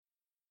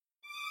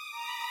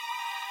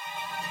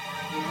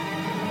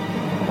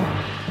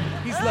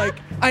like,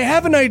 I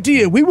have an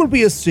idea. We will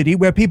be a city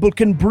where people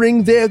can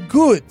bring their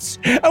goods.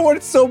 I want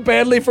it so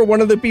badly for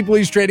one of the people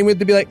he's trading with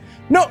to be like,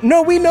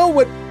 no, we know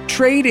what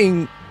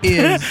trading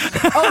is.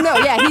 Oh no,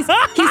 yeah,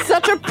 he's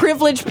such a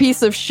privileged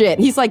piece of shit.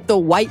 He's like the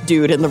white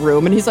dude in the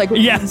room, and he's like,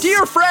 yes.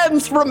 Dear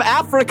friends from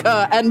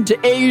Africa and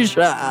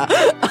Asia.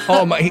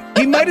 Oh my,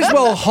 he might as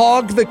well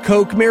hog the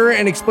Coke mirror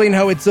and explain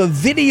how it's a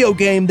video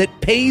game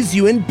that pays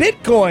you in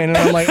Bitcoin. And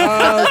I'm like,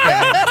 oh,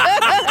 okay.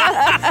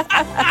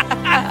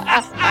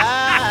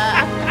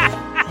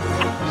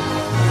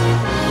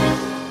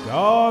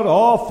 God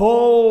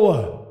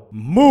awful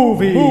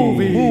movie.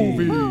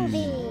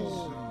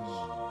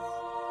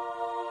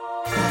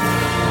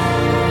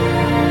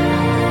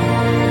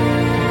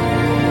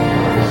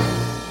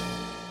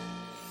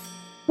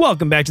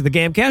 Welcome back to the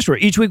Gamecast, where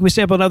each week we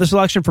sample another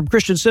selection from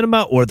Christian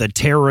cinema or the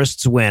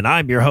terrorists win.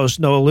 I'm your host,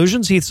 Noah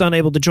Illusions. Heath's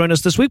unable to join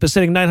us this week, but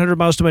sitting 900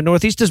 miles to my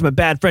northeast is my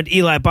bad friend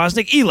Eli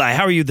Bosnick. Eli,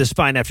 how are you this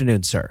fine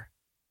afternoon, sir?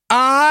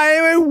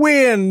 I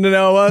win,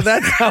 Noah.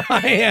 That's how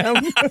I am.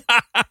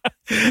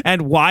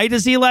 And why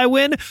does Eli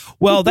win?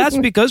 Well, that's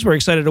because we're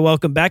excited to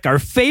welcome back our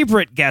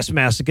favorite guest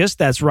masochist.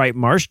 That's right,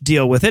 Marsh.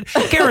 Deal with it.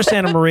 Kara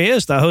Santa Maria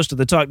is the host of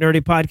the Talk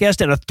Nerdy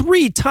podcast and a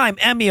 3-time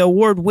Emmy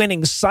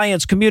Award-winning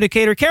science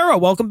communicator. Kara,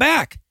 welcome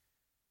back.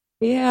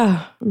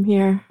 Yeah, I'm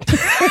here.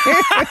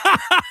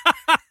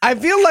 I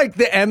feel like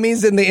the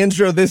Emmys in the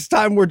intro this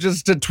time were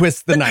just to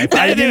twist the knife.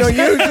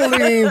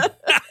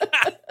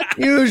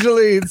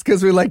 Usually it's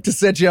because we like to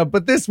set you up.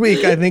 But this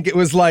week, I think it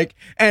was like,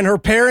 and her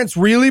parents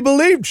really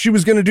believed she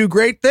was going to do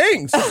great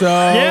things. So,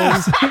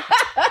 yes.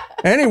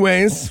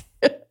 Anyways.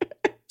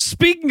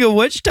 Speaking of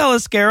which, tell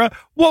us, Kara,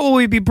 what will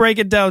we be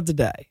breaking down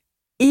today?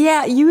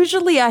 Yeah,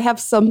 usually I have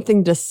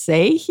something to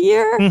say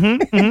here,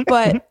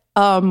 but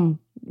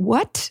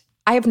what?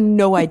 I have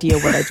no idea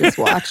what I just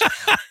watched.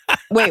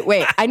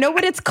 Wait. I know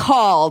what it's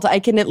called. I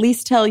can at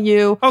least tell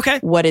you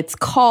what it's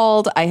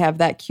called. I have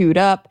that queued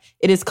up.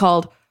 It is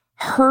called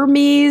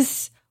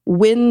Hermes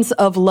Winds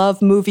of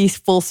Love Movies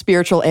Full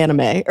Spiritual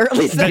Anime. Or at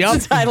least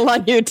that's the title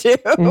on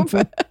YouTube.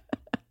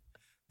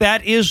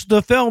 That is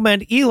the film.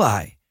 And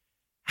Eli,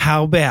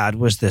 how bad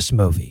was this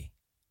movie?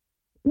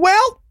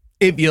 Well,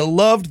 if you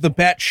loved the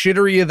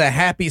batshittery of the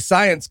happy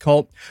science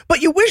cult,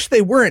 but you wish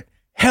they weren't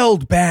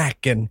held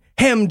back and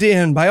hemmed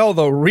in by all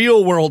the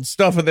real world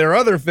stuff of their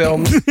other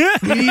films,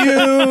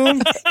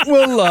 you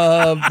will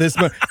love this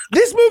movie.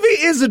 This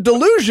movie is a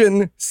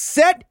delusion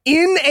set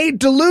in a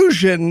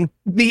delusion,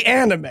 the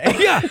anime.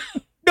 Yeah.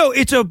 No,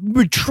 it's a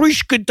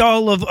Matryoshka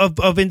doll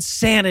of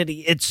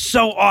insanity. It's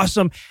so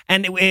awesome.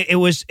 And it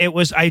was,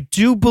 I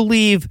do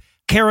believe,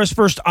 Kara's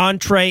first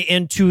entree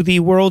into the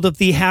world of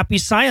the happy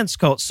science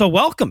cult. So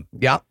welcome.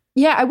 Yeah.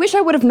 Yeah, I wish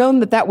I would have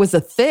known that was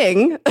a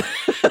thing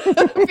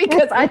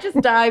because I just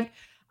dived,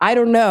 I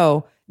don't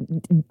know,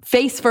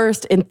 face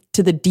first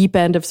into the deep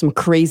end of some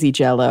crazy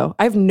jello.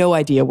 I have no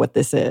idea what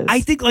this is.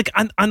 I think like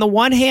on the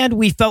one hand,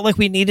 we felt like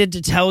we needed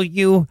to tell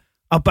you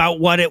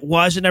about what it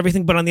was and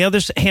everything. But on the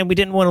other hand, we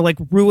didn't want to like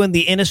ruin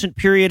the innocent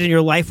period in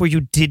your life where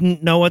you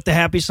didn't know what the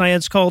happy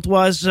science cult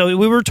was. So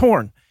we were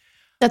torn.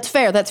 That's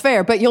fair.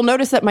 But you'll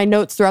notice that my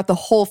notes throughout the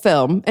whole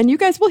film, and you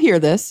guys will hear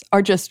this,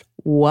 are just,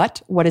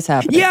 what? What is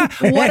happening? Yeah.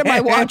 What am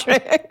I watching?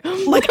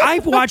 Like,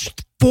 I've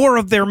watched 4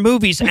 of their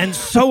movies, and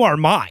so are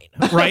mine,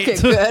 right? Okay,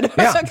 good.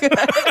 Yeah. Good.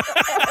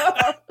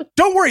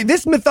 Don't worry,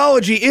 this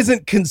mythology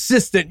isn't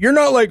consistent. You're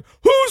not like,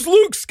 who's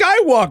Luke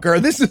Skywalker?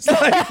 This is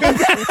like,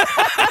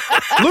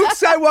 Luke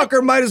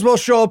Skywalker might as well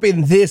show up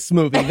in this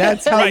movie.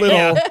 That's how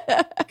little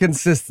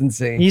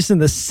consistency. He's in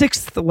the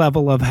 6th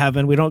level of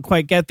heaven. We don't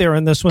quite get there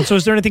in this one. So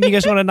is there anything you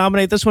guys want to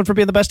nominate this one for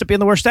being the best at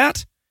being the worst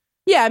at?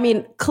 Yeah, I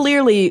mean,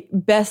 clearly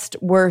best,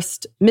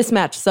 worst,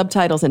 mismatched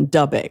subtitles and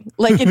dubbing.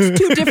 Like, it's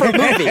 2 different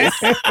movies.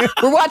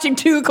 We're watching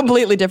 2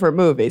 completely different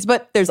movies,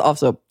 but there's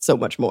also so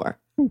much more.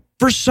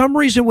 For some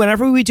reason,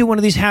 whenever we do one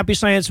of these happy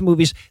science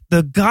movies,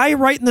 the guy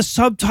writing the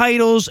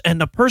subtitles and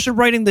the person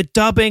writing the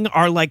dubbing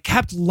are like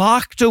kept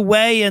locked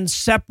away in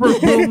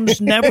separate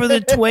rooms, never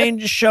the twain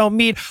shall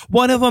meet.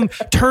 One of them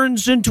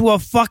turns into a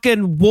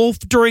fucking wolf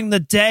during the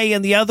day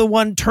and the other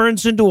one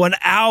turns into an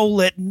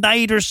owl at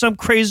night or some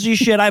crazy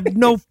shit. I have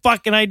no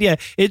fucking idea.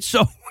 It's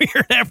so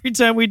weird every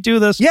time we do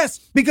this. Yes,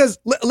 because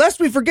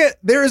lest we forget,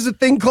 there is a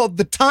thing called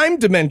the time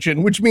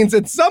dimension, which means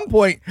at some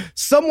point,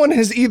 someone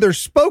has either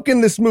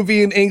spoken this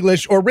movie in English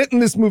or written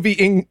this movie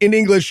in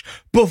English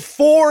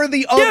before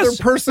the other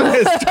person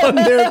has done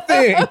their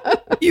thing.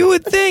 You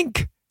would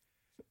think.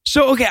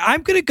 So, okay,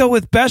 I'm going to go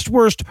with best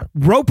worst,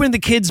 roping the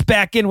kids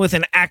back in with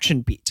an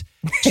action beat.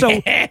 So,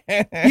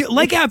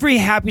 like every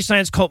happy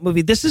science cult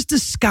movie, this is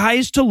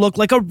disguised to look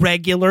like a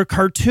regular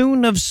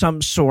cartoon of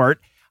some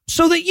sort.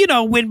 So that, you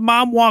know, when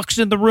mom walks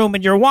in the room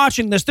and you're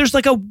watching this, there's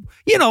like a,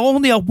 you know,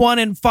 only a 1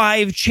 in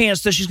 5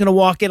 chance that she's going to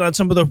walk in on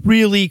some of the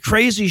really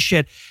crazy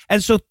shit.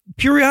 And so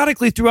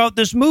periodically throughout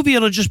this movie,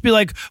 it'll just be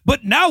like,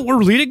 but now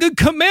we're leading a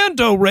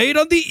commando raid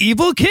on the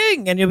evil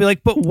king. And you'll be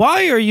like, but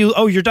why are you?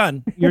 Oh, you're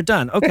done. You're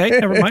done. Okay,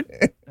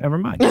 never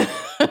mind.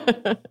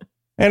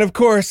 And of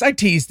course, I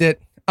teased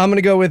it. I'm going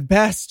to go with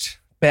best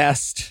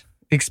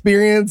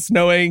experience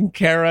knowing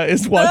Kara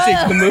is watching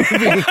the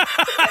movie.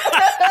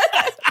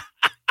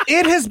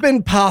 It has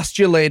been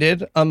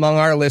postulated among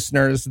our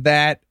listeners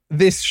that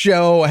this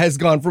show has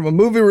gone from a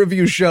movie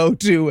review show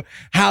to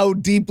how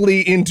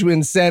deeply into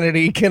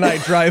insanity can I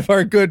drive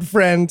our good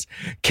friend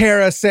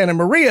Kara Santa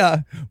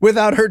Maria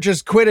without her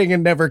just quitting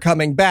and never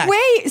coming back.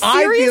 Wait, seriously?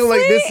 I feel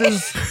like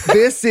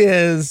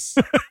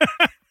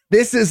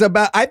this is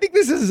about, I think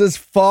this is as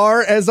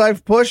far as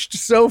I've pushed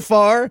so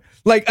far.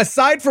 Like,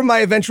 aside from my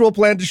eventual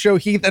plan to show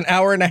Heath an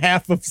hour and a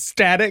half of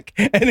static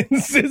and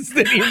insist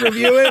that he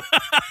review it,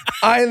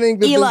 I think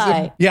that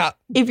Eli,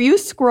 if you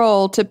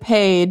scroll to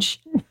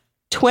page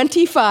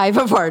 25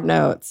 of our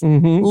notes,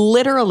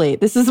 literally,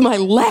 this is my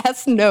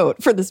last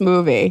note for this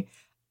movie.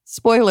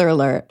 Spoiler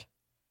alert.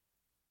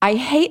 I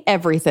hate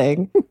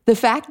everything. The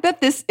fact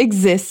that this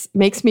exists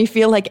makes me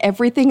feel like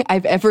everything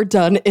I've ever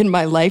done in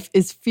my life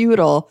is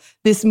futile.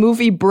 This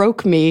movie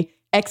broke me.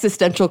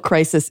 Existential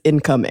crisis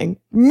incoming.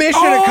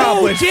 Mission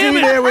accomplished. Damn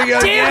it. There we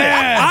go. Damn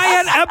it. I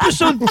had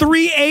episode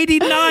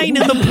 389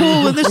 in the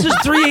pool, and this is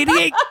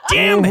 388.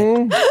 Damn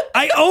it.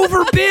 I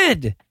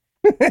overbid.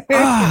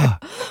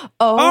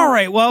 All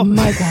right, well.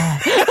 My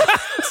God.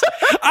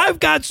 I've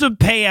got some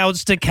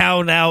payouts to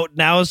count out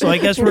now, so I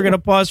guess we're going to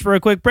pause for a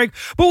quick break.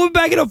 But we're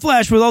back in a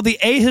flash with all the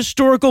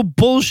ahistorical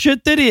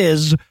bullshit that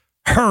is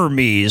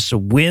Hermes,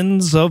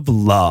 Winds of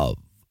Love.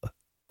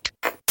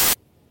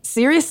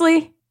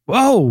 Seriously?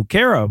 Whoa,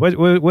 Kara,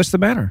 what's the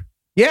matter?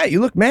 Yeah, you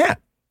look mad.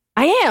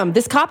 I am.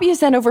 This copy you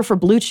sent over for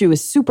Blue Chew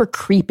is super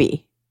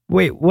creepy.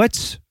 Wait,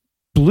 what's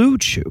Blue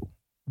Chew?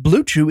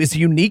 Blue Chew is a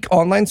unique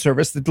online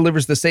service that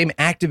delivers the same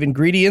active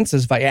ingredients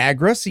as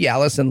Viagra,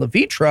 Cialis, and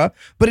Levitra,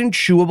 but in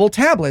chewable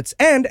tablets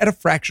and at a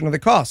fraction of the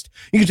cost.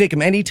 You can take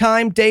them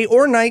anytime, day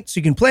or night, so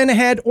you can plan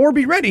ahead or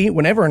be ready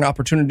whenever an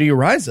opportunity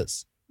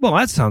arises. Well,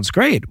 that sounds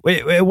great.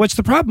 Wait, what's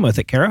the problem with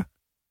it, Kara?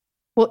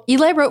 Well,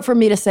 Eli wrote for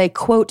me to say,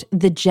 quote,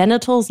 the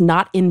genitals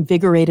not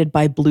invigorated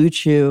by Blue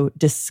Chew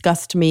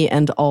disgust me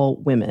and all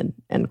women,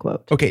 end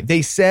quote. Okay,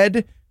 they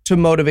said to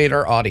motivate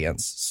our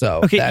audience.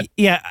 So okay,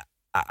 yeah.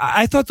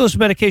 I thought those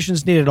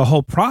medications needed a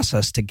whole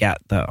process to get,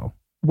 though.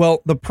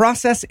 Well, the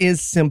process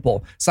is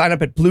simple. Sign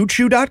up at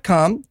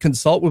bluechew.com,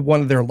 consult with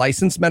one of their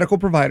licensed medical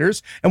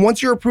providers, and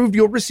once you're approved,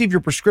 you'll receive your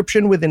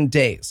prescription within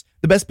days.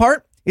 The best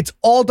part? It's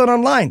all done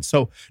online,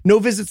 so no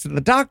visits to the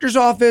doctor's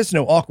office,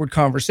 no awkward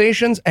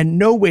conversations, and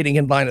no waiting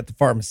in line at the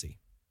pharmacy.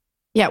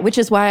 Yeah, which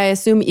is why I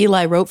assume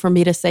Eli wrote for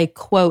me to say,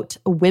 quote,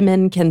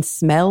 women can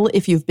smell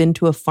if you've been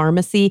to a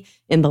pharmacy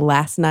in the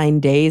last 9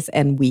 days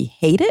and we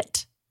hate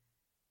it.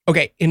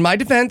 Okay, in my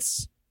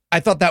defense, I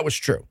thought that was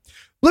true.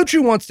 Blue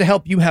Chew wants to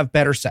help you have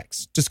better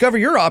sex. Discover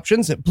your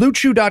options at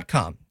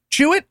bluechew.com.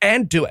 Chew it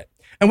and do it.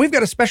 And we've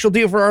got a special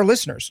deal for our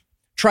listeners.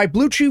 Try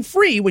Blue Chew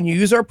free when you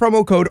use our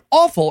promo code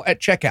AWFUL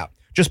at checkout.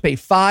 Just pay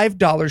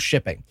 $5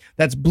 shipping.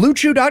 That's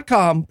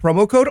bluechew.com,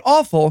 promo code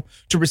AWFUL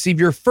to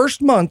receive your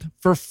first month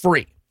for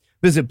free.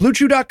 Visit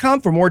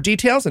bluechew.com for more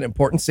details and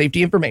important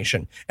safety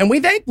information. And we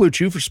thank Blue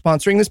Chew for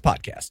sponsoring this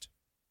podcast.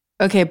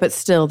 Okay, but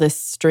still, this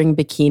string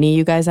bikini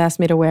you guys asked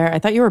me to wear, I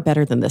thought you were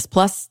better than this.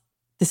 Plus,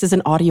 this is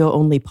an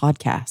audio-only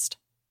podcast.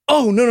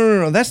 Oh,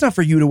 no. That's not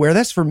for you to wear.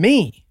 That's for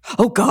me.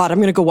 Oh, God, I'm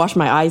going to go wash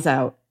my eyes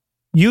out.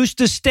 Use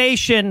the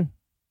station.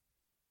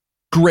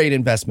 Great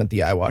investment,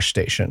 the eye wash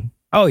station.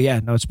 Oh, yeah.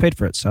 No, it's paid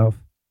for itself.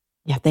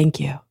 Yeah, thank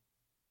you.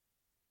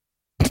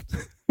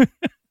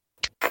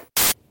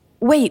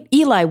 Wait,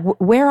 Eli,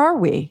 where are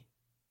we?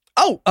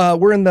 Oh,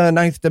 we're in the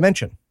 9th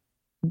dimension.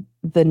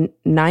 The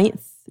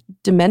 9th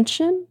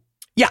dimension?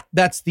 Yeah,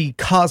 that's the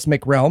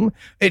cosmic realm.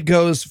 It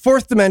goes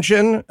 4th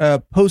dimension,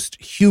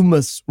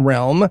 posthumous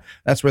realm.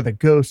 That's where the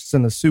ghosts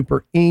and the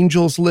super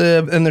angels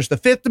live. And there's the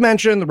 5th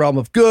dimension, the realm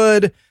of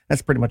good.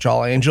 That's pretty much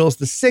all angels.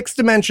 The 6th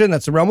dimension,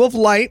 that's the realm of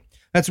light.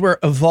 That's where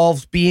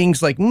evolved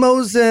beings like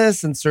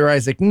Moses and Sir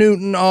Isaac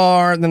Newton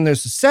are. And then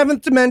there's the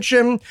 7th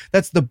dimension.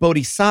 That's the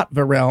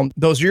Bodhisattva realm.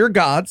 Those are your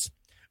gods.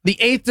 The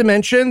 8th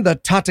dimension, the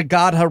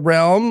Tathagata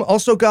realm,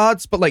 also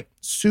gods, but like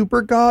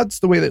super gods,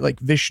 the way that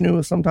like Vishnu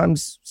is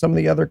sometimes some of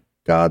the other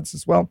gods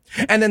as well.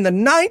 And then the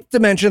 9th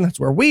dimension, that's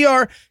where we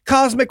are,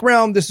 cosmic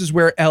realm. This is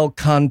where El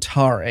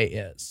Cantare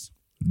is.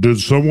 Did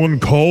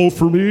someone call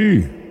for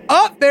me?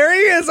 Oh, there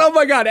he is. Oh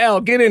my God, El,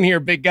 get in here,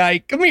 big guy.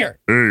 Come here.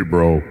 Hey,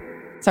 bro.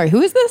 Sorry,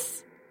 who is this?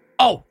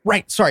 Oh,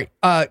 right. Sorry.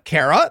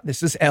 Kara,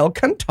 this is El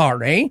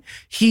Cantare.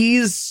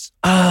 He's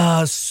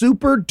a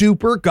super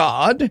duper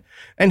god.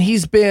 And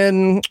he's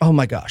been, oh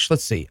my gosh,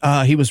 let's see.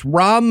 He was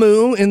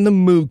Ramu in the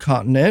Mu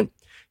continent.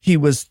 He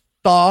was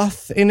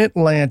Thoth in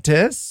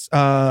Atlantis.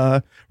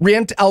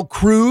 Rient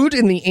al-Krud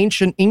in the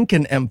ancient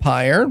Incan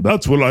Empire.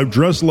 That's what I'm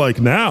dressed like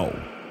now.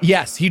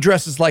 Yes, he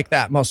dresses like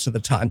that most of the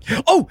time.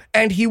 Oh,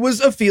 and he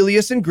was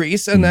Ophelius in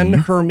Greece and then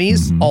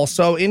Hermes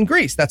also in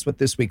Greece. That's what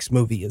this week's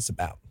movie is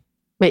about.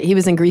 Wait, he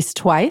was in Greece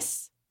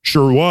twice?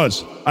 Sure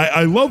was.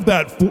 I love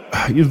that,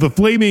 the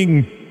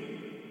flaming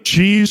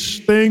cheese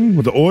thing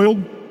with the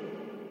oil.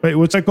 Wait,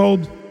 what's that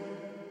called?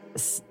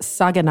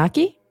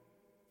 Saganaki?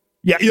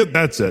 Yeah,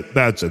 that's it.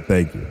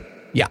 Thank you.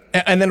 Yeah.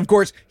 And then, of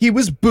course, he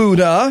was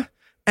Buddha.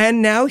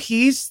 And now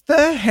he's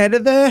the head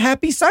of the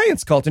happy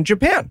science cult in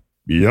Japan.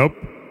 Yep.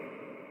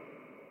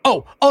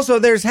 Oh, also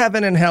there's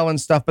heaven and hell and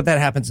stuff, but that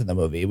happens in the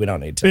movie. We don't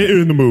need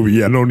to. In the movie,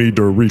 yeah, no need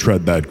to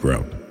retread that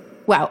ground.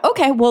 Wow.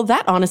 Okay. Well,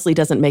 that honestly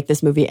doesn't make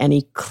this movie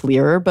any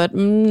clearer, but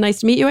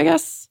nice to meet you, I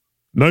guess.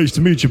 Nice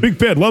to meet you. Big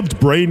fan. Loved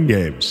Brain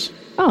Games.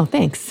 Oh,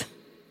 thanks.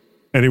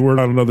 Any word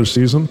on another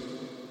season?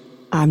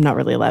 I'm not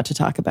really allowed to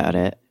talk about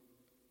it.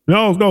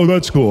 No,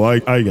 that's cool. I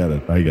get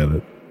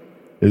it.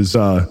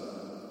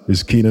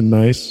 Is Keenan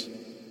nice?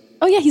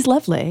 Oh, yeah, he's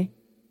lovely.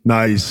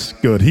 Nice.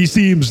 Good. He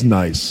seems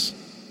nice.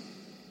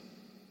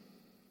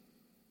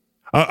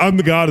 I'm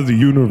the god of the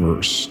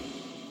universe.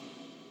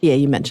 Yeah,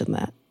 you mentioned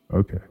that.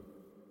 Okay.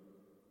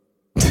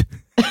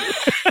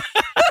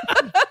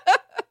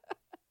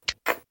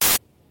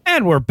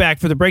 And we're back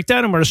for the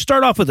breakdown, and we're going to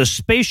start off with a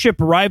spaceship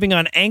arriving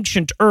on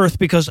ancient Earth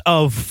because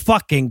of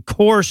fucking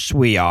course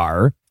we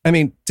are. I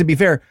mean, to be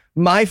fair,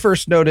 my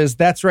first note is,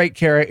 that's right,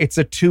 Kara, it's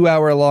a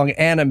 2-hour-long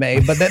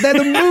anime, but then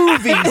the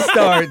movie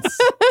starts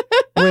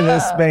with a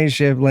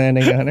spaceship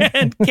landing on it.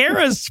 And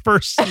Kara's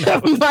first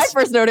note. My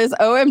first note is,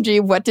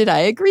 OMG, what did I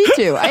agree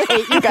to? I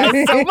hate you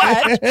guys so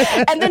much.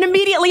 And then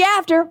immediately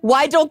after,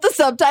 why don't the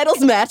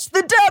subtitles match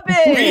the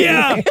dubbing?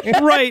 Yeah,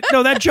 right.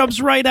 No, that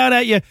jumps right out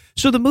at you.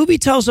 So the movie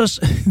tells us,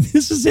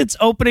 this is its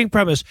opening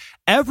premise,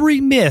 every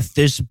myth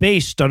is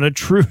based on a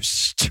true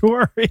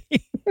story.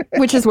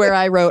 Which is where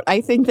I wrote,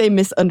 I think they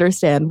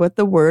misunderstand what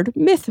the word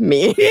myth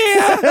means.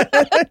 Yeah,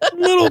 a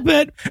little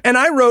bit. And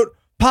I wrote,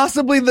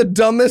 possibly the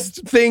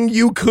dumbest thing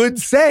you could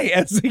say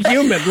as a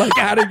human, like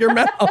out of your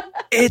mouth.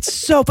 It's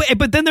so,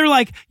 but then they're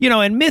like,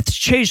 and myths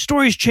change,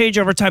 stories change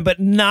over time, but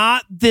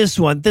not this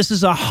one. This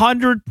is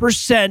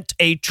 100%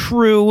 a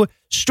true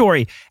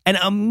story. And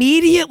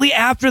immediately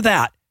after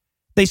that,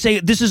 they say,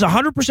 this is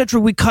 100% true.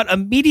 We cut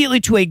immediately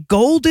to a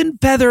golden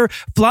feather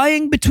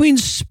flying between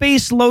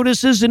space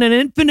lotuses in an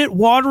infinite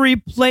watery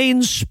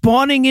plain,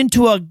 spawning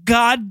into a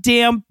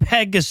goddamn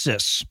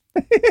Pegasus.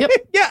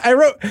 Yeah, I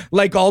wrote,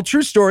 like all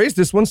true stories,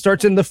 this one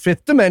starts in the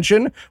 5th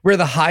dimension where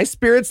the high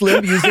spirits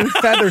live using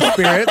feather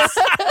spirits.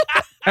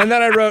 And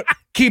then I wrote,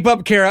 keep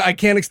up, Kara. I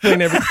can't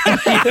explain everything.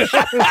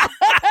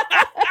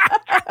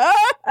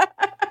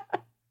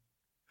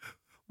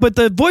 But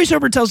the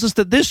voiceover tells us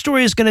that this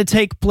story is going to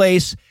take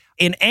place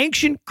in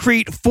ancient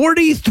Crete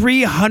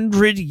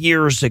 4,300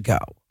 years ago,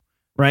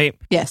 right?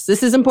 Yes,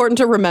 this is important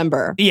to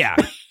remember. Yeah.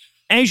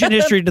 Ancient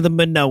history to the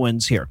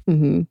Minoans here.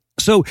 Mm-hmm.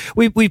 So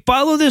we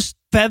follow this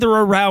feather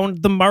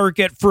around the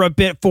market for a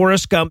bit,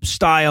 Forrest Gump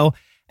style,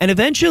 and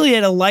eventually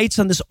it alights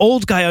on this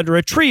old guy under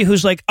a tree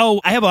who's like,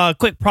 oh, I have a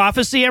quick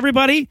prophecy,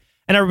 everybody.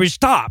 And everybody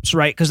stops,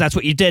 right? Because that's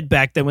what you did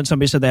back then when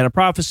somebody said they had a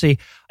prophecy.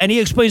 And he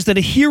explains that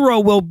a hero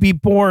will be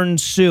born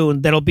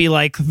soon that'll be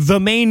like the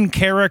main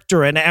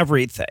character and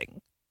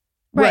everything.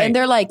 Right. And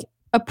they're like,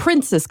 a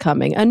prince is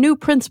coming. A new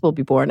prince will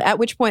be born. At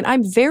which point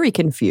I'm very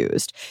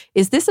confused.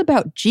 Is this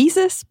about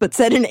Jesus, but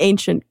set in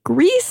ancient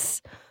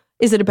Greece?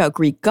 Is it about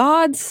Greek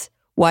gods?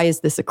 Why is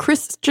this a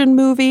Christian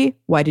movie?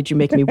 Why did you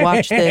make me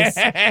watch this?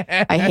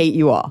 I hate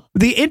you all.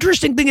 The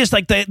interesting thing is,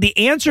 like, the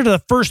answer to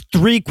the first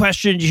 3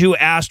 questions you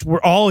asked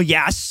were all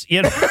yes.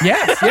 Yes,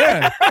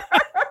 yeah.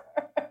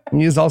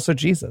 He is also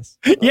Jesus.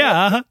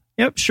 Yeah.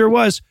 Yep, sure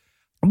was.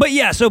 But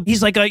yeah, so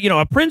he's like,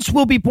 a prince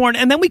will be born.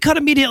 And then we cut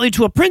immediately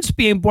to a prince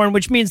being born,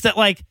 which means that,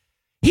 like,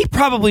 he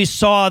probably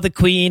saw the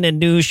queen and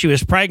knew she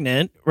was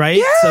pregnant, right?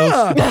 Yeah.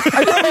 So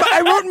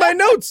I wrote in my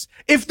notes,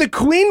 if the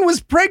queen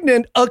was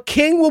pregnant, a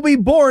king will be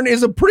born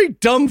is a pretty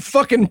dumb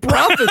fucking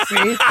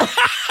prophecy.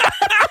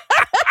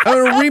 I'm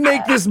going to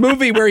remake this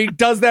movie where he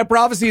does that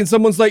prophecy and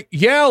someone's like,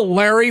 yeah,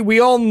 Larry, we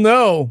all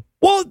know.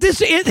 Well,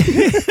 get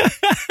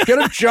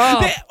a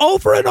job.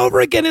 Over and over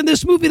again in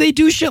this movie, they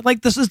do shit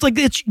like this. It's like,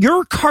 it's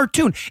your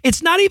cartoon.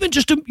 It's not even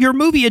just your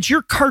movie. It's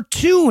your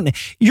cartoon.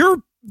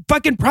 Your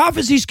fucking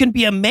prophecies can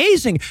be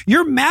amazing.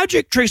 Your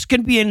magic tricks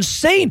can be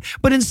insane.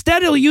 But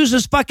instead, he'll use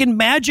his fucking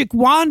magic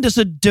wand as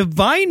a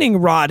divining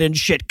rod and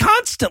shit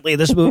constantly.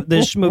 This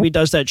movie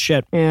does that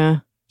shit. Yeah.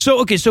 So,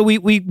 okay, so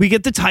we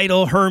get the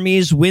title,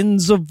 Hermes,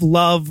 Winds of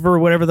Love, or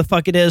whatever the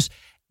fuck it is.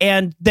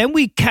 And then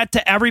we cut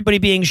to everybody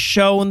being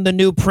shown the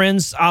new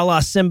prince, a la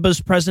Simba's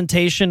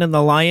presentation in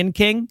The Lion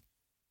King.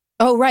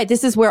 Oh, right.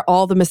 This is where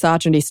all the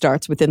misogyny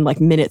starts within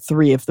like minute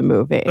 3 of the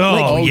movie.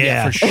 Oh,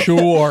 yeah, for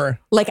sure.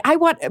 Like, I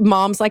want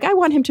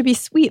him to be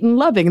sweet and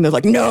loving. And they're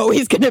like, no,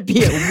 he's going to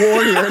be a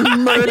warrior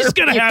and murder He's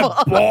going to people.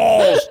 have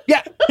balls.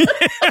 Yeah.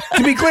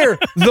 To be clear,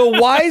 the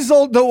wise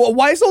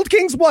old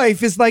king's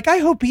wife is like, I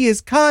hope he is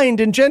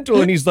kind and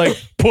gentle. And he's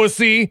like,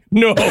 pussy,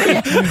 no.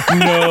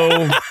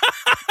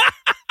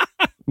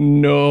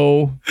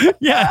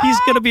 Yeah, he's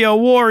going to be a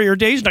warrior.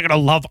 He's not going to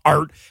love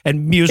art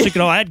and music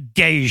and all that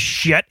gay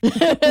shit.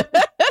 And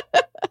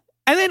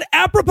then,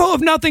 apropos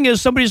of nothing,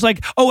 is somebody's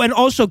like, oh, and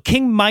also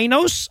King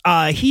Minos,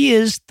 he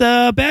is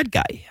the bad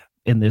guy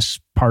in this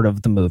part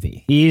of the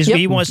movie.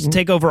 He wants to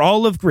take over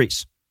all of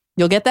Greece.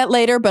 You'll get that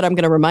later, but I'm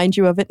going to remind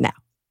you of it now.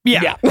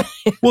 Yeah.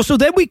 Well, so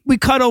then we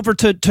cut over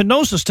to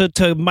Knossos,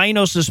 to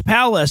Minos'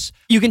 palace.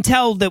 You can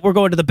tell that we're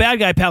going to the bad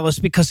guy palace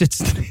because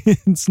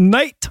it's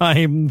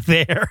nighttime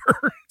there.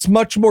 It's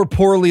much more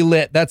poorly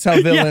lit. That's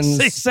how villains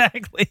Yes,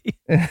 exactly.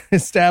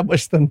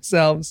 establish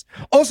themselves.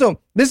 Also,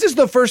 this is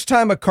the first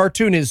time a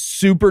cartoon is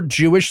super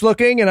Jewish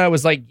looking, and I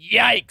was like,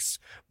 yikes.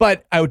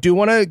 But I do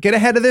want to get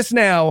ahead of this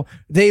now.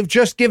 They've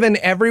just given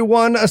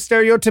everyone a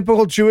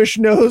stereotypical Jewish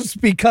nose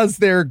because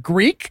they're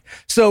Greek.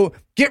 So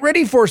get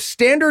ready for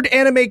standard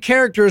anime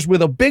characters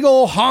with a big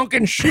old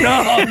honking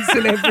schnoz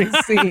in every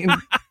scene.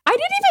 I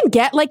didn't even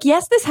get,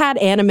 yes, this had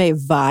anime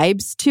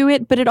vibes to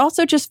it, but it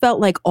also just felt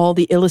like all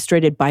the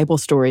illustrated Bible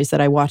stories that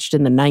I watched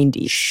in the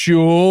 90s.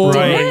 Sure.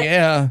 Right.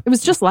 Yeah. It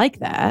was just like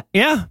that.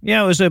 Yeah.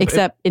 It was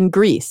except in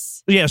Greece.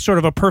 Yeah, sort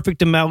of a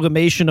perfect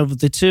amalgamation of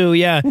the two,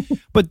 yeah.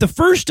 But the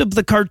first of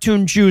the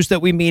cartoon Jews that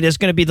we meet is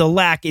going to be the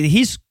lackey.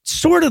 He's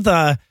sort of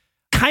the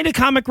kind of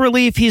comic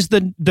relief. He's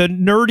the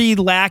nerdy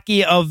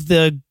lackey of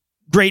the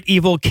great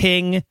evil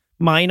king,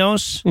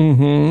 Minos.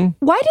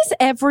 Mm-hmm. Why does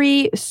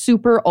every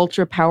super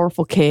ultra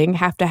powerful king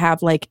have to have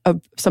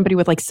somebody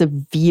with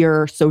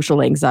severe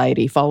social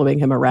anxiety following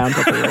him around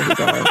everywhere he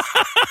goes?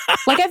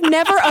 I've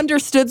never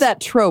understood that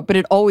trope, but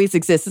it always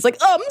exists. It's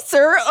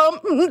sir,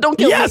 don't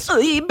kill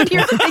me, but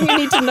here's the thing you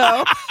need to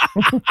know.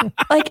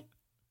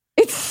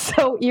 It's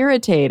so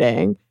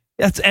irritating.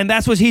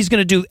 That's what he's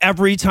going to do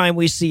every time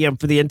we see him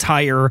for the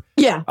entire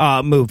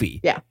movie.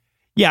 Yeah.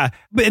 Yeah.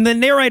 And the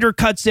narrator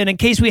cuts in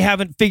case we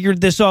haven't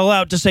figured this all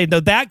out, to say, no,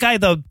 that guy,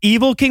 the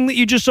evil king that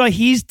you just saw,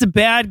 he's the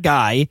bad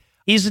guy.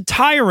 He's a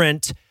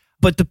tyrant,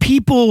 but the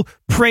people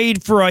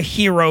prayed for a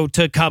hero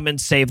to come and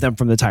save them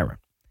from the tyrant.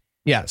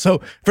 Yeah. So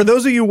for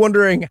those of you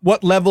wondering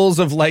what levels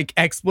of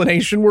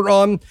explanation we're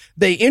on,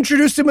 they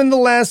introduced him in the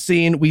last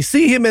scene. We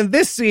see him in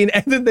this scene,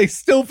 and then they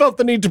still felt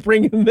the need to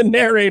bring in the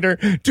narrator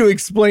to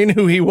explain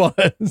who he was.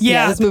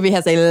 Yeah, this movie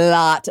has a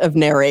lot of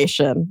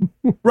narration.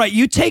 Right.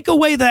 You take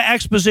away the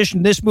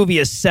exposition, this movie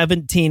is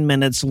 17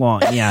 minutes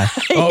long. Yeah.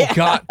 Oh,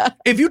 God.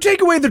 If you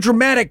take away the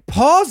dramatic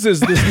pauses,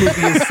 this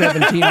movie is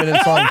 17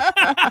 minutes long.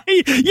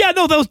 Yeah,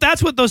 no,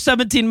 that's what those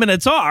 17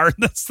 minutes are.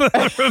 That's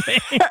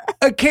the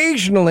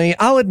Occasionally,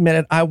 I'll admit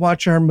it, I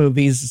watch our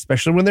movies,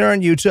 especially when they're on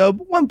YouTube,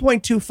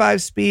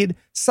 1.25 speed,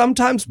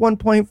 sometimes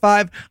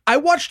 1.5. I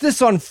watched this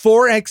on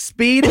 4x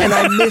speed, and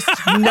I missed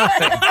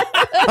nothing.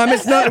 I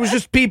missed nothing. It was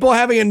just people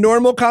having a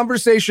normal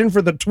conversation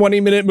for the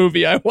 20-minute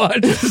movie I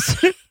watched.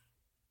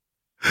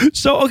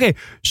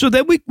 So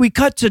then we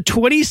cut to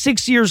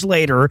 26 years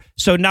later.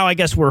 So now I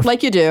guess we're...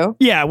 Like you do.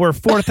 Yeah, we're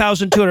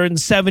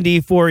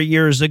 4,274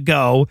 years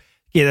ago.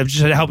 Yeah, I'm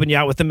just helping you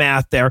out with the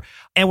math there.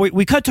 And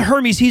we cut to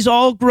Hermes. He's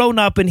all grown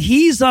up, and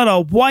he's on a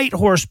white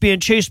horse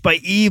being chased by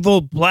evil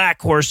black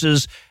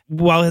horses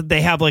while they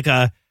have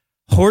a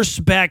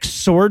horseback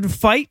sword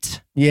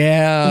fight.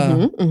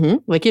 Yeah.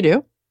 Like you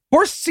do.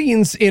 Horse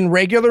scenes in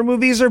regular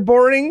movies are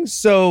boring,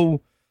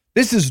 so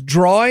this is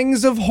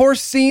drawings of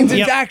horse scenes.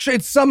 Yep.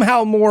 It's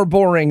somehow more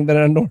boring than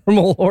a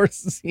normal horse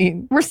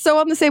scene. We're so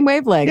on the same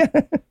wavelength.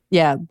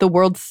 Yeah, the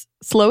world's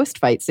slowest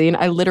fight scene,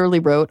 I literally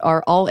wrote,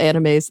 are all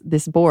animes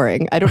this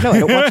boring? I don't know. I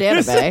don't watch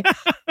anime.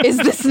 Is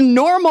this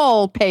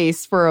normal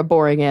pace for a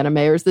boring anime,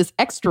 or is this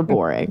extra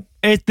boring?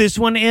 This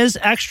one is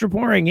extra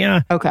boring,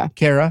 yeah. Okay.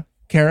 Kara,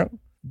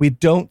 we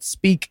don't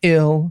speak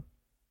ill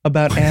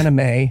about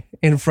anime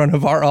in front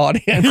of our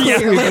audience. Yeah.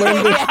 We've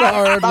learned this the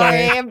hard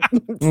way.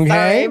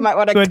 Sorry, might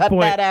want to cut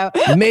that out.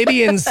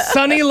 Maybe in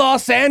sunny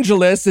Los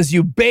Angeles, as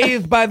you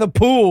bathe by the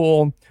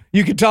pool,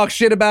 you can talk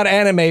shit about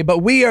anime, but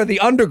we are the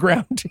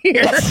underground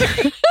here.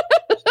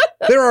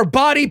 There are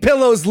body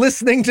pillows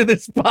listening to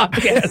this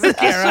podcast,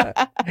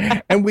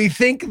 Kara, and we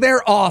think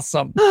they're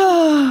awesome.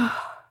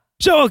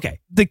 So,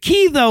 the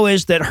key, though,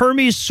 is that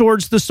Hermes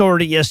swords the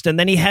swordiest, and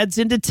then he heads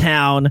into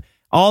town.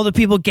 All the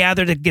people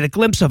gather to get a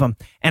glimpse of him,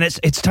 and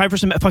it's time for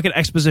some fucking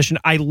exposition.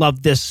 I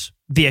love this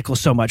vehicle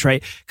so much,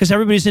 right? Because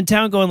everybody's in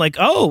town going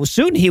oh,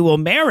 soon he will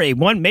marry.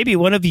 Maybe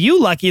one of you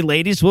lucky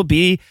ladies will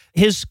be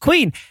his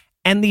queen.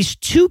 And these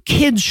two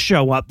kids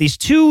show up, these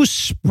two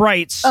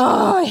sprites.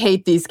 Oh, I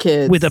hate these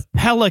kids. With a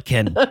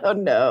pelican. Oh,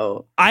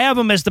 no. I have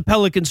them as the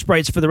pelican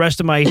sprites for the rest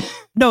of my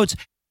notes.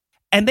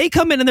 And they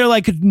come in and they're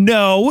like,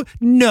 no,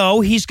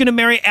 he's going to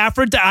marry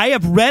Aphrodite. I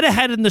have read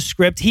ahead in the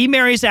script. He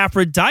marries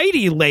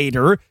Aphrodite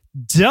later.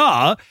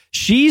 Duh.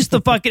 She's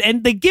the fucking...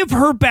 And they give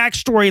her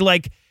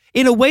backstory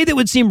in a way that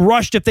would seem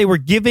rushed if they were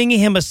giving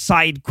him a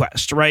side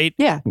quest, right?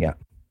 Yeah.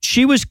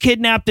 She was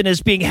kidnapped and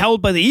is being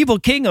held by the evil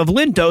king of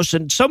Lindos,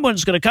 and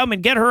someone's going to come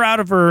and get her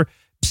out of her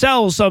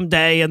cell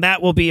someday, and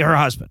that will be her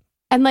husband.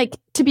 And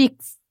to be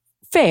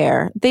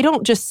fair, they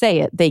don't just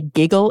say it. They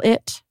giggle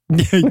it.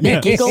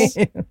 They giggle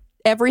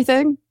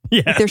everything.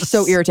 Yes. They're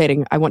so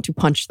irritating. I want to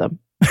punch them.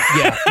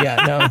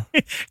 No.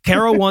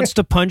 Carol wants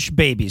to punch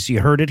babies. You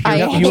heard it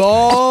here. You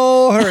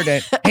all heard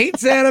it.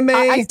 Hates anime.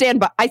 I stand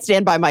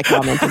by my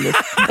comment in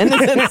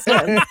this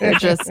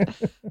instance.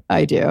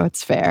 I do.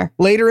 It's fair.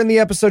 Later in the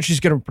episode, she's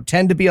going to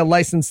pretend to be a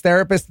licensed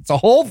therapist. It's a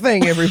whole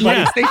thing,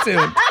 everybody. Stay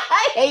tuned.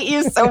 I hate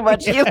you so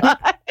much, Eli.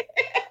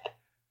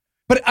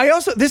 But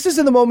this is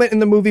in the moment in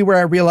the movie where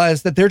I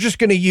realized that they're just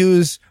going to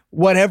use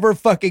whatever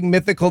fucking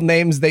mythical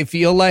names they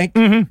feel like,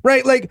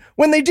 right? Like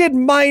when they did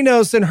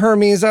Minos and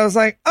Hermes, I was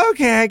like,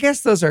 okay, I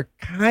guess those are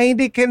kind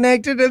of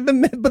connected to the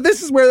myth. But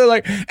this is where they're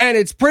like, and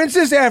it's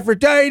Princess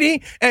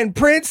Aphrodite and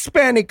Prince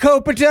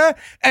Spanicopita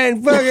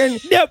and fucking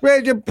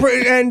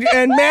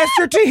and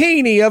Master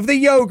Tahini of the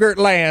yogurt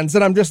lands.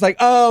 And I'm just like,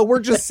 oh, we're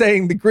just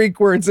saying the Greek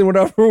words in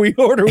whatever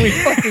order we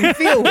fucking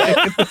feel like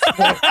at this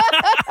point.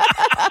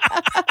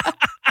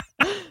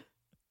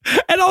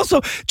 And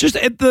also, just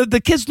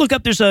the kids look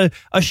up. There's a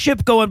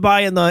ship going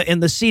by in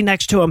the sea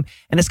next to them,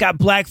 and it's got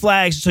black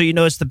flags, so you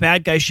know it's the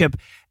bad guy ship.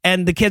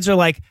 And the kids are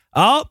like,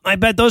 "Oh, I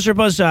bet those are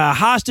both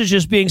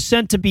hostages being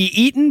sent to be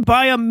eaten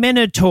by a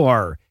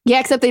minotaur." Yeah,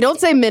 except they don't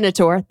say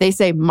Minotaur. They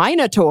say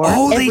Minotaur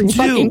every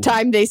fucking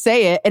time they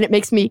say it, and it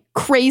makes me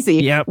crazy.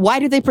 Yep. Why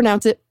do they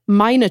pronounce it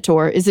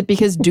Minotaur? Is it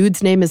because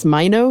dude's name is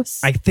Minos?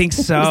 I think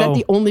so. Is that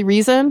the only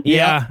reason?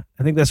 Yeah,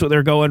 I think that's what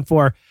they're going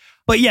for.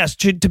 But yes,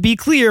 to be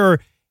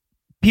clear,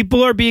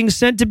 people are being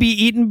sent to be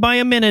eaten by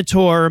a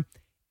minotaur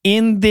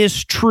in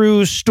this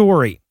true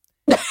story.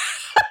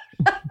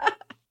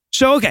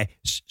 So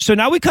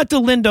now we cut to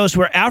Lindos,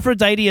 where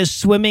Aphrodite is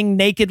swimming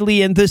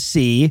nakedly in the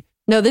sea.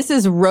 No, this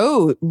is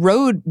Road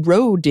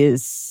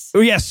is. Oh,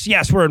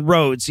 yes, we're in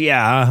Rhodes.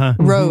 Yeah, uh-huh.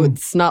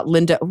 Rhodes, not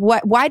Linda.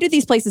 Why do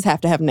these places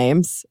have to have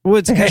names? Well,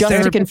 it's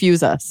just to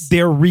confuse us.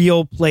 They're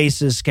real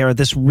places, Kara.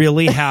 This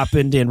really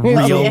happened in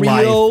real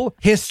life.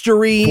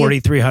 History.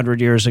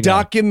 4,300 years ago.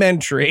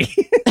 Documentary.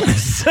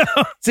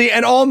 See,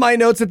 and all my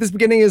notes at this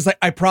beginning is like,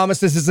 I promise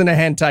this isn't a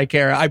hentai,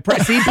 Kara.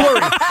 See,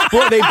 blurry.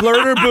 They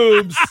blurred her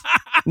boobs.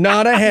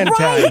 Not a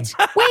hentai.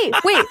 Right.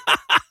 Wait.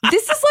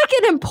 This is like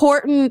an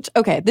important...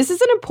 Okay, this is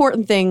an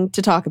important thing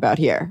to talk about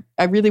here.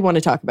 I really want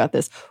to talk about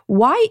this.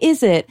 Why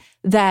is it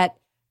that,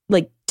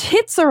 like,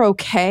 tits are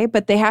okay,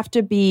 but they have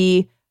to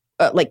be...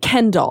 like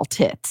Ken doll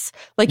tits.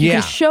 Like you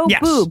can show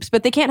boobs,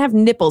 but they can't have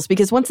nipples,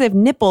 because once they have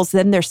nipples,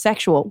 then they're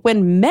sexual.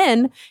 When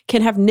men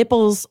can have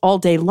nipples all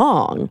day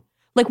long.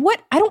 Like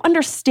what? I don't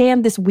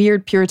understand this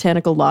weird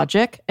puritanical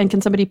logic. And can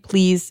somebody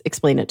please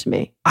explain it to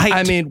me?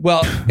 I mean,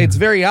 well, it's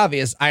very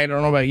obvious. I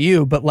don't know about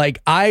you, but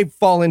like I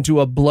fall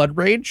into a blood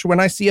rage when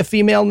I see a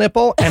female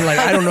nipple. And like,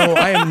 I don't know,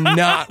 I am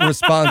not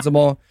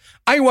responsible.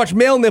 I can watch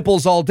male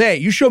nipples all day.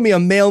 You show me a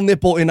male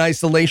nipple in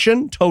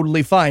isolation,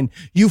 totally fine.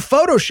 You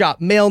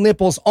Photoshop male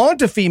nipples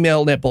onto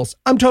female nipples,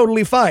 I'm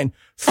totally fine.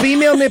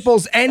 Female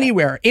nipples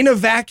anywhere. In a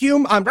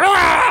vacuum, I'm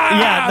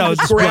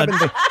it's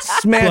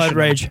blood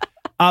rage.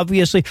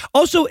 Obviously.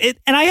 Also,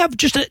 and I have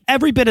just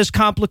every bit as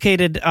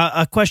complicated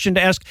a question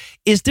to ask.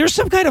 Is there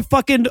some kind of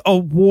fucking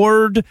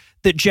award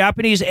that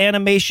Japanese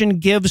animation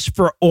gives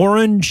for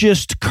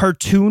orangest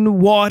cartoon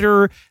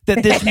water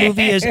that this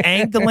movie is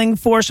angling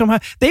for somehow?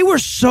 They were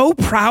so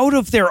proud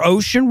of their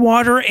ocean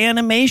water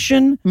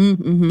animation.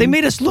 Mm-hmm. They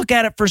made us look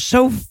at it for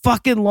so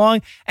fucking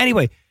long.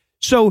 Anyway,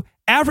 so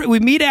we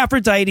meet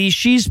Aphrodite.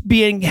 She's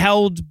being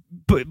held...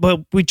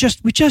 But we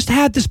just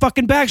had this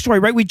fucking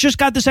backstory, right? We just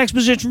got this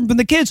exposition from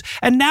the kids,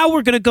 and now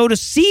we're going to go to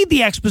see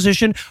the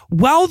exposition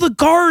while the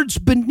guards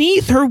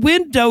beneath her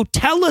window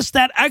tell us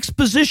that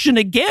exposition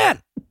again.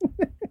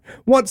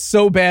 Want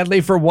so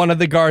badly for one of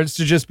the guards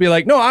to just be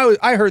like, no,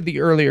 I heard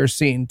the earlier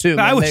scene too.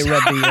 They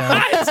read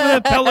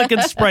the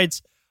Pelican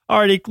sprites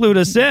already clued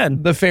us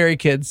in. The fairy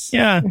kids.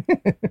 Yeah.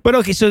 But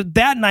okay, so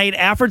that night,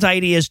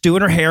 Aphrodite is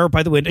doing her hair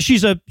by the window.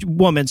 She's a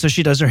woman, so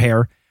she does her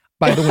hair.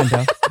 By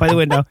the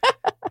window.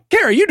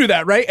 Kara, you do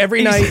that, right?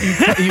 Every night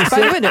you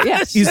sit, window,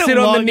 yes. You sit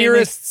on the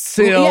nearest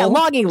sill. Yeah,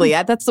 longingly.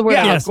 That's the word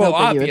I was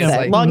hoping you would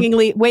say.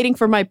 Longingly, waiting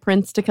for my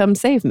prince to come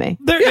save me.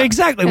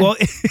 Exactly. Well,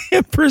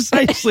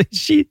 precisely.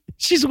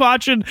 She's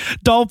watching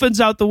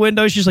dolphins out the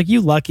window. She's like, you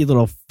lucky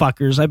little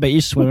fuckers. I bet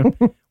you swim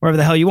wherever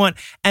the hell you want.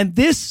 And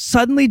this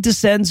suddenly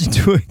descends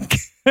into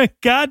a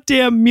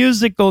goddamn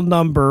musical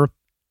number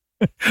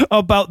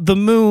about the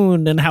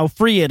moon and how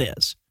free it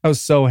is. I was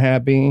so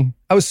happy.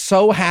 I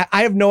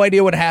have no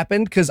idea what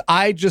happened because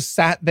I just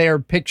sat there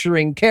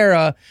picturing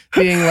Kara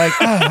being like,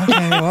 oh,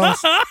 okay, well,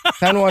 it's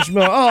time to watch a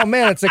movie. Oh,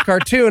 man, it's a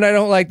cartoon. I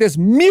don't like this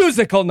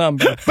musical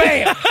number.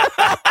 Bam!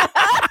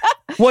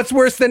 What's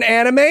worse than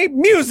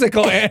anime?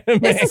 Musical anime.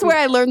 This is where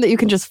I learned that you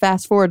can just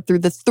fast forward through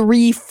the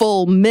 3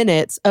 full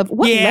minutes of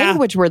what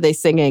language were they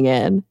singing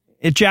in?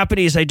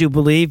 Japanese, I do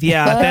believe.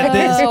 Yeah.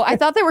 I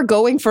thought they were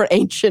going for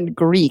ancient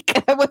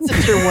Greek. I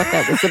wasn't sure what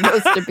that was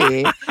supposed to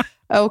be.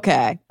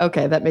 Okay,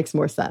 that makes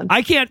more sense.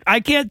 I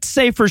can't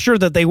say for sure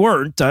that they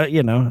weren't,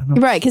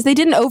 Right, because they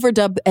didn't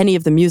overdub any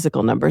of the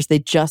musical numbers. They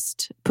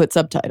just put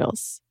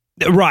subtitles.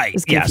 Right,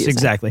 yes,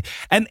 exactly.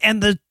 And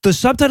the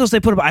subtitles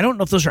they put up, I don't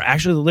know if those are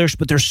actually the lyrics,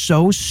 but they're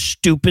so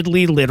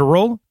stupidly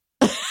literal.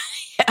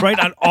 Right,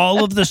 on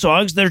all of the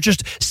songs. They're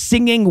just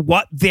singing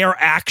what their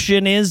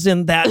action is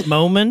in that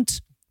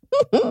moment.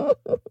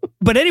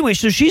 But anyway,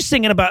 so she's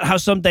singing about how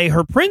someday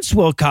her prince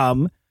will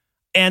come.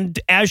 And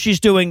as she's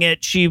doing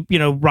it, she,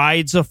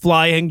 rides a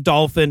flying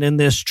dolphin in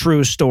this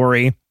true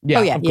story.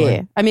 Yeah.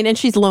 I mean, and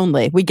she's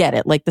lonely. We get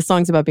it. Like, the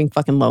song's about being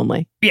fucking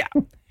lonely. Yeah.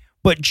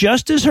 But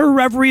just as her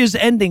reverie is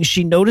ending,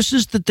 she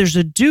notices that there's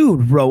a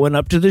dude rowing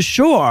up to the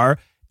shore.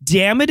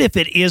 Damn it if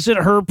it isn't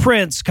her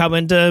prince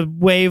coming to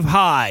wave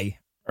hi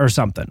or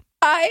something.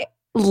 I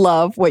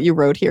love what you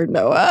wrote here,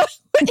 Noah.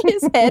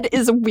 His head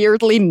is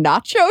weirdly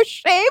nacho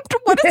shaped.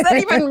 What does that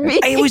even mean?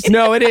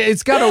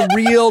 It's got a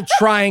real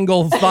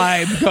triangle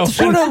vibe going.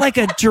 Sort of like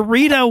a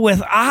Dorito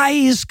with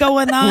eyes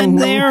going on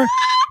there.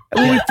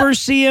 When we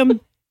first see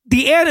him,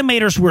 the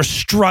animators were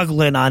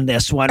struggling on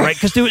this one, right?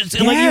 Because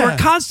like you were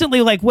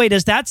constantly like, wait,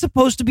 is that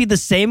supposed to be the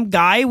same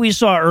guy we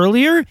saw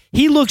earlier?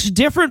 He looks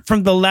different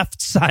from the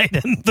left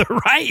side and the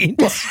right.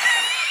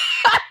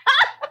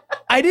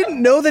 I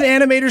didn't know that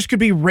animators could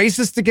be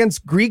racist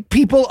against Greek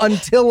people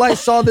until I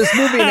saw this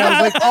movie, and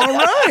I was like, all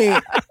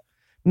right.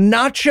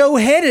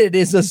 Nacho-headed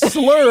is a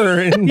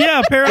slur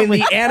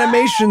apparently. in the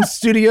animation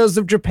studios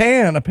of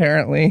Japan,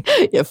 apparently.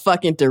 You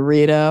fucking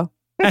Dorito.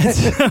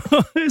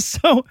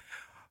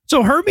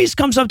 So Hermes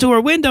comes up to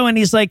her window and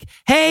he's like,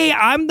 hey,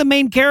 I'm the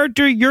main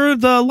character. You're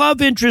the love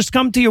interest.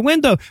 Come to your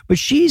window. But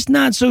she's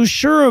not so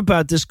sure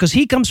about this because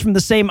he comes from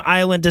the same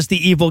island as the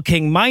evil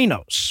King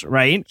Minos,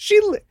 right?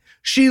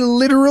 She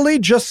literally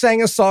just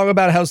sang a song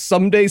about how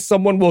someday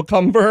someone will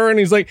come for her. And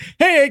he's like,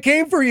 hey, I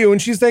came for you.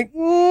 And she's like,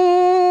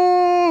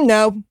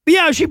 no.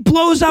 Yeah, she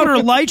blows out her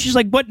light. She's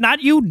like, what?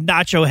 Not you,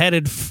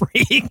 nacho-headed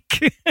freak.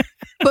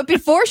 But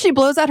before she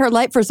blows out her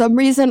light, for some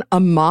reason, a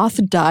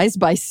moth dies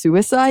by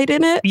suicide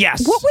in it.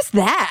 Yes. What was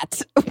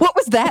that? What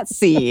was that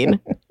scene?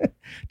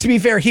 To be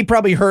fair, he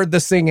probably heard the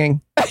singing.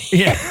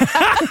 Yeah.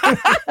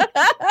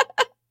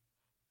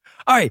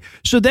 All right.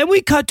 So then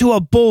we cut to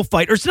a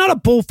bullfight. Or it's not a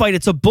bullfight.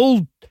 It's a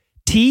bull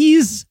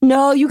tease.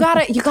 No, you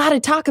gotta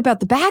talk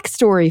about the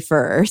backstory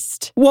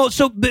first. Well,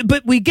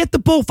 but we get the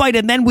bullfight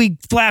and then we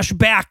flash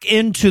back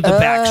into the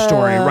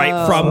backstory,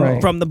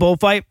 right? From the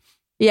bullfight.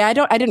 Yeah,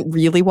 I didn't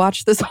really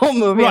watch this whole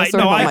movie. Right. I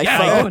sort of on my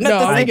phone.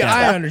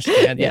 I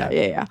understand.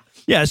 Yeah.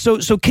 Yeah, so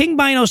King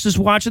Minos is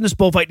watching this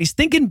bullfight, and he's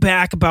thinking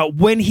back about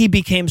when he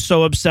became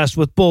so obsessed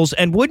with bulls,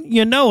 and wouldn't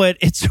you know it,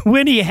 it's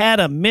when he had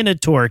a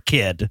Minotaur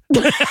kid.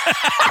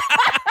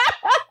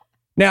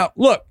 Now,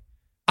 look,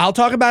 I'll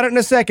talk about it in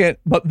a second,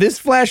 but this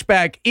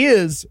flashback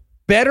is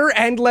better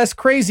and less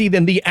crazy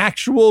than the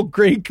actual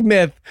Greek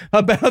myth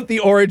about the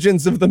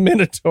origins of the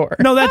Minotaur.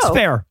 No, that's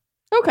fair.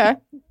 Okay.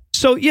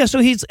 So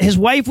his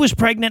wife was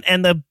pregnant,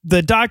 and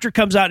the doctor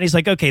comes out and he's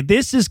like, okay,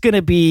 this is going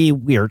to be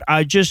weird.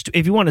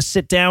 If you want to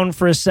sit down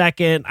for a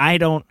second, they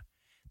don't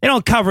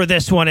cover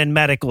this one in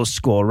medical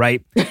school,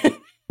 right?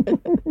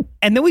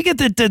 And then we get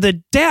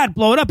the dad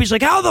blow it up. He's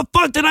like, how the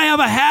fuck did I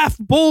have a half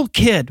bull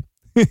kid?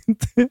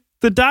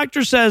 The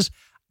doctor says,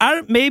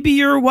 maybe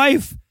your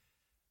wife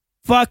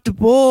fucked a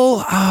bull.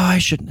 Oh, I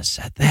shouldn't have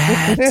said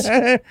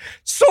that.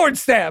 Sword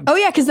stab. Oh,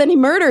 yeah, because then he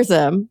murders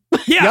him.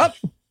 Yeah. Yep.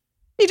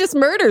 He just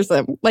murders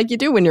him like you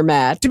do when you're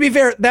mad. To be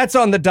fair, that's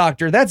on the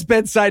doctor. That's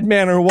bedside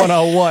manner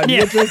 101.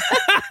 Yeah.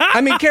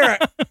 I mean, Kara,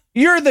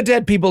 you're the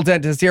dead people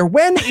dentist here.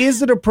 When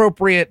is it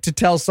appropriate to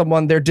tell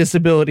someone their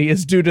disability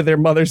is due to their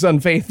mother's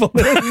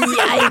unfaithfulness?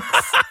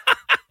 Yikes.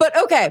 But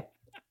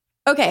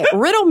okay,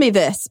 riddle me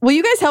this. Will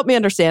you guys help me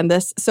understand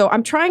this? So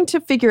I'm trying to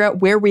figure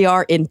out where we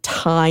are in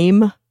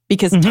time,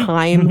 because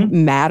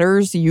time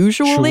matters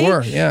usually.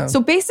 Sure, yeah. So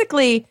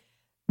basically,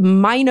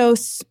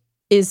 Minos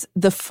is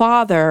the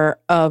father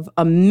of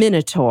a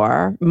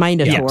Minotaur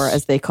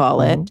as they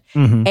call it.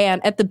 Mm-hmm.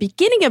 And at the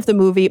beginning of the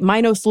movie,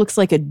 Minos looks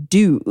like a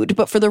dude.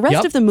 But for the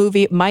rest of the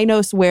movie,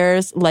 Minos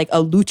wears like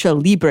a lucha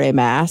libre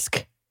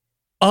mask.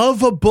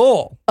 Of a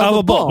bull. Of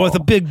a bull. With a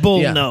big bull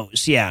Yeah.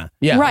 nose, yeah.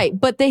 Right,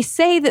 but they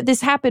say that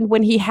this happened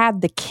when he had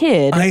the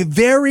kid.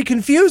 Very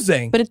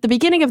confusing. But at the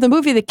beginning of the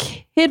movie, the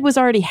kid was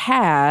already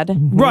had.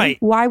 Right.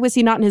 Why was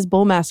he not in his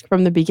bull mask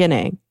from the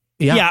beginning?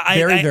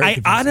 I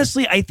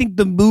honestly, I think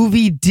the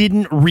movie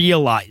didn't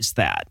realize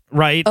that,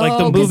 right? Like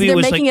the movie they're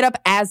was making it up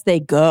as they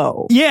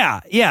go.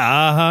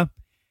 Yeah.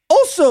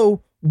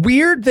 Also,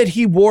 weird that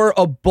he wore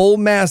a bull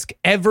mask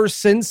ever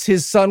since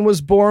his son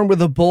was born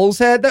with a bull's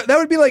head. That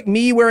would be like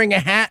me wearing a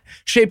hat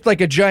shaped like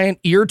a giant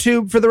ear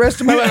tube for the rest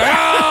of my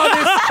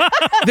life.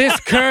 This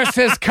curse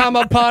has come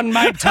upon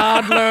my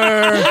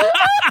toddler.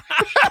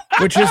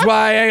 Which is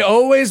why I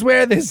always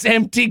wear this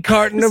empty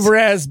carton of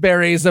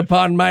raspberries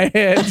upon my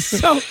head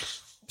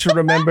to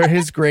remember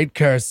his great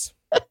curse.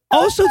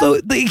 Also, though,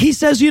 he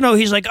says,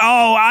 he's like,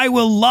 oh, I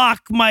will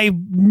lock my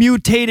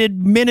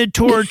mutated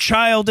Minotaur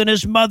child and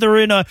his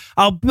mother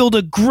I'll build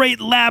a great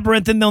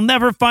labyrinth and they'll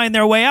never find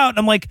their way out. And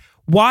I'm like,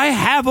 why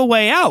have a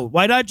way out?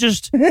 Why not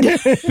just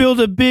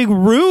build a big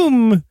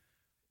room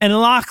and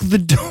lock the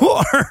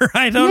door?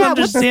 I don't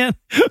understand.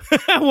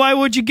 Why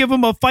would you give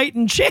him a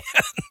fighting chance?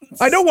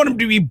 I don't want him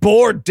to be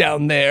bored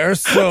down there,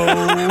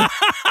 so...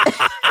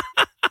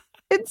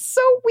 It's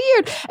so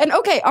weird. And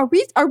okay, are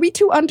we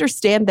to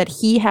understand that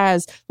he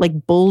has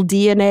like bull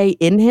DNA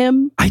in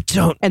him? I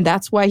don't. And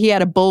that's why he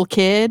had a bull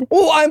kid?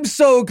 Oh, I'm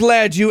so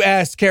glad you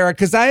asked, Kara,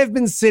 because I have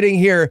been sitting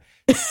here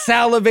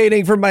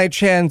salivating for my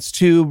chance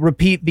to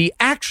repeat the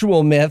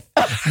actual myth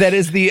that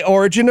is the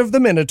origin of the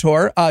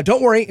Minotaur.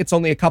 Don't worry, it's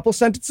only a couple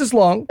sentences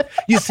long.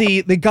 You see,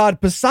 the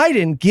god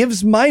Poseidon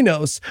gives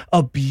Minos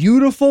a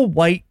beautiful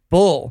white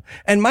bull.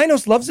 And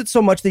Minos loves it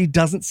so much that he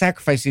doesn't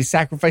sacrifice. He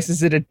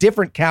sacrifices it a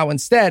different cow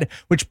instead,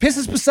 which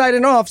pisses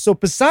Poseidon off. So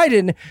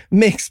Poseidon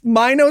makes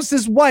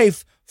Minos'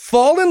 wife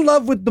fall in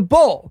love with the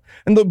bull.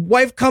 And the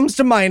wife comes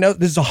to Minos.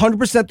 This is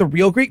 100% the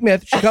real Greek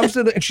myth. She comes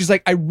to and she's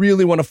like, I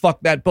really want to fuck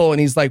that bull. And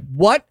he's like,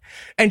 what?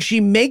 And she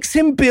makes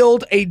him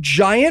build a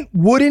giant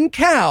wooden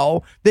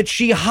cow that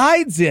she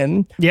hides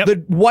in. Yep. The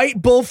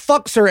white bull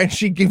fucks her and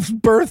she gives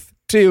birth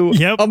to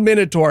a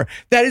Minotaur.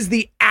 That is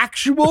the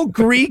actual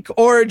Greek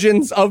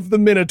origins of the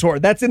Minotaur.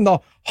 That's in the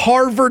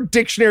Harvard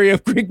Dictionary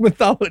of Greek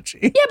Mythology.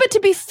 Yeah, but to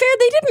be fair,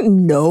 they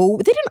didn't know.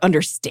 They didn't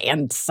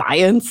understand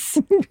science.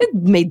 It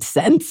made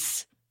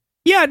sense.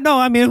 Yeah, no,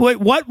 I mean,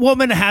 what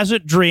woman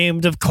hasn't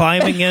dreamed of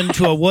climbing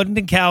into a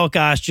wooden cow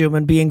costume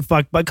and being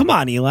fucked by? Come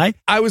on, Eli.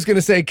 I was going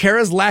to say,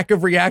 Kara's lack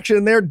of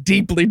reaction there,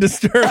 deeply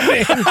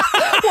disturbing.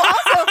 Well,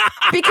 also,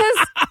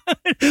 because...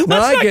 Let's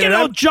not get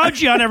all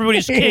judgy on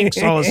everybody's kinks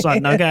all of a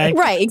sudden, okay?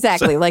 Right,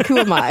 exactly. Like, who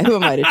am I? Who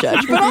am I to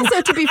judge? But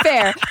also, to be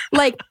fair,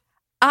 like,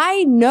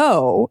 I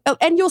know,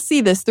 and you'll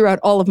see this throughout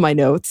all of my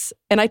notes,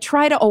 and I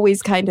try to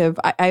always kind of,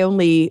 I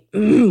only,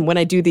 when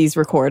I do these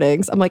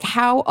recordings, I'm like,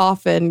 how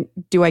often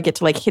do I get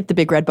to like hit the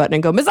big red button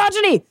and go,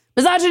 misogyny,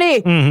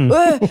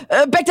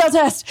 Bechdel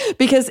test,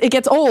 because it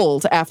gets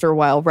old after a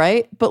while,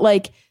 right? But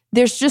like,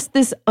 there's just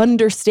this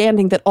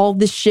understanding that all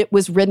this shit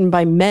was written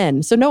by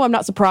men. So no, I'm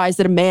not surprised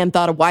that a man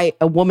thought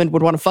a woman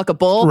would want to fuck a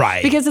bull.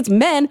 Right. Because it's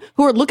men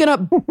who are looking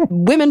up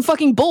women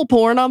fucking bull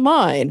porn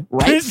online.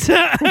 Right?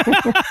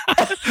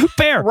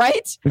 Fair.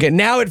 Right? Okay,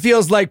 now it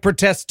feels like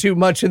protest too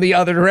much in the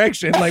other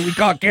direction. Like we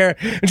caught Kara,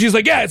 and she's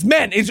like, yeah, it's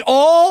men. It's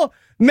all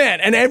men.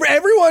 And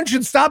everyone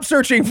should stop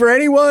searching for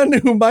anyone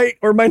who might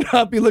or might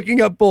not be looking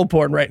up bull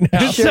porn right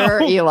now.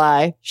 Sure,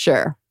 Eli.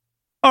 Sure.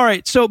 All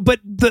right. So, but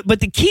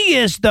the key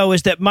is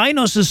that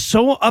Minos is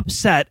so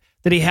upset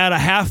that he had a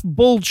half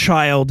bull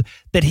child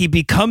that he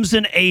becomes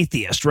an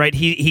atheist, right?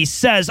 He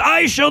says,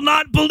 I shall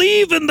not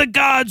believe in the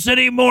gods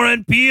anymore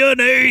and be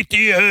an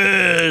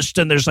atheist.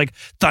 And there's like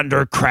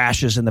thunder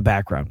crashes in the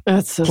background.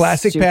 That's so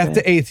classic stupid. path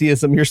to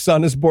atheism. Your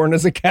son is born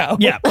as a cow.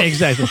 Yeah,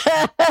 exactly.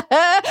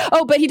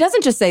 Oh, but he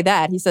doesn't just say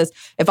that. He says,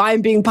 if I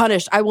am being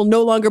punished, I will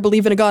no longer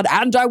believe in a god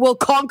and I will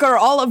conquer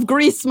all of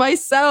Greece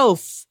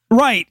myself.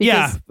 Right.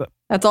 Because yeah.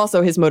 That's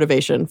also his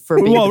motivation for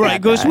being well, the right.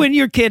 bad Goes guy. when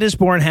your kid is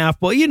born half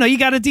bull. You know, you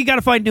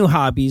gotta find new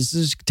hobbies.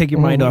 Just take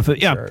your mind off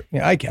it. Yeah. Sure.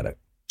 Yeah, I get it.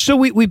 So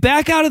we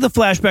back out of the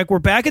flashback. We're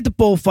back at the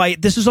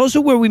bullfight. This is also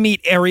where we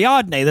meet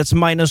Ariadne. That's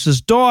Minos'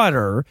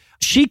 daughter.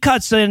 She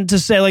cuts in to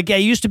say, like, yeah,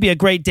 he used to be a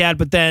great dad,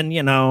 but then,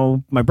 you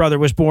know, my brother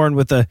was born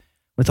with the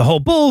whole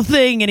bull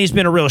thing, and he's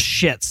been a real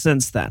shit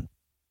since then.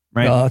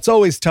 Right? It's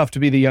always tough to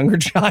be the younger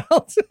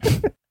child.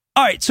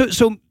 All right,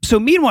 so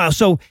meanwhile,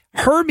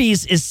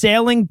 Hermes is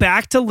sailing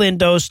back to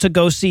Lindos to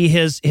go see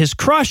his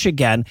crush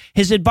again.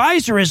 His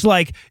advisor is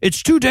like,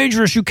 it's too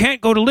dangerous, you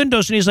can't go to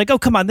Lindos. And he's like, oh,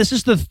 come on, this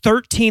is the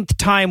 13th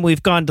time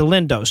we've gone to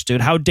Lindos,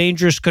 dude. How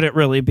dangerous could it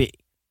really be?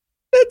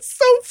 That's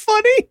so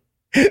funny.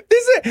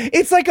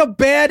 It's like a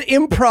bad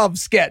improv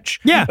sketch.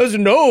 Yeah.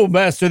 No,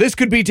 master, this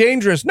could be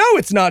dangerous. No,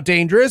 it's not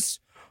dangerous.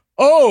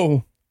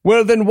 Oh,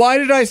 well, then why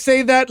did I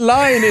say that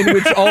line in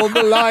which all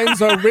the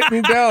lines are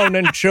written down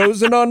and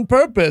chosen on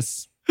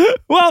purpose?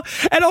 Well,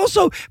 and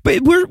also, but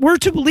we're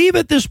to believe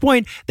at this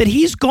point that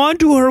he's gone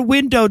to her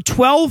window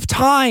 12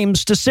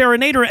 times to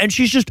serenade her, and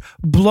she's just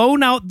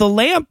blown out the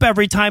lamp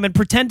every time and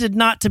pretended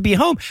not to be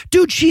home.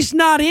 Dude, she's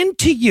not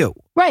into you.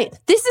 Right.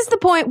 This is the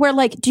point where,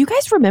 like, do you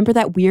guys remember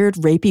that weird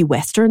rapey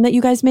Western that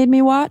you guys made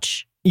me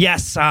watch?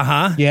 Yes,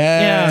 uh-huh.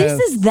 Yeah. This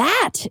is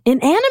that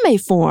in anime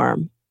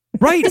form.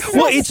 Right. This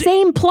is the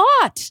same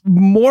plot.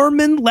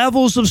 Mormon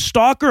levels of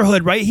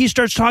stalkerhood, right? He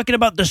starts talking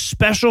about the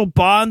special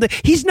bond that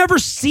he's never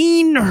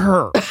seen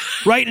her,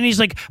 right? And he's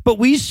like, but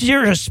we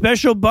share a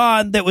special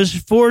bond that was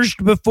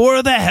forged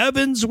before the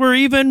heavens were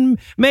even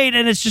made.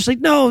 And it's just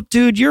like, no,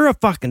 dude, you're a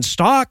fucking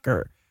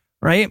stalker,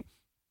 right?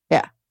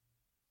 Yeah.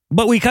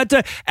 But we cut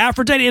to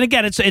Aphrodite, and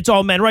again, it's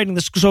all men writing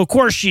this. So of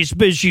course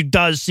she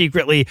does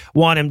secretly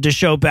want him to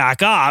show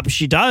back up.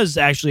 She does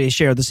actually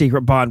share the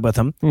secret bond with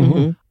him.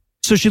 Mm-hmm.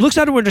 So she looks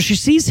out her window. She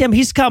sees him.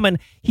 He's coming.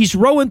 He's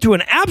rowing through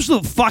an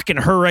absolute fucking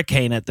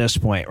hurricane at this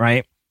point,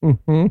 right?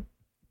 Mm-hmm.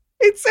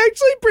 It's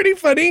actually pretty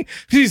funny.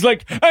 He's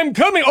like, I'm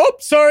coming. Oh,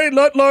 sorry, a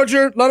lot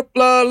larger,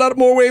 lot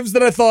more waves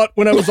than I thought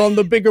when I was on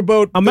the bigger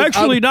boat. I'm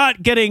actually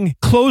not getting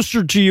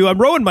closer to you. I'm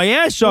rowing my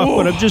ass off,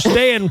 but I'm just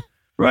staying.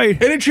 Right.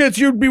 Any chance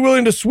you'd be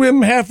willing to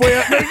swim halfway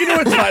out? No, you know,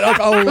 it's fine.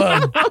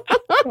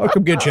 I'll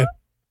come get you.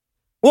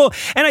 Well,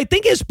 and I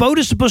think his boat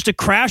is supposed to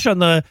crash on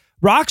the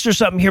rocks or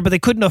something here, but they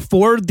couldn't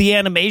afford the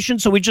animation,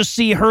 so we just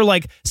see her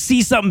like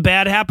see something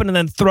bad happen and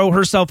then throw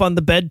herself on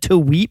the bed to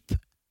weep.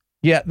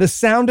 Yeah, the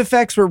sound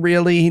effects were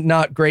really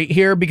not great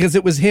here because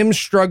it was him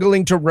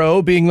struggling to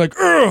row, being like,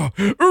 ugh,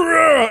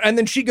 ugh, and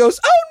then she goes,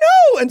 oh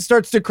no, and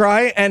starts to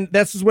cry. And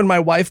that's when my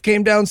wife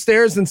came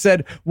downstairs and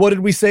said, what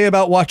did we say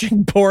about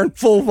watching porn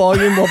full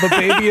volume while the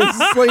baby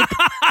is asleep?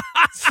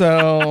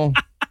 So,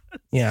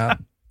 yeah.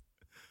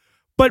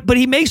 But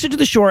he makes it to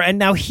the shore, and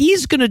now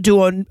he's going to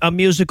do a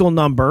musical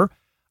number.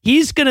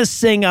 He's going to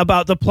sing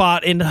about the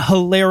plot in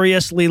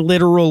hilariously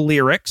literal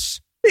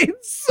lyrics.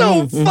 It's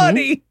so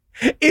funny.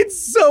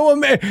 It's so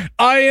amazing.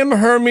 I am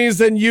Hermes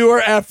and you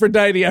are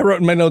Aphrodite. I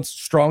wrote in my notes,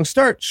 strong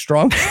start,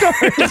 strong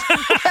start.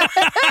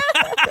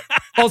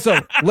 Also,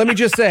 let me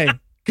just say,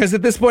 because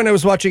at this point I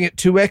was watching at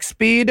 2x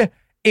speed.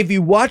 If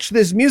you watch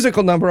this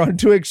musical number on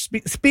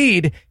 2x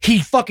speed, he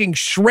fucking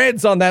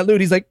shreds on that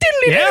lute. He's like,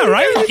 yeah,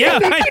 right? Yeah,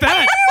 I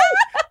bet.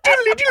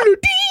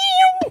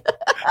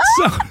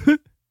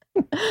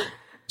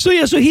 So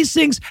he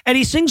sings, and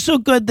he sings so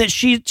good that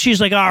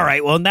she's like, all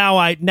right, well, now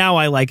I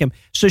like him.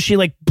 So she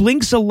like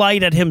blinks a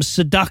light at him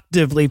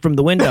seductively from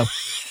the window.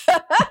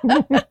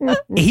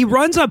 He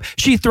runs up,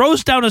 she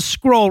throws down a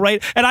scroll,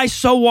 right? And I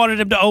so wanted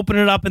him to open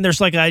it up, and there's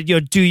like a,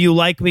 do you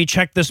like me?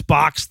 Check this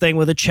box thing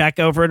with a check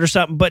over it or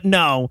something. But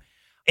no,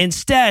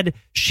 instead,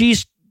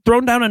 she's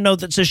thrown down a note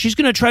that says she's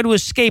going to try to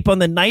escape on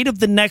the night of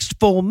the next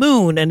full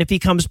moon, and if he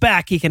comes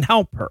back, he can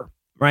help her.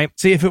 Right.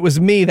 See, if it was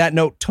me, that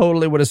note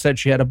totally would have said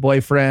she had a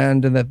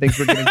boyfriend and that things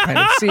were getting kind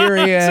of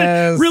serious.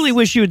 So really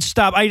wish you would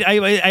stop. I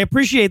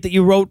appreciate that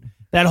you wrote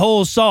that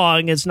whole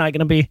song. It's not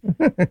going to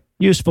be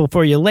useful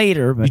for you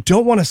later. But. You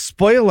don't want to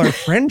spoil our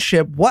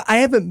friendship. What? I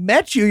haven't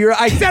met you.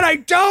 I said I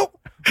don't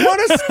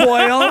want to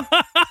spoil.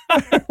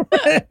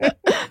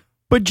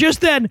 But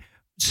just then,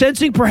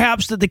 sensing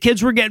perhaps that the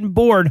kids were getting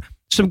bored,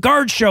 some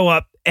guards show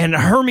up. And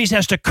Hermes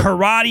has to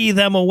karate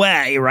them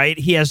away, right?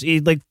 He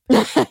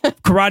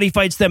karate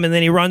fights them and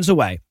then he runs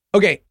away.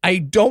 Okay, I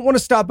don't want to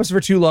stop us for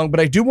too long,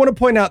 but I do want to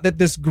point out that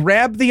this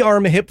grab the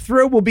arm hip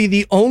throw will be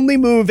the only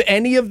move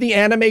any of the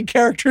anime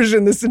characters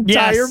in this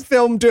entire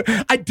film do.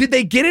 Did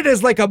they get it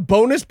as like a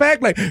bonus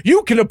pack? Like,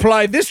 you can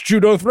apply this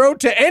judo throw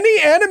to any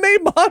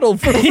anime model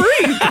for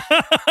free.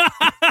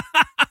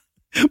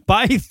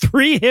 Buy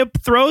 3 hip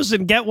throws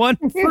and get 1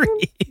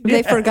 free.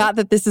 They forgot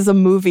that this is a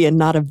movie and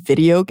not a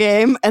video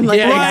game, and like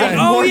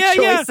more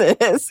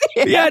choices.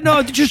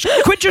 No, just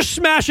quit just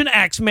smashing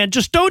X, man.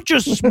 Just don't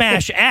just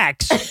smash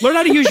X. Learn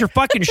how to use your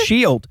fucking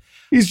shield.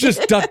 He's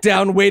just ducked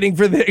down waiting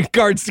for the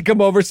guards to come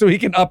over so he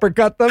can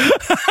uppercut them.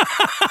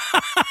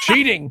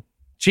 Cheating.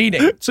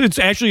 So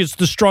it's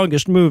the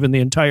strongest move in the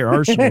entire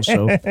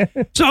arsenal.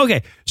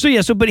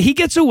 But he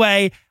gets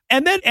away.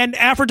 And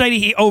Aphrodite,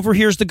 he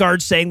overhears the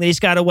guard saying that he's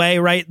got away,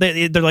 right?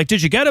 They're like,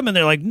 did you get him? And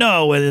they're like,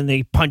 no. And then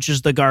he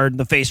punches the guard in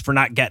the face for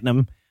not getting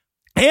him.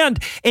 And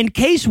in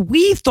case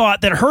we thought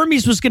that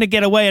Hermes was going to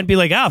get away and be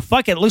like,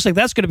 fuck it looks like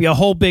that's going to be a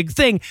whole big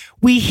thing,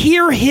 we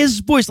hear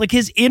his voice, like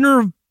his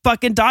inner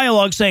fucking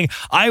dialogue saying,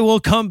 I will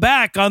come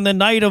back on the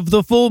night of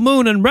the full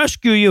moon and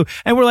rescue you.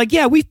 And we're like,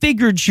 yeah, we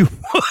figured you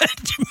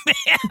would,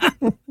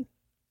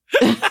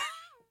 man.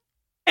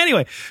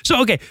 Anyway,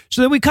 so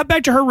then we cut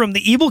back to her room.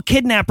 The evil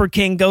kidnapper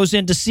king goes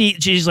in to see.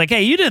 She's like,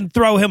 hey, you didn't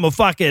throw him a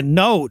fucking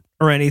note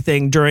or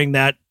anything during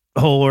that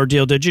whole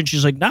ordeal, did you? And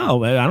she's like,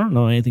 no, I don't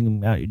know anything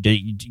about you.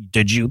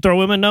 Did you throw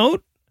him a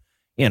note?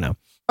 You know.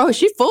 Oh,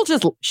 she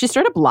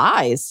straight up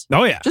lies.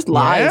 Oh, yeah. Just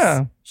lies.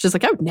 Yeah. She's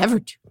like, I would never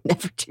do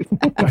that.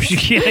 Are you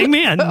kidding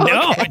me?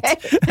 No.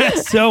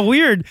 That's so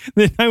weird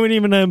that I wouldn't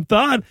even have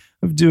thought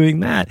of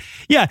doing that.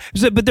 Yeah.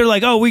 But they're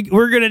like,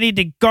 we're going to need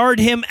to guard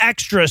him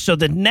extra. So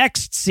the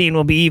next scene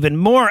will be even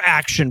more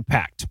action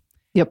packed.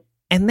 Yep.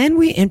 And then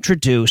we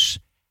introduce,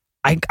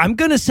 I'm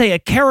going to say a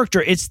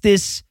character. It's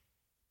this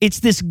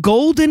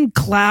golden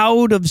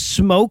cloud of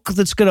smoke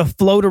that's going to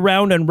float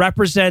around and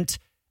represent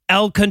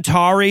El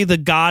Centauri, the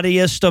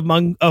goddiest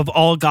of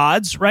all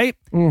gods, right?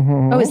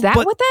 Mm-hmm. Oh, is that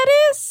what that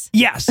is?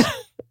 Yes.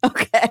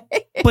 Okay.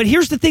 But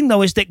here's the thing,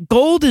 though, is that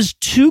gold is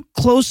too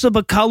close of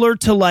a color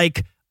to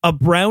like a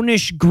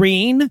brownish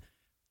green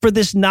for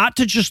this not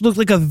to just look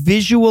like a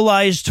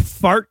visualized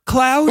fart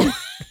cloud.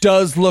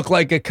 Does look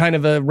like a kind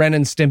of a Ren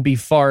and Stimpy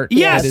fart.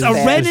 Yes, a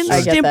Ren and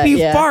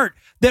Stimpy fart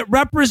that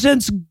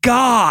represents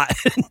God.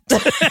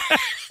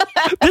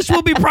 This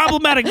will be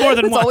problematic more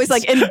than it's once. Always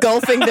like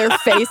engulfing their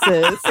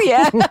faces.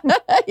 Yeah.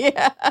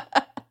 Yeah.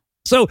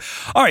 So,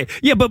 all right.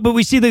 Yeah, but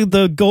we see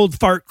the gold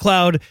fart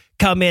cloud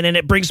come in and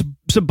it brings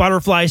some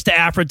butterflies to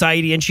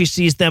Aphrodite and she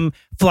sees them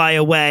fly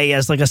away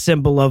as like a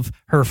symbol of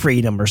her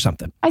freedom or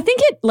something. I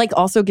think it like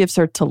also gives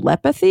her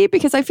telepathy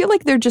because I feel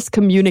like they're just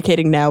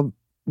communicating now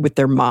with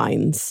their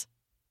minds.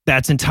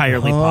 That's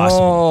entirely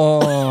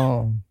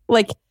possible.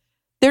 Like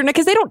they're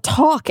because they don't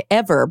talk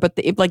ever, but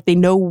they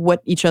know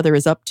what each other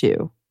is up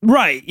to.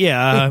 Right,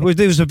 yeah.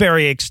 There was a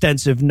very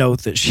extensive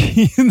note that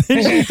she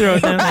threw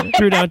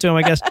down to him,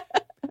 I guess.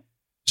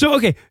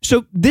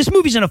 So this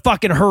movie's in a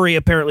fucking hurry,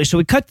 apparently. So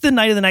we cut to the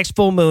night of the next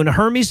full moon.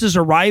 Hermes is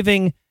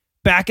arriving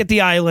back at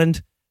the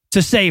island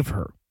to save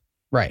her.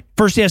 Right.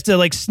 First, he has to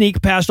like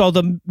sneak past all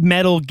the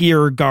Metal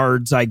Gear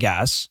guards, I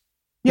guess.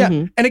 Yeah.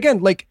 Mm-hmm. And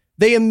again, like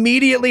they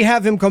immediately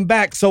have him come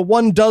back. So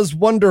one does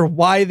wonder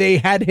why they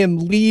had him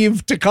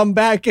leave to come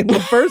back in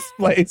the first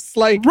place.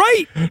 Like,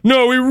 Right.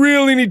 no, we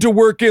really need to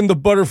work in the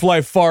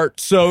butterfly fart.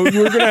 So we're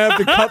going to have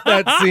to cut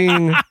that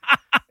scene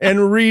and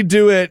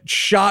redo it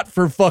shot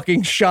for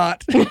fucking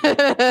shot.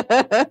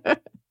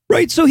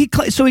 Right. So he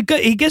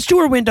gets to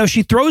her window.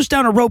 She throws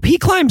down a rope. He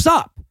climbs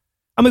up.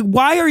 I'm like,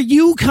 why are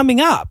you coming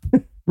up?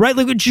 Right?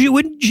 Like,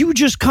 wouldn't you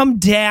just come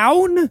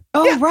down?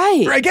 Oh, Yeah,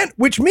 right. Again,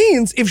 which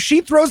means if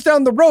she throws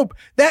down the rope,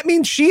 that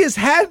means she has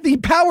had the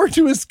power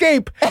to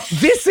escape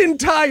this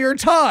entire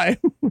time.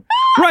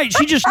 Right.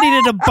 She just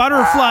needed a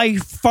butterfly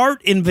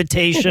fart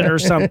invitation or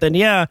something.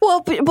 Yeah.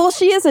 Well,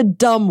 she is a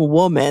dumb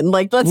woman.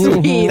 Like, let's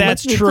be That's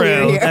let's be true.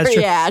 clear here. That's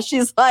true. Yeah,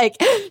 she's like,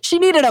 she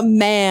needed a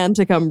man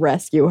to come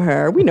rescue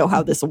her. We know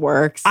how this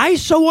works. I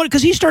so wanted,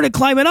 because he started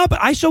climbing up.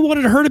 I so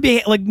wanted her to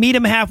be like, meet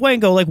him halfway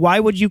and go, like, why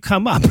would you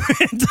come up?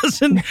 It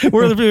doesn't,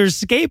 we're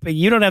escaping.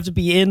 You don't have to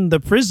be in the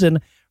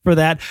prison for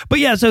that. But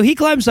yeah, so he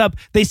climbs up.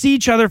 They see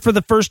each other for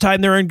the first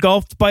time. They're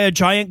engulfed by a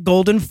giant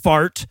golden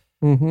fart.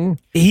 Mm-hmm.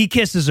 He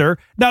kisses her.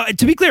 Now,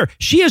 to be clear,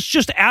 she has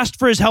just asked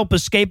for his help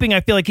escaping. I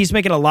feel like he's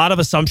making a lot of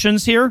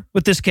assumptions here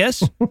with this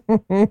kiss.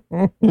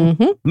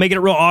 Mm-hmm. Making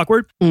it real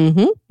awkward.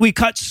 Mm-hmm. We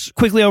cut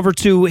quickly over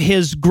to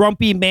his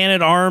grumpy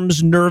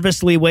man-at-arms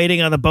nervously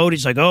waiting on the boat.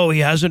 He's like, oh,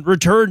 he hasn't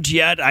returned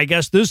yet. I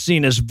guess this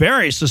scene is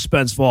very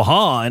suspenseful,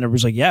 huh? And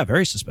everyone's like, yeah,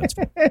 very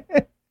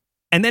suspenseful.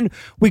 And then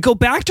we go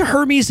back to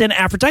Hermes and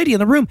Aphrodite in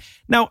the room.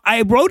 Now,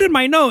 I wrote in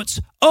my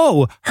notes,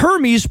 oh,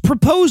 Hermes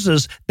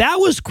proposes. That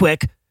was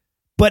quick.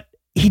 But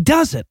he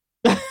doesn't.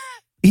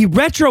 He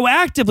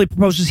retroactively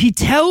proposes. He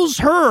tells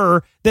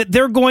her that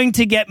they're going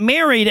to get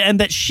married and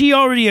that she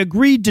already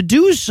agreed to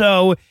do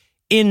so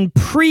in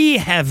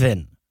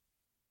pre-heaven.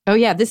 Oh,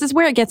 yeah. This is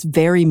where it gets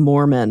very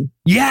Mormon.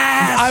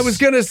 Yes! I was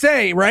going to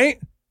say, right?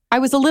 I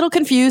was a little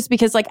confused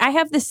because, like, I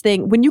have this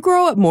thing. When you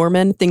grow up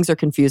Mormon, things are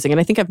confusing.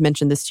 And I think I've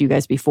mentioned this to you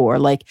guys before.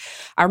 Like,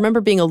 I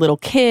remember being a little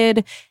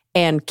kid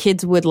and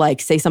kids would, like,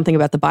 say something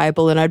about the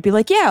Bible. And I'd be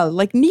like, yeah,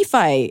 like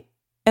Nephi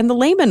and the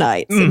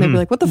Lamanites. Mm-hmm. And they'd be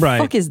like, what the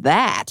fuck is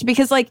that?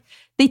 Because, like,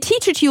 they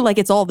teach it to you like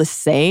it's all the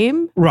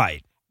same.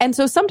 Right. And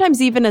so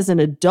sometimes even as an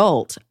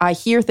adult, I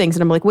hear things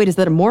and I'm like, wait, is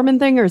that a Mormon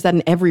thing or is that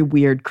an every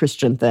weird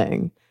Christian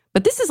thing?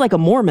 But this is like a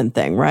Mormon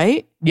thing,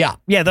 right? Yeah.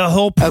 Yeah, the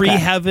whole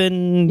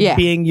pre-heaven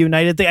being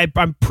united thing.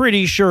 I'm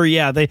pretty sure,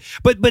 yeah.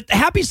 But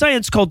Happy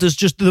Science Cult is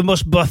just the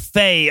most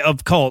buffet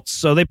of cults,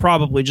 so they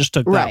probably just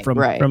took that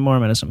from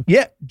Mormonism.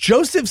 Yeah,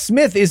 Joseph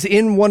Smith is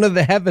in one of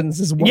the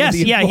heavens as one of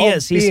the he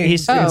is.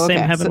 He's in the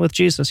same heaven with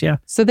Jesus, yeah.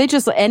 So they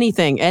just,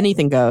 anything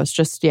goes.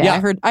 Just, I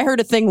heard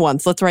a thing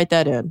once. Let's write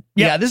that in.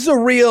 Yeah, this is a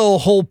real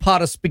whole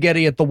pot of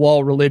spaghetti at the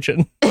wall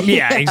religion.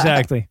 Yeah,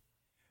 exactly.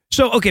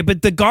 So, okay,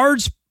 but the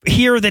guards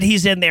hear that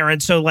he's in there,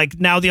 and so like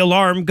now the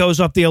alarm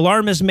goes off. The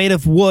alarm is made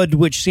of wood,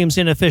 which seems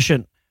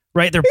inefficient,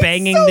 right? They're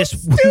banging this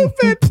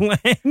stupid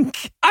plank. I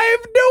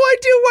have no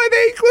idea why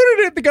they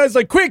included it. The guy's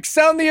like, quick,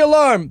 sound the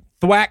alarm.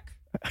 Thwack.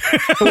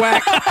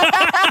 Thwack.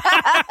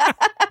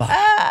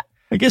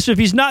 I guess if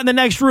he's not in the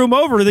next room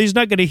over, he's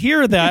not going to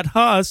hear that,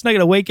 huh? It's not going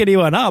to wake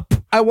anyone up.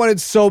 I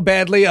wanted so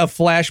badly a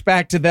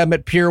flashback to them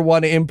at Pier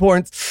 1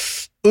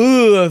 Imports.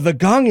 Ugh, the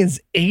gong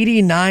is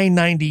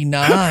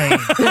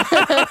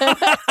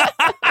 $89.99.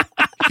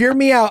 Hear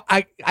me out.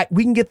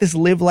 We can get this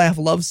live, laugh,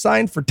 love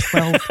sign for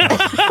 $12.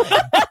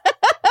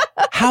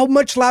 How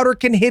much louder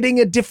can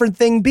hitting a different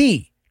thing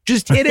be?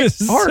 Just hit it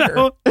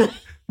harder.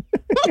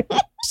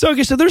 So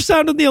they're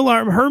sounding the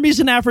alarm.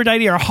 Hermes and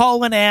Aphrodite are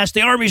hauling ass.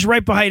 The army's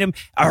right behind him.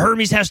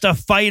 Hermes has to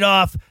fight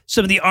off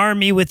some of the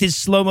army with his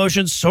slow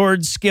motion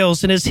sword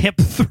skills and his hip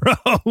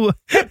throw.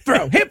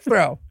 Hip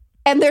throw.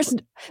 And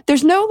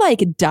there's no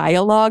like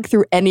dialogue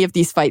through any of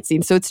these fight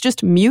scenes. So it's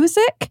just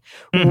music,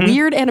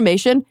 weird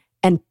animation,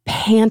 and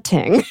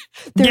panting.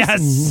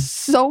 There's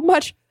so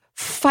much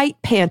fight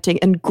panting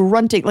and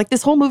grunting. Like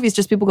this whole movie is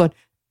just people going,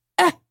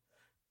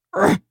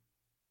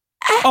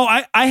 Oh,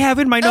 I have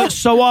in my notes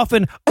so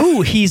often,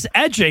 ooh, he's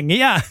edging.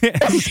 Yeah.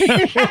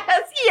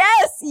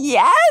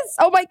 Yes.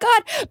 Oh my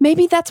God.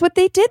 Maybe that's what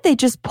they did. They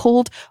just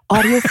pulled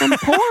audio from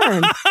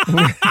porn.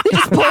 They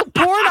just pulled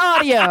porn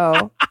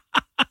audio.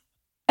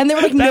 And they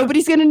were like,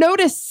 nobody's going to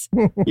notice.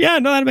 Yeah,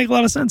 no, that'd make a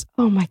lot of sense.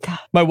 Oh my God.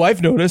 My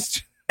wife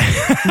noticed.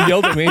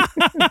 Yelled at me.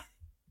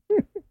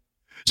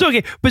 So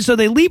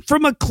they leap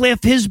from a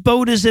cliff. His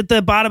boat is at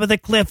the bottom of the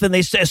cliff, and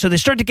they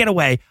start to get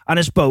away on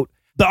his boat.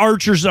 The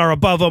archers are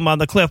above them on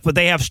the cliff, but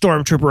they have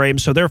stormtrooper aim,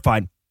 so they're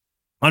fine.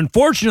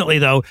 Unfortunately,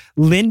 though,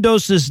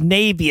 Lindos's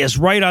navy is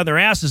right on their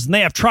asses, and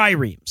they have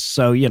triremes.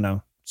 So,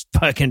 it's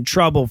fucking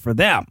trouble for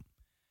them.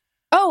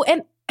 Oh,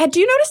 and do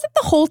you notice that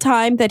the whole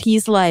time that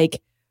he's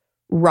like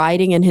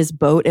riding in his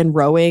boat and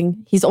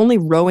rowing, he's only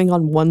rowing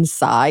on one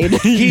side?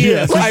 He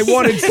is. I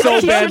wanted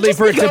so badly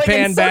for it to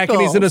pan back,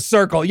 and he's in a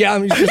circle. Yeah,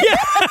 I'm just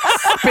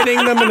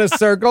spinning them in a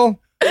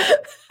circle.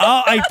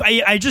 Oh,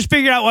 I just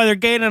figured out why they're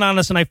gaining on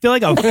us, and I feel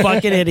like a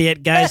fucking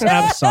idiot, guys.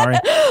 I'm sorry.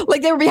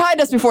 Like they were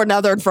behind us before,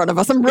 now they're in front of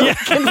us. I'm really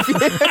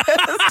confused.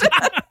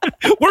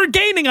 We're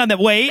gaining on that.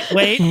 Wait,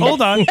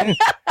 hold on.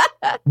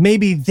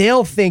 Maybe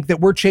they'll think that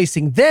we're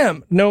chasing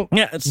them. No.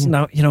 Yeah, it's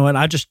no, you know what?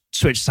 I'll just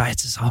switch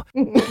sides is all.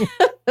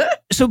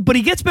 So, but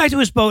he gets back to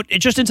his boat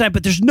just in time,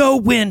 but there's no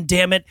wind,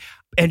 damn it.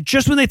 And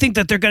just when they think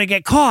that they're going to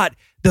get caught,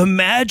 the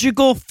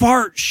magical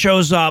fart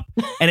shows up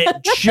and it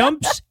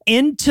jumps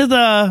into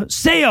the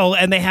sail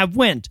and they have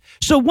wind.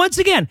 So once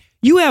again,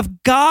 you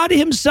have God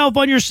himself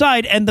on your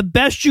side, and the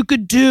best you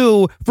could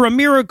do for a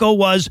miracle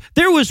was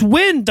there was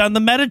wind on the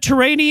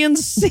Mediterranean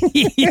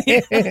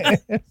Sea.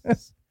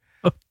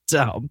 So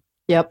dumb.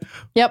 Yep.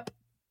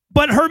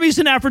 But Hermes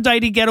and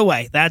Aphrodite get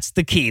away. That's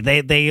the key.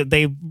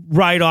 They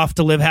ride off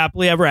to live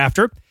happily ever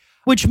after,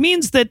 which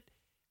means that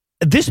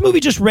this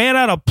movie just ran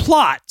out of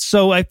plot.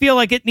 So I feel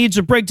like it needs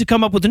a break to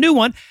come up with a new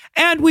one.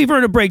 And we've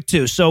earned a break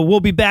too. So we'll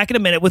be back in a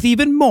minute with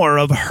even more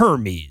of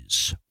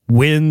Hermes,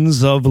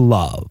 Winds of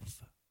Love.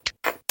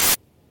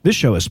 This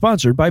show is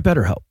sponsored by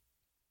BetterHelp.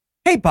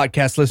 Hey,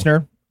 podcast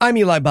listener. I'm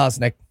Eli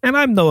Bosnick. And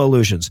I'm No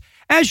Illusions.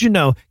 As you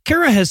know,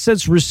 Kara has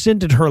since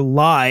rescinded her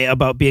lie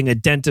about being a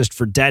dentist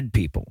for dead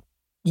people.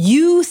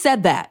 You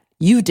said that.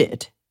 You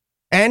did.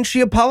 And she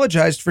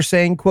apologized for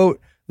saying,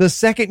 quote, "The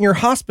second your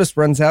hospice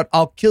runs out,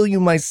 I'll kill you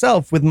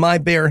myself with my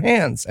bare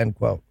hands," end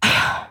quote.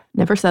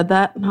 Never said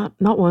that.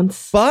 Not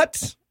once.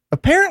 But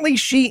apparently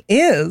she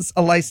is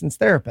a licensed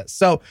therapist.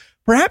 So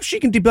perhaps she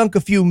can debunk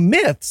a few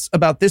myths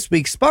about this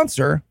week's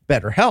sponsor,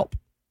 BetterHelp.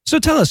 So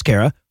tell us,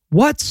 Kara,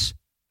 what's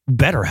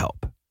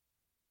BetterHelp?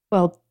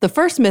 Well, the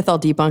first myth I'll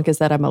debunk is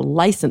that I'm a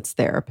licensed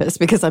therapist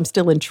because I'm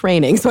still in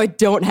training, so I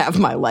don't have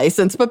my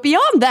license. But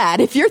beyond that,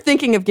 if you're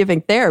thinking of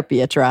giving therapy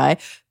a try,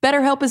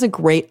 BetterHelp is a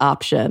great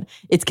option.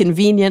 It's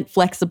convenient,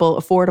 flexible,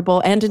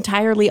 affordable, and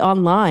entirely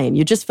online.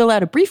 You just fill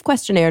out a brief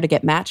questionnaire to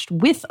get matched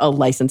with a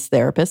licensed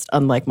therapist,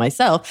 unlike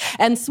myself,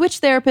 and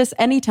switch therapists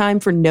anytime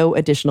for no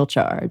additional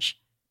charge.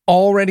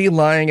 Already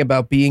lying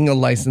about being a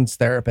licensed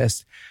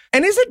therapist.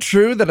 And is it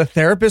true that a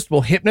therapist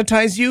will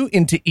hypnotize you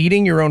into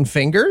eating your own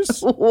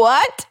fingers?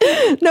 What?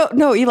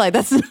 No, Eli,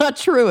 that's not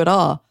true at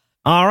all.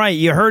 All right,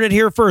 you heard it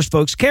here first,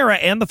 folks. Kara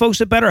and the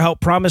folks at BetterHelp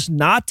promise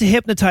not to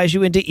hypnotize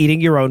you into eating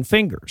your own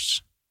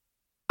fingers.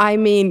 I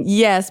mean,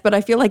 yes, but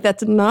I feel like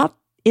that's not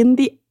in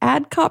the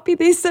ad copy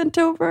they sent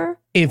over.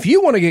 If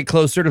you want to get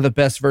closer to the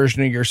best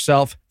version of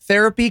yourself,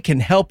 therapy can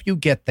help you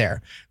get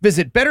there.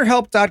 Visit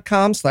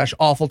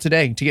betterhelp.com/awful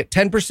today to get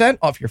 10%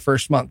 off your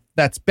first month.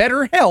 That's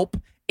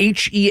BetterHelp,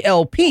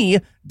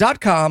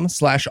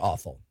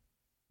 HELP.com/awful.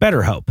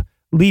 BetterHelp.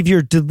 Leave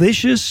your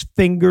delicious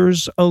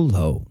fingers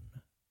alone.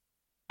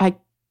 I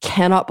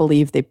cannot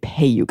believe they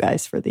pay you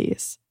guys for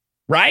these.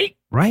 Right?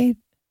 Right?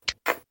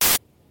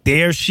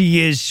 There she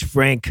is,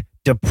 Frank.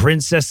 The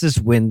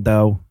princess's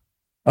window.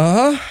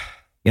 Uh-huh.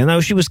 You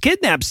know, she was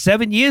kidnapped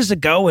 7 years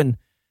ago, and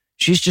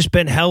she's just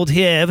been held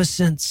here ever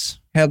since.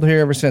 Held here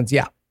ever since,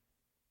 yeah.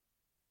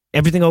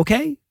 Everything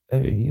okay?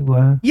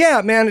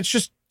 Yeah, man, it's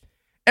just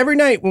every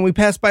night when we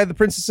pass by the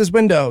princess's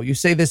window, you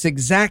say this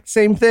exact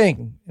same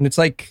thing. And it's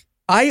like,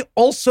 I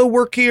also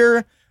work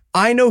here.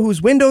 I know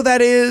whose window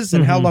that is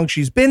and how long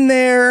she's been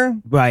there.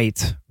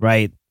 Right.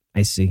 I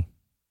see.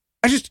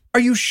 Are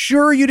you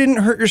sure you didn't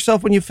hurt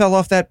yourself when you fell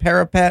off that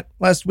parapet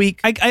last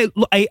week?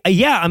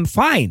 Yeah, I'm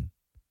fine.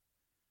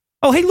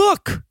 Oh, hey,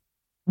 look.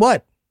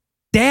 What?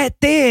 That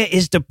there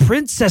is the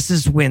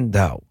princess's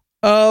window.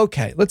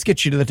 Okay, let's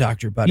get you to the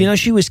doctor, buddy. You know,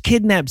 she was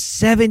kidnapped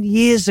 7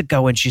 years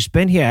ago, and she's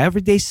been here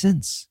every day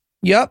since.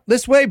 Yep,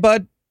 this way,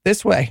 bud.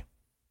 This way.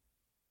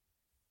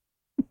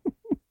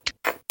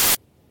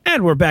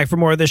 And we're back for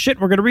more of this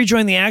shit. We're going to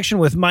rejoin the action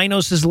with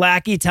Minos'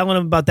 lackey telling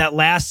him about that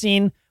last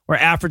scene where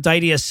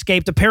Aphrodite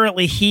escaped.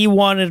 Apparently, he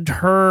wanted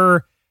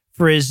her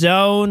for his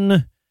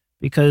own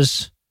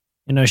because,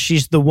 you know,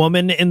 she's the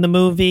woman in the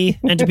movie.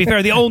 And to be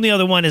fair, the only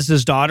other one is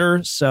his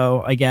daughter.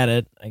 So I get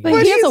it.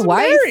 But he has a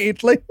wife.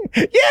 Married. Like,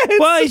 yeah.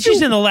 Well,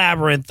 she's in the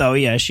labyrinth, though.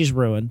 Yeah, she's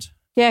ruined.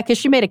 Yeah, because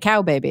she made a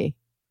cow baby.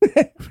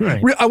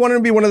 Right. I want him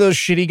to be one of those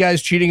shitty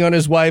guys cheating on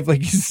his wife.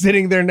 Like he's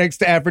sitting there next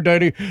to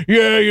Aphrodite.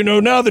 Yeah, you know,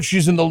 now that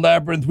she's in the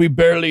labyrinth, we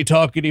barely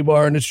talk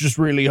anymore. And it's just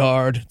really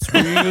hard. It's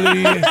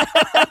really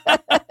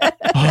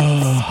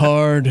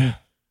hard.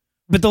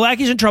 But the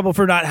lackey's in trouble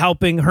for not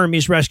helping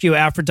Hermes rescue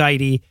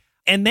Aphrodite.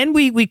 And then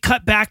we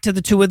cut back to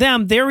the two of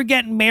them. They're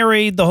getting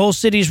married. The whole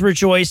city's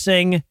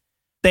rejoicing.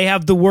 They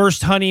have the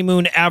worst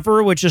honeymoon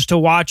ever, which is to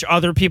watch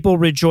other people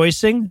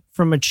rejoicing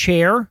from a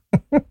chair.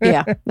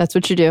 Yeah, that's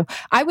what you do.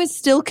 I was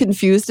still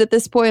confused at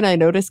this point. I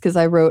noticed because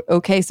I wrote,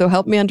 okay, so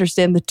help me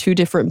understand the two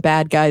different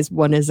bad guys.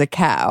 One is a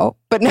cow.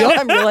 But now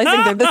I'm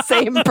realizing they're the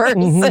same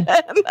person.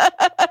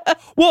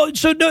 Well,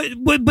 so no,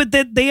 but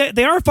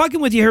they are fucking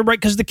with you here, right?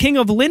 Because the king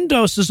of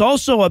Lindos is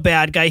also a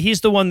bad guy. He's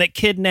the one that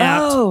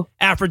kidnapped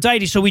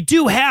Aphrodite. So we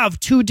do have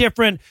two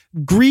different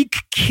Greek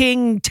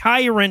king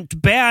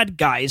tyrant bad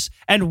guys,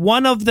 and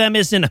one of them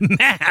is in a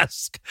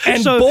mask.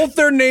 And so, both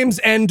their names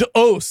end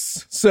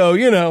os. So,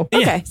 you know.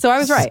 Okay, so I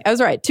was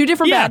right. Two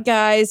different bad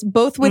guys,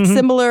 both with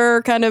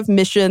similar kind of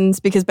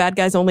missions, because bad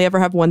guys only ever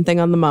have one thing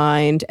on the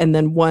mind, and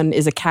then one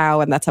is a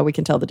cow, and that's how we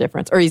can tell the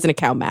difference. Or he's in a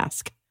cow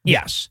mask.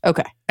 Yes.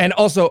 Okay. And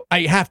also,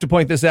 I have to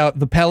point this out.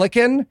 The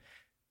Pelican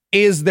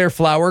is their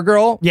flower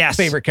girl. Yes.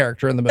 Favorite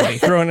character in the movie.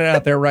 Throwing it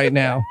out there right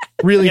now.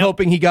 Really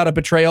hoping he got a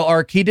betrayal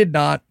arc. He did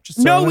not. Just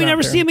No, we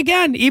never see him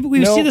again. Even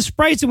we see the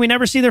sprites and we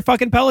never see their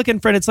fucking pelican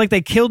friend. It's like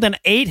they killed and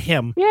ate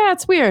him. Yeah,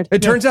 it's weird.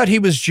 It turns out he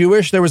was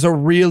Jewish. There was a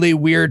really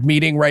weird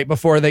meeting right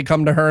before they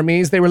come to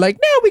Hermes. They were like,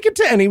 no, we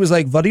could and he was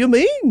like, what do you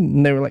mean?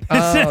 And they were like,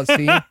 oh,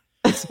 see?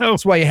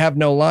 That's why you have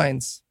no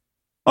lines.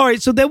 All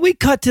right, so then we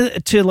cut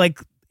to like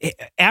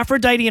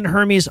Aphrodite and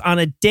Hermes on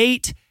a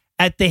date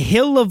at the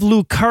Hill of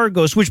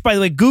Lucargos, which, by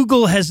the way,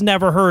 Google has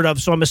never heard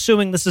of. So I'm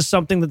assuming this is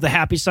something that the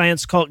Happy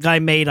Science cult guy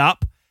made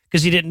up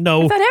because he didn't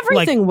know. I thought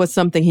everything was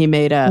something he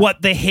made up.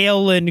 What the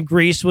hill in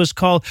Greece was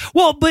called.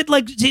 Well, but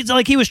it's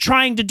like he was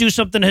trying to do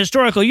something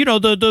historical. You know,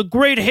 the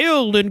great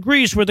hill in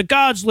Greece where the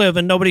gods live,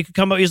 and nobody could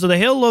come up. He's the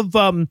Hill of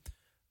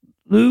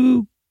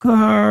Lucargos.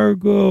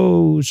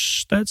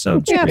 That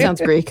sounds Greek. Greek.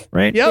 Sounds Greek,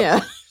 right? Yep. Yeah.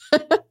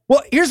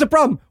 Well, here's the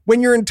problem.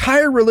 When your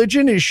entire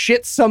religion is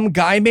shit some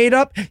guy made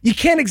up, you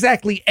can't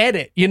exactly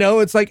edit, you know?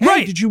 It's like,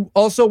 hey, did you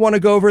also want to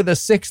go over the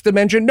sixth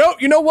dimension? No,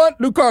 you know what?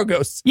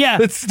 Lucargos. Yeah.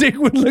 Let's stick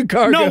with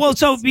Lucargos. No, well,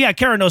 so, yeah,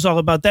 Karen knows all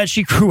about that.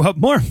 She grew up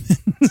Mormon.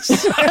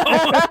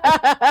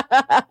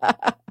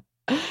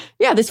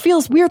 Yeah, this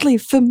feels weirdly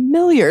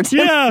familiar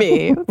to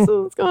me.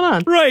 What's going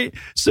on? Right.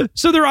 So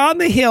they're on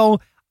the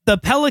hill. The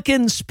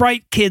Pelican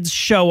Sprite kids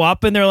show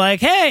up and they're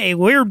like, hey,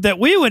 weird that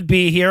we would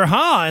be here,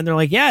 huh? And they're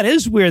like, yeah, it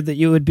is weird that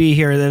you would be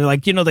here. They're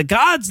like, you know, the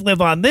gods live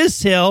on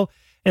this hill.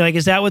 And like,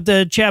 is that what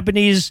the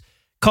Japanese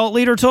cult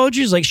leader told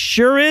you? He's like,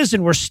 sure is.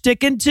 And we're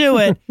sticking to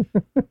it.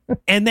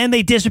 And then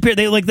they disappear.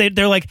 They're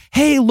like,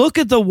 hey, look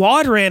at the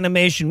water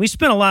animation. We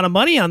spent a lot of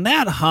money on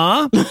that,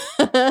 huh?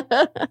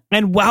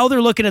 And while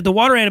they're looking at the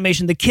water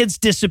animation, the kids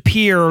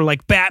disappear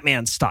like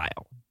Batman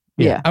style.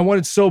 Yeah. I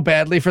wanted so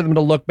badly for them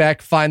to look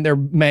back, find their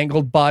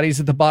mangled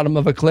bodies at the bottom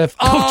of a cliff.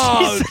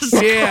 Oh, Jesus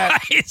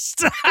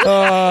Christ.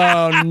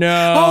 Oh,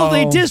 no. Oh,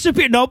 they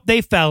disappeared. Nope,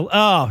 they fell.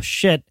 Oh,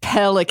 shit.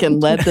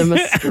 Pelican led them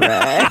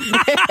astray.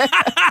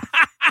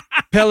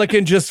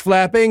 Pelican just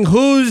flapping.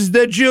 Who's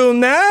the Jew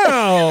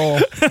now?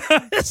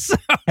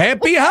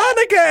 Happy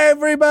Hanukkah,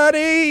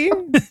 everybody.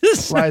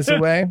 Flies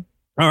away.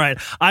 All right.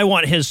 I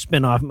want his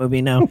spin-off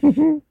movie now.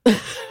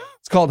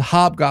 It's called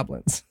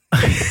Hobgoblins.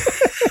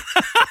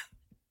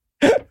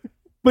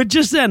 But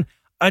just then,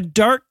 a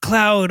dark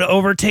cloud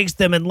overtakes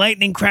them and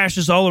lightning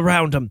crashes all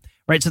around them.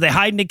 Right, so they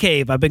hide in a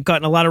cave. I've been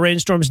caught in a lot of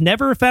rainstorms.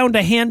 Never found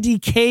a handy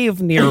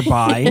cave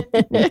nearby.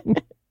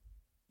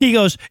 He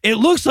goes, it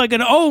looks like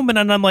an omen.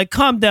 And I'm like,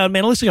 calm down,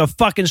 man. It looks like a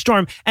fucking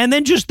storm. And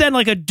then just then,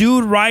 like, a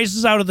dude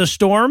rises out of the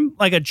storm,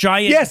 like a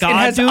giant god it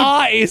has dude.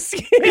 eyes.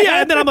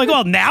 Yeah, and then I'm like,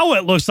 well, now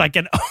it looks like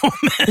an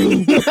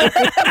omen.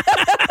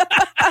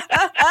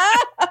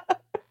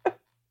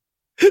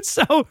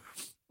 So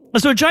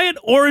a giant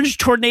orange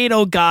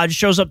tornado god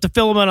shows up to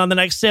fill him in on the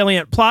next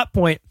salient plot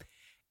point.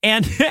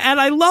 And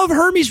I love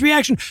Hermes'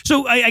 reaction.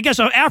 So I guess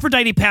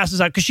Aphrodite passes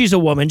out because she's a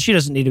woman. She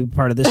doesn't need to be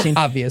part of this scene.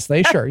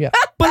 Obviously, sure, yeah.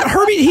 But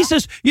Hermes, he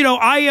says, you know,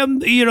 I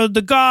am, you know,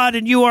 the god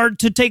and you are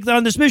to take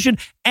on this mission.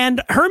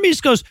 And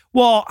Hermes goes,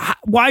 well,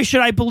 why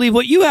should I believe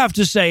what you have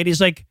to say? And he's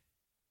like,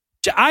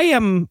 I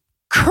am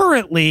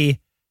currently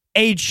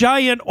a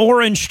giant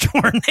orange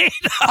tornado.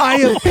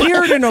 I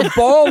appeared in a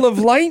ball of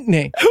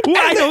lightning. Well,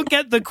 I don't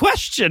get the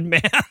question,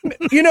 man.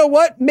 You know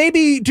what?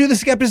 Maybe do the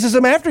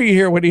skepticism after you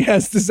hear what he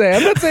has to say.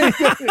 I'm not saying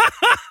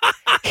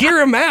hear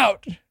him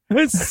out.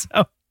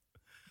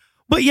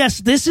 But yes,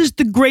 this is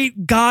the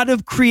great god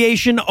of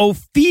creation,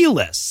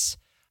 Ophelus.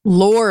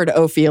 Lord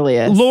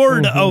Ophelus.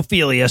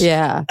 Ophelus.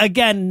 Yeah.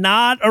 Again,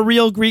 not a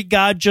real Greek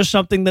god, just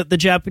something that the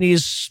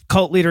Japanese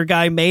cult leader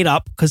guy made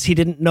up because he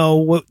didn't know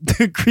what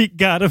the Greek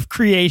god of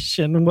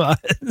creation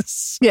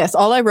was. Yes,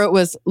 all I wrote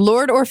was,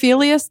 Lord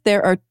Ophelus,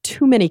 there are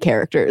too many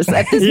characters.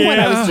 At this point,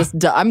 I was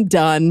just, I'm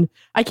done.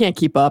 I can't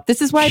keep up.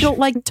 This is why I don't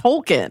like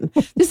Tolkien.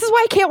 This is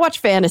why I can't watch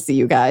fantasy,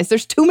 you guys.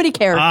 There's too many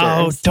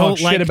characters. Oh, talk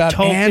shit about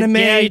Tolkien. anime.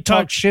 Yeah,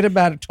 talk shit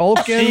about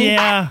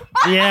Tolkien.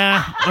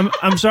 Yeah.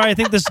 I'm sorry. I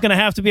think this is going to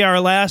have to be our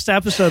last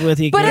episode with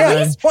you. But Kara. at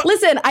least,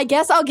 listen, I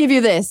guess I'll give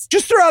you this.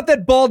 Just throw out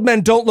that bald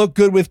men don't look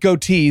good with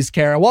goatees,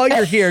 Kara. While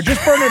you're here,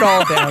 just burn it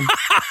all down.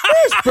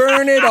 Just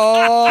burn it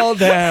all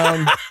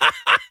down.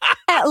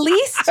 At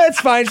least.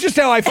 That's fine. It's just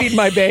how I feed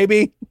my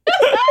baby.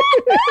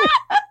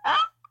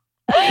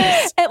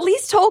 At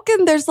least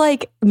Tolkien, there's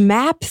like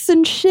maps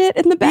and shit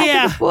in the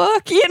back of the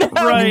book, you know?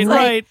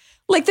 Right.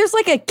 Like there's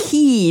like a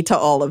key to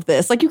all of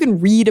this. Like you can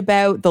read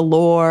about the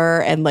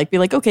lore and like be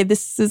like, okay,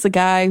 this is a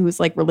guy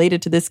who's like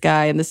related to this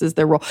guy and this is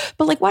their role.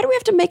 But like, why do we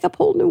have to make up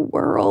whole new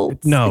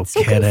worlds? No it's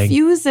so kidding.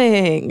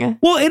 Confusing.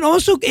 Well, and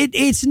also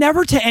it's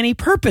never to any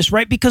purpose,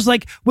 right? Because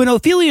like when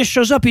Ophelus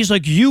shows up, he's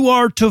like, you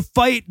are to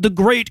fight the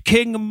great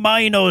King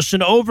Minos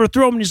and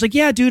overthrow him. And he's like,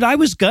 yeah, dude, I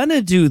was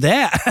gonna do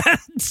that.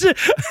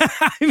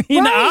 I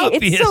mean,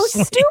 obviously. It's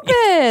so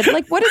stupid.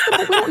 Like, what is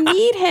we don't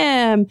need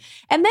him.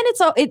 And then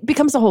it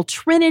becomes a whole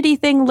Trinity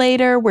thing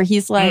later where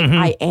he's like,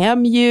 I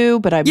am you,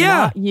 but I'm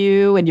not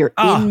you, and you're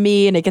in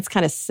me, and it gets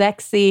kind of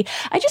sexy.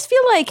 I just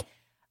feel like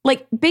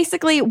Like,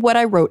 basically what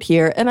I wrote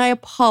here, and I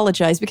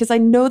apologize because I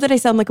know that I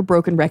sound like a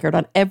broken record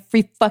on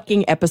every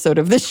fucking episode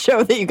of this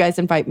show that you guys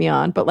invite me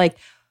on, but like,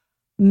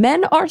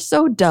 men are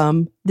so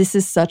dumb. This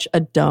is such a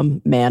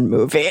dumb man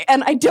movie.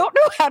 And I don't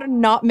know how to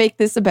not make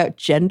this about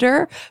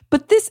gender,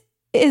 but this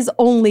is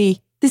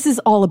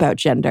all about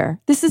gender.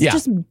 This is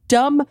just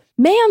dumb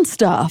man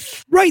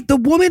stuff. Right. The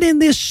woman in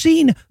this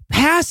scene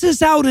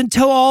passes out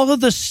until all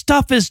of the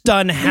stuff is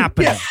done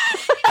happening. Yeah.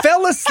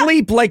 Fell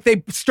asleep like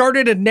they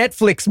started a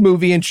Netflix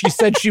movie and she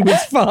said she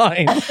was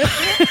fine.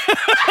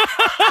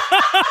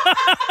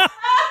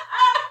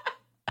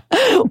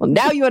 Well,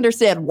 now you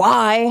understand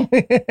why.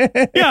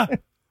 Yeah.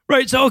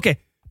 Right. So, okay.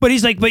 But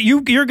he's like, but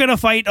you're going to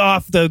fight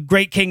off the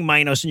great King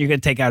Minos and you're going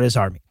to take out his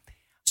army.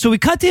 So we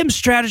cut to him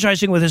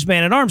strategizing with his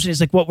man-at-arms, and he's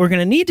like, what we're going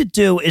to need to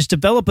do is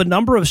develop a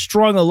number of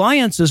strong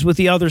alliances with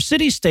the other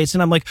city-states.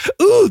 And I'm like,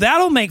 ooh,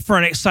 that'll make for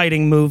an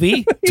exciting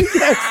movie.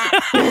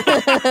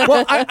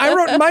 Well, I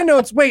wrote in my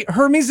notes, wait,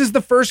 Hermes is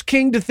the first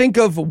king to think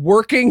of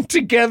working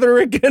together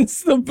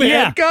against the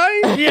bad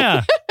guy?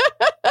 Yeah.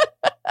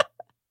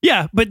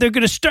 Yeah, but they're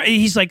going to start.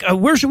 He's like,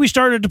 where should we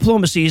start a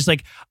diplomacy? He's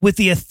like, with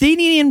the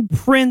Athenian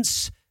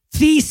prince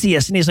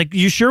Theseus. And he's like,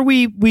 you sure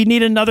we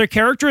need another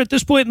character at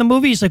this point in the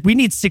movie? He's like, we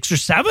need 6 or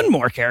 7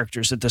 more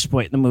characters at this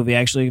point in the movie,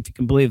 actually, if you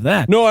can believe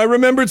that. No, I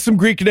remembered some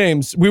Greek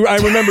names. I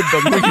remembered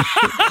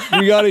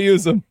them. We got to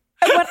use them.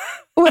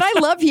 What I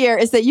love here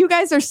is that you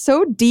guys are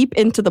so deep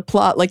into the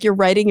plot. Like, you're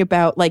writing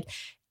about like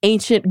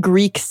ancient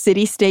Greek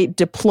city-state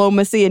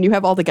diplomacy, and you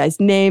have all the guys'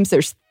 names.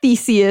 There's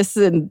Theseus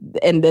and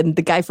then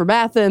the guy from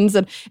Athens.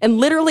 And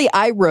literally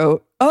I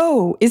wrote,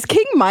 oh, is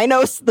King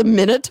Minos the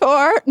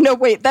Minotaur? No,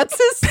 wait, that's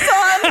his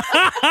son.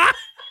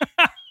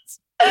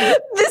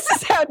 This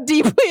is how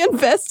deeply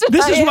invested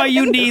This I is am why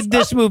you in need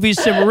this this movie's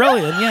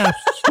Silmarillion, yeah.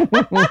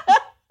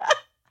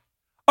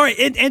 All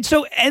right, and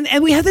so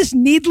we have this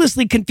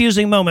needlessly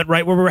confusing moment,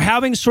 right, where we're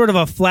having sort of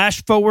a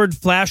flash forward,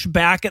 flash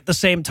back at the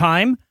same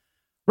time,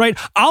 right?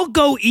 I'll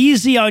go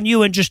easy on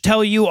you and just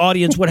tell you,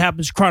 audience, what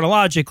happens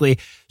chronologically.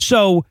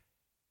 So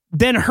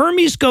then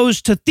Hermes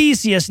goes to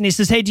Theseus and he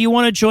says, hey, do you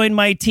want to join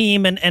my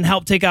team and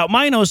help take out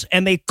Minos?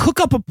 And they cook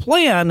up a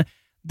plan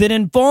that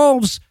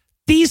involves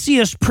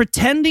Theseus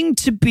pretending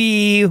to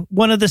be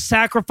one of the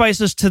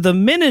sacrifices to the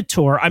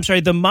Minotaur,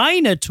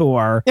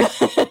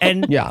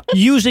 and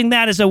using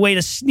that as a way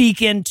to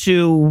sneak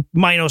into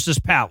Minos'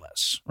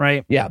 palace,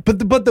 right? Yeah, but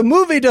the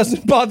movie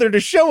doesn't bother to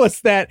show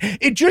us that.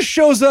 It just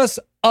shows us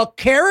a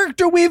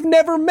character we've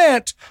never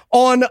met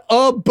on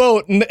a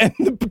boat. And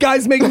the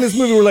guys making this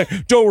movie were like,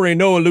 don't worry,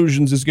 no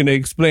illusions is going to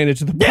explain it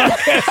to the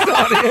podcast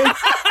audience.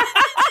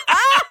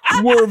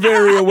 We're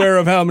very aware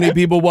of how many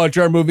people watch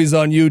our movies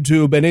on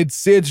YouTube, and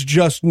it's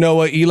just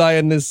Noah, Eli,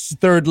 and this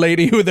third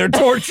lady who they're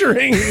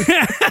torturing.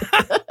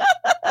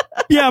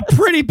 Yeah,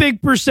 pretty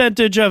big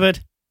percentage of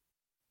it.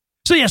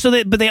 So yeah,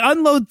 but they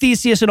unload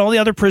Theseus and all the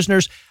other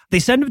prisoners. They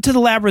send him to the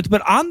labyrinth,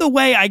 but on the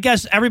way, I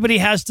guess everybody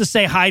has to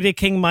say hi to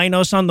King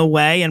Minos on the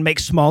way and make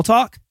small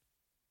talk.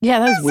 Yeah,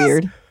 that's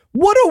weird.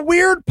 What a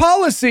weird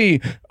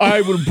policy.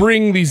 I will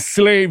bring these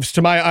slaves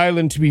to my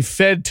island to be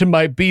fed to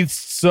my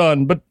beast's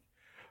son, but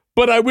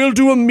I will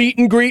do a meet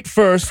and greet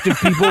first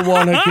if people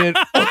want to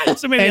get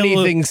so maybe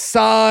anything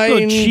signed.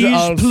 A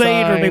cheese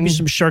plate or maybe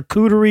some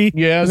charcuterie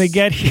when they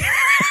get here.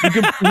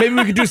 Maybe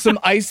we could do some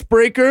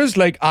icebreakers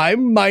like,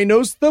 I'm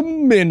Minos the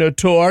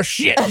Minotaur.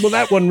 Shit. Well,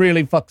 that one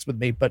really fucks with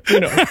me, but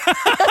you know.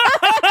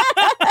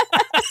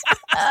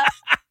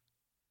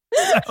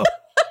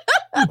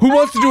 Who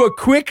wants to do a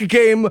quick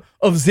game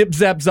of Zip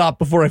Zap Zop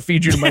before I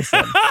feed you to my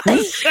son?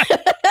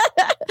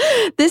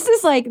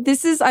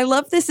 I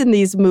love this in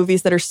these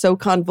movies that are so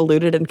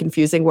convoluted and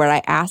confusing, where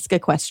I ask a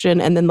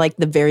question and then like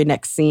the very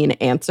next scene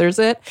answers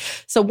it.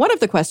 So one of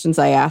the questions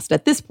I asked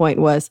at this point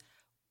was,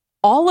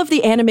 all of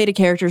the animated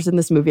characters in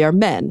this movie are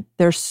men.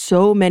 There's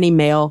so many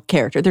male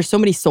characters. There's so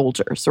many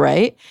soldiers,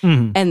 right?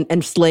 Mm-hmm.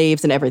 And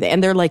slaves and everything.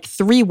 And they're like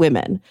 3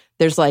 women.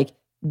 There's like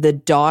the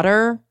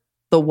daughter,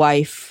 the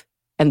wife,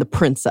 and the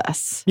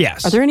princess.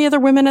 Yes. Are there any other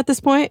women at this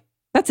point?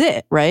 That's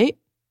it, right?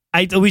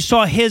 We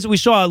saw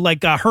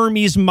like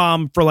Hermes'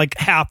 mom for like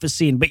half a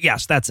scene, but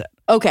yes, that's it.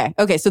 Okay.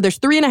 So there's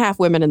 3.5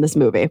 women in this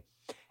movie.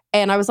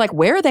 And I was like,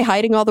 where are they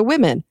hiding all the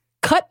women?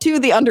 Cut to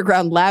the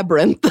underground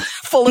labyrinth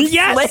full of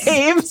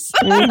slaves.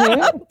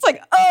 Mm-hmm. It's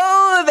like,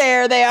 oh,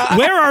 there they are.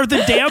 Where are the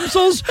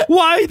damsels?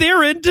 Why,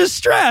 they're in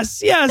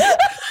distress. Yes.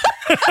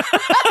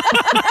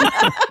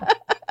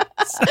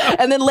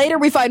 And then later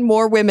we find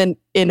more women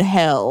in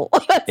hell.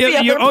 That's the other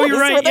place you're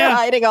right. Where they're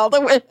hiding all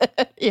the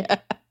women. Yeah.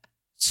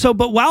 So,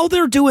 but while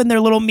they're doing their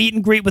little meet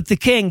and greet with the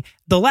king,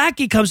 the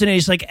lackey comes in and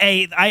he's like,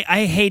 hey,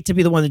 I hate to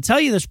be the one to tell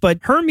you this, but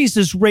Hermes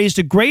has raised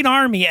a great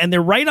army and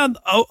they're right on,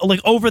 like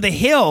over the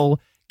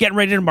hill, getting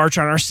ready to march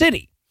on our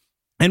city.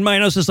 And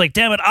Minos is like,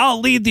 damn it, I'll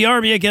lead the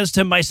army against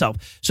him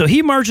myself. So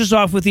he marches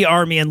off with the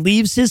army and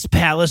leaves his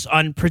palace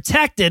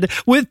unprotected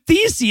with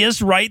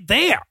Theseus right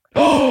there.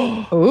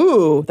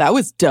 Ooh, that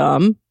was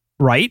dumb.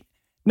 Right?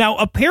 Now,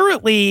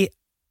 apparently,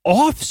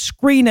 off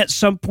screen at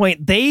some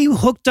point, they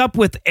hooked up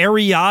with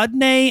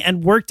Ariadne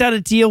and worked out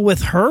a deal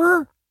with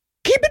her.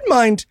 Keep in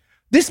mind,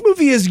 this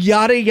movie is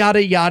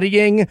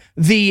yada-ing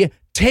the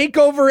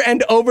takeover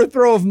and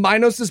overthrow of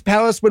Minos'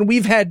 palace when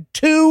we've had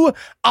 2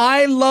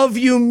 I Love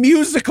You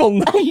musical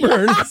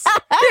numbers.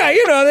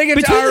 Yeah, they get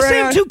between to the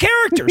same 2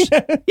 characters.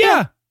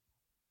 Yeah.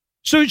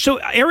 So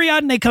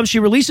Ariadne comes, she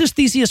releases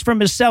Theseus from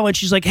his cell, and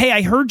she's like, hey,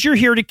 I heard you're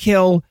here to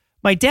kill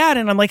my dad.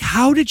 And I'm like,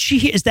 how did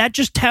is that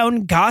just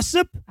town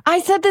gossip? I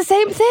said the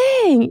same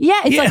thing.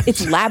 Yeah,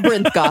 it's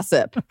labyrinth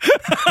gossip.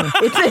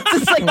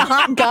 It's like the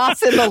hot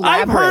goss in the labyrinth.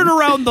 I've heard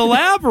around the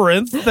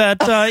labyrinth that,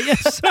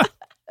 yes.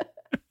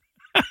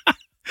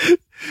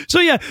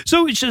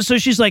 So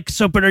she's like,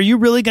 but are you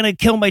really going to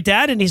kill my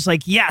dad? And he's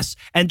like, yes.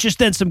 And just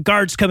then some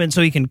guards come in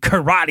so he can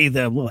karate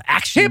them, little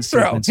action hip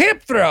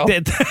throw.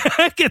 Get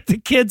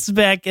the kids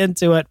back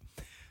into it.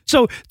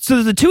 So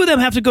the 2 of them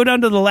have to go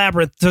down to the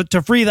labyrinth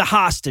to free the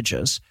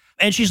hostages.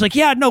 And she's like,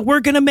 yeah, no,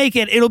 we're going to make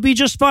it. It'll be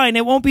just fine.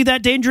 It won't be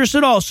that dangerous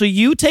at all. So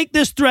you take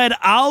this thread.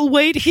 I'll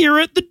wait here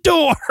at the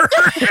door.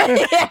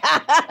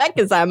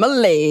 Because I'm a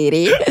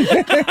lady.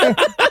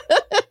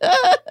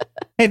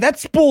 Hey, that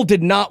spool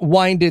did not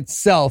wind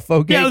itself,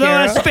 okay, Yeah, no,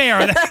 that's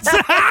fair.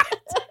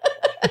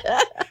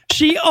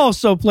 She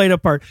also played a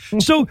part.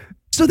 So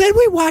then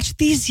we watch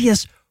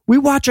Theseus. We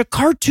watch a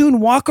cartoon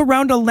walk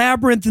around a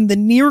labyrinth in the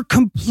near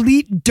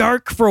complete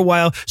dark for a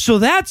while. So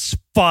that's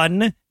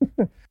fun.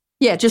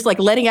 Yeah, just like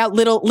letting out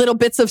little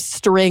bits of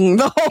string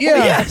the whole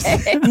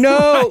way.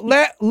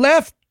 No,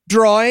 left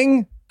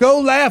drawing. Go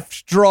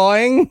left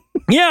drawing.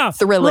 Yeah,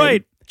 thrilling.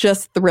 Right.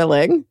 Just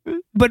thrilling.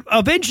 But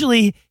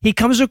eventually he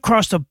comes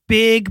across a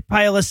big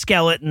pile of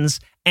skeletons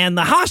and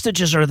the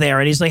hostages are there.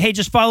 And he's like, hey,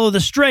 just follow the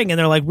string. And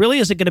they're like, really?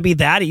 Is it going to be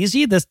that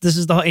easy?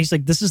 He's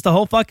like, this is the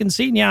whole fucking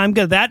scene. Yeah, I'm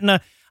good at that. And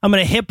I'm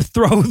going to hip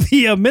throw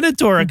the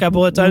Minotaur a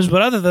couple of times.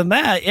 But other than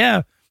that,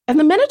 yeah. And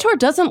the Minotaur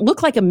doesn't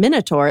look like a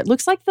Minotaur. It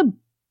looks like the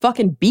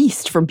fucking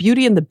Beast from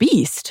Beauty and the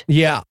Beast.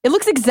 Yeah. It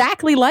looks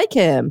exactly like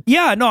him.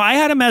 Yeah, no, I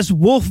had him as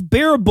Wolf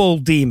Bear Bull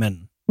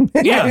Demon.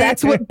 Yeah,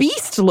 that's what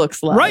Beast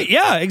looks like. Right,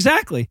 yeah,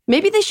 exactly.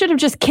 Maybe they should have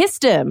just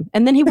kissed him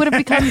and then he would have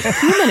become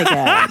human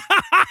again.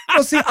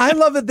 Well, see, I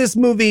love that this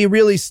movie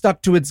really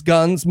stuck to its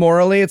guns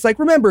morally. It's like,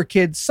 remember,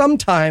 kids,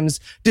 sometimes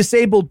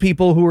disabled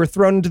people who were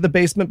thrown into the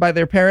basement by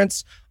their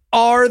parents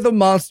are the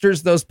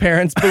monsters those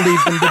parents believe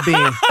them to be.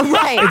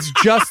 Right. It's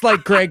just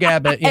like Greg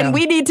Abbott. Yeah. And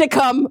we need to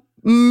come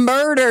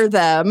murder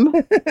them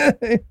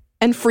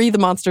and free the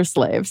monster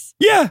slaves.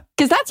 Yeah.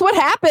 Because that's what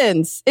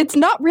happens. It's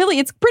not really,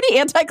 it's pretty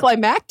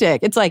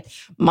anticlimactic. It's like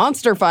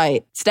monster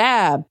fight,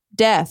 stab,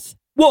 death.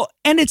 Well,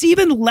 and it's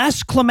even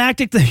less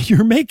climactic than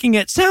you're making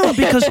it sound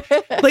because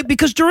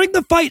during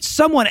the fight,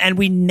 someone, and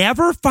we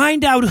never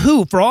find out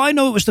who, for all I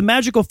know, it was the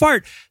magical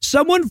fart.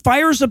 Someone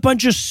fires a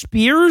bunch of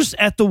spears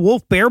at the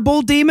Wolf Bear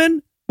Bull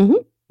Demon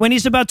when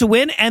he's about to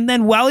win. And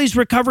then while he's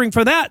recovering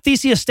for that,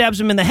 Theseus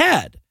stabs him in the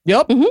head.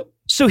 Yep. Mm-hmm.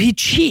 So he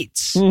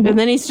cheats. And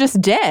then he's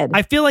just dead.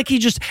 I feel like he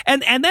just,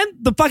 and then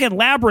the fucking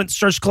labyrinth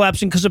starts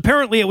collapsing because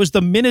apparently it was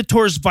the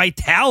Minotaur's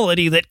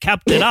vitality that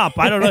kept it up.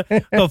 I don't know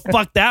the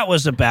fuck that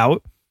was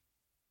about.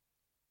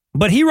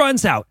 But he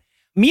runs out.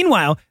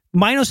 Meanwhile,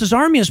 Minos'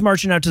 army is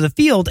marching out to the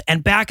field,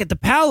 and back at the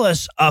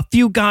palace, a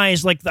few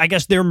guys, like I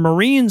guess they're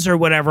Marines or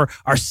whatever,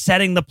 are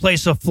setting the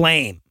place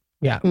aflame.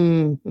 Yeah.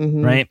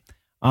 Mm-hmm. Right?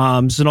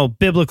 It's an old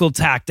biblical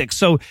tactic.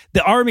 So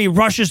the army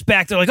rushes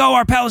back. They're like, oh,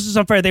 our palace is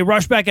on fire. They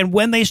rush back. And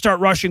when they start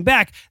rushing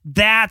back,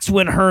 that's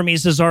when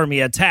Hermes' army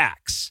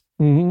attacks.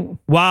 Mm-hmm.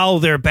 While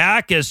their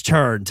back is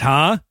turned,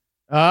 huh?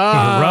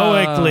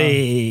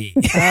 Heroically.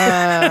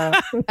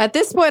 At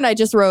this point, I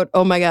just wrote,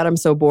 oh my God, I'm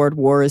so bored.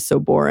 War is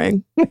so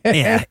boring.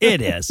 Yeah, it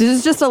is. This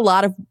is just a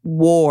lot of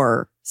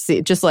war.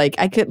 See, just like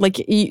I could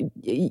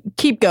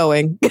keep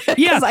going.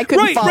 Yeah, I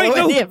couldn't follow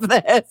any of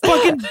this.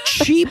 Fucking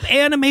cheap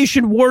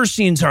animation war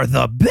scenes are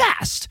the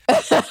best.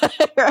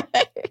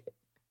 Right.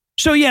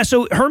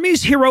 So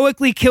Hermes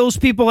heroically kills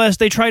people as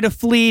they try to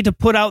flee to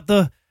put out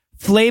the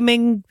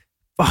flaming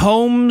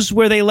homes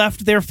where they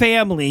left their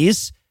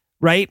families,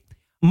 right?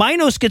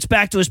 Minos gets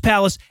back to his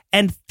palace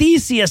and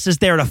Theseus is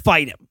there to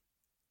fight him.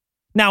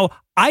 Now,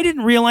 I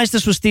didn't realize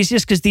this was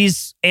Theseus because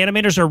these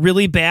animators are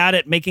really bad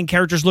at making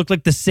characters look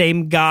like the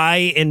same guy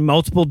in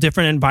multiple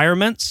different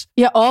environments.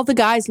 Yeah, all the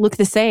guys look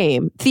the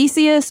same.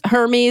 Theseus,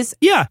 Hermes.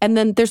 Yeah. And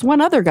then there's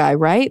one other guy,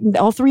 right?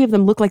 All three of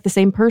them look like the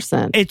same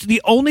person. It's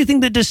the only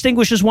thing that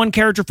distinguishes one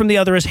character from the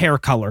other is hair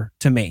color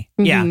to me.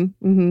 Mm-hmm, Yeah.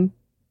 Mm-hmm.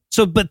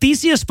 So, but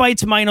Theseus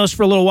fights Minos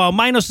for a little while.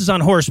 Minos is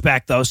on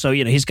horseback, though, so,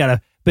 he's got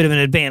a bit of an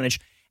advantage.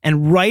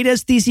 And right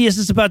as Theseus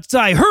is about to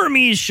die,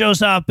 Hermes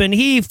shows up and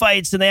he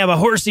fights and they have a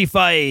horsey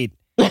fight.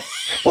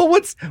 Well,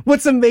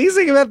 what's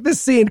amazing about this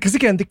scene, because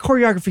again, the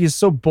choreography is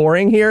so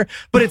boring here,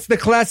 but it's the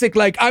classic,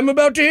 like, I'm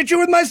about to hit you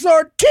with my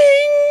sword,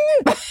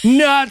 ting!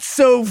 Not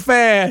so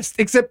fast.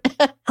 Except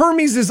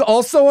Hermes is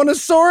also on a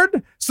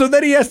sword, so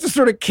that he has to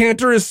sort of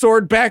canter his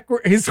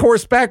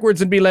horse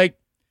backwards and be like,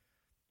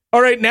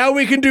 all right, now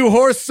we can do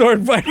horse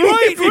sword fighting.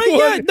 Right,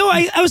 yeah. No,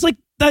 I was like,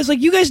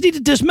 you guys need to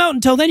dismount.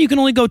 Until then, you can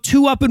only go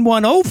 2 up and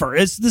 1 over.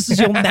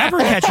 You'll never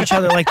catch each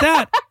other like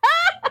that.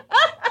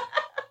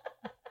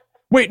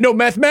 Wait, no,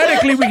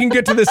 mathematically we can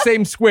get to the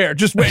same square.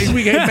 Just wait,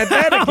 we can Oh,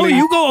 mathematically.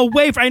 you go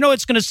away. I know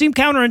it's going to seem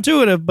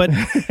counterintuitive, but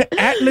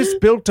Atlas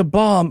built a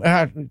bomb.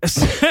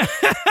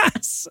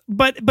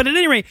 but at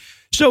any rate,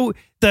 so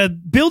the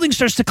building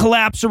starts to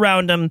collapse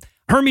around him.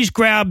 Hermes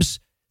grabs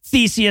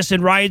Theseus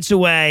and rides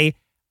away.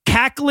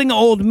 Cackling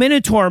old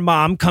Minotaur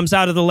mom comes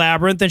out of the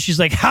labyrinth, and she's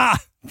like, "Ha!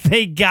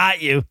 They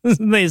got you.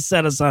 They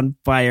set us on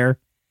fire."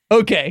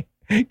 Okay.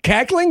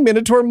 Cackling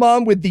Minotaur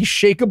mom with the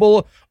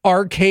shakeable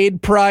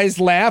arcade prize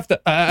laugh.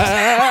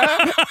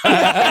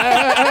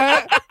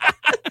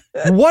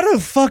 What a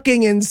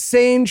fucking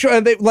insane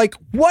show. Like,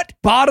 what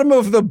bottom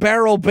of the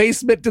barrel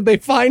basement did they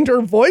find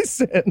her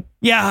voice in?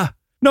 Yeah.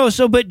 No,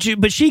 so but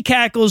she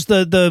cackles,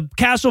 the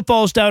castle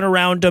falls down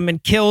around him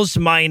and kills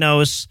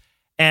Minos,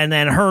 and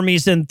then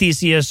Hermes and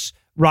Theseus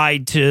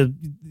ride to,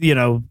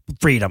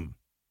 freedom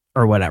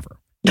or whatever.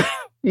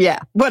 Yeah,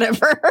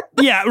 whatever.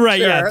 Yeah, right.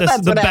 Sure, yeah,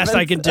 that's the best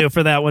I can do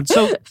for that one.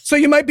 So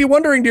you might be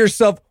wondering to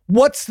yourself,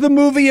 what's the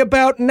movie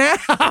about now?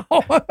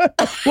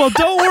 well,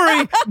 don't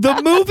worry. The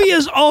movie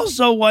is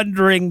also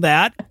wondering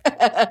that.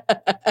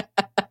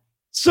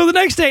 So the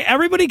next day,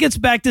 everybody gets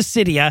back to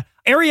Cydia.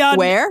 Ariadne.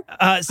 Where?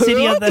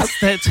 Cydia.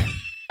 That's.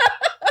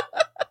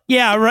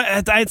 Yeah,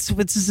 right.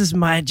 This is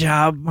my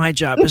job. My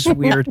job is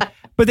weird.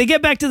 But they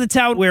get back to the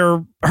town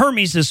where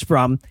Hermes is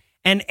from.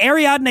 And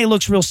Ariadne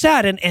looks real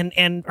sad,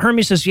 and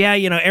Hermes says, yeah,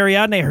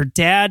 Ariadne, her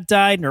dad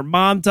died, and her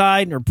mom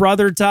died, and her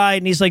brother died,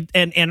 and he's like,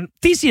 and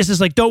Theseus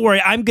is like, don't worry,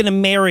 I'm gonna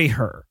marry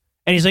her.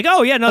 And he's like,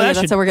 oh yeah, no,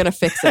 that's how we're gonna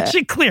fix it. That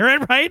should clear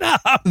it right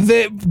up.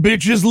 The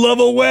bitches love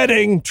a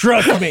wedding.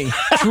 Trust me.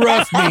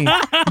 Trust me.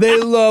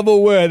 They love a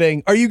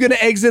wedding. Are you gonna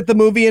exit the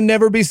movie and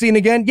never be seen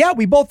again? Yeah,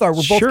 we both are.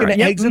 We're both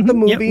gonna exit the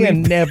movie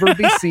and never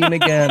be seen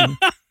again.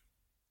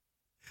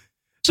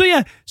 So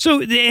yeah,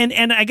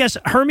 and I guess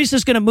Hermes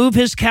is going to move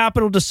his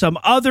capital to some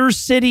other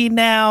city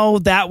now.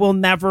 That will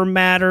never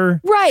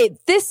matter. Right.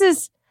 This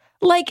is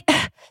like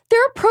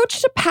their approach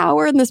to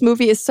power in this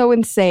movie is so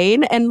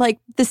insane. And like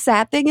the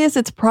sad thing is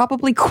it's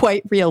probably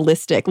quite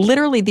realistic.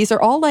 Literally, these are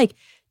all like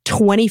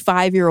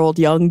 25-year-old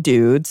young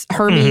dudes,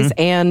 Hermes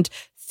and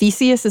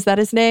Theseus, is that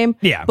his name?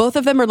 Yeah. Both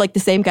of them are like the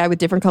same guy with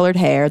different colored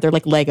hair. They're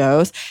like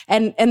Legos.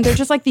 And they're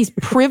just like these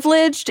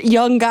privileged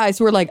young guys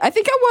who are like, I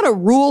think I want to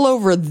rule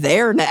over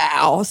there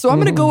now. So I'm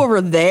going to go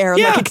over there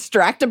and like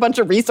extract a bunch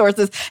of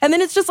resources. And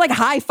then it's just like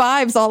high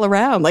fives all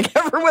around. Like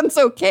everyone's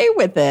okay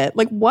with it.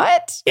 Like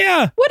what?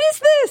 Yeah. What is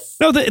this?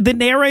 No, the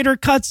narrator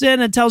cuts in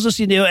and tells us,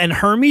 and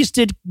Hermes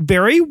did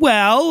very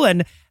well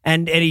and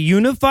he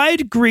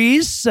unified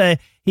Greece.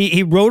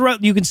 He rode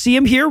around. You can see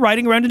him here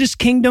riding around in his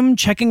kingdom,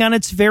 checking on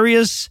its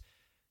various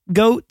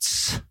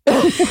goats,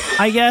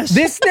 I guess.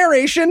 This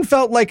narration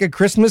felt like a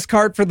Christmas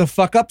card for the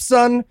fuck up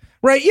son,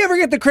 right? You ever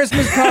get the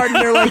Christmas card and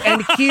they're like,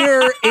 and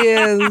here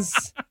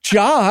is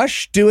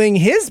Josh doing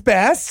his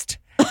best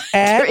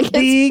at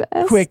the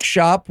quick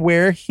shop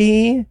where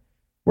he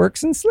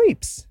works and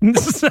sleeps.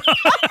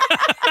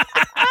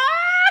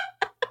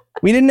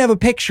 We didn't have a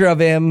picture of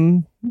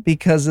him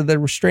because of the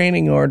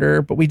restraining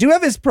order, but we do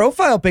have his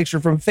profile picture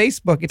from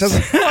Facebook. It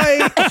doesn't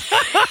quite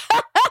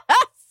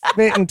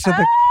fit into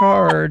the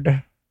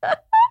card.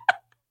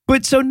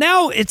 But so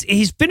now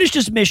he's finished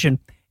his mission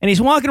and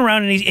he's walking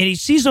around and he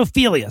sees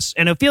Ophelius.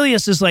 And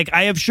Ophelius is like,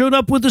 I have showed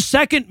up with a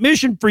second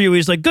mission for you.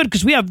 He's like, good,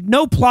 because we have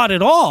no plot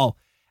at all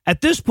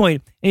at this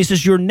point. And he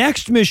says, your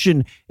next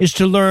mission is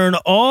to learn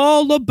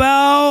all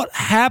about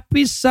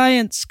happy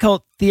science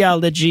cult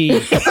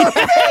theology.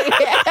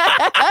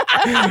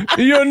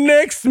 Your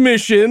next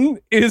mission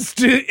is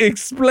to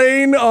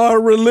explain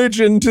our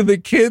religion to the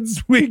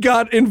kids we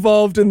got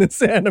involved in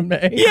this anime.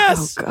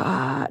 Yes. Oh,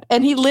 God.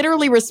 And he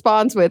literally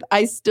responds with,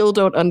 I still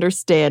don't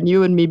understand.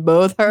 You and me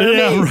both, Hermes.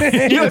 Yeah,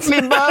 right. You and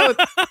me both.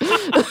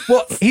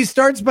 Well, he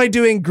starts by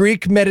doing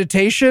Greek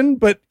meditation,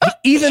 but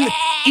even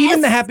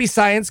the happy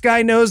science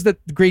guy knows that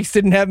the Greeks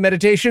didn't have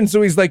meditation.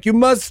 So he's like, you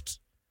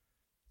must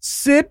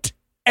sit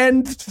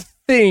and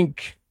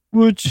think.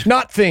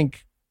 Not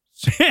think.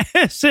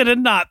 Sit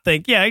and not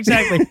think. Yeah,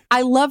 exactly.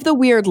 I love the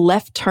weird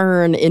left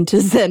turn into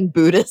Zen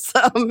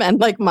Buddhism and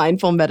like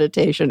mindful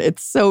meditation.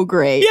 It's so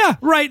great. Yeah,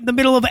 right in the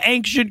middle of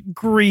ancient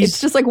Greece. It's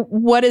just like,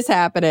 what is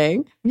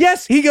happening?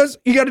 Yes, he goes,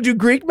 you got to do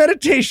Greek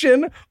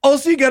meditation.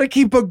 Also, you got to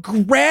keep a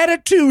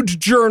gratitude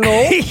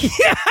journal.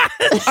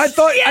 Yes,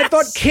 I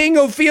thought King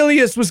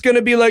Ophelius was going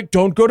to be like,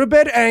 don't go to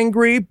bed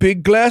angry,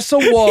 big glass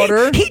of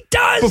water. He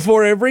does.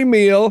 Before every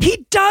meal.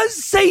 He does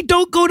say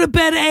don't go to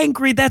bed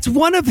angry. That's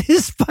one of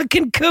his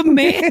fucking commands.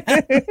 And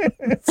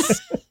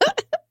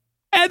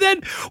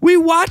then we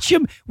watch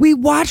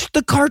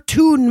the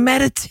cartoon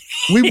meditate.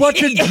 We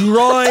watch a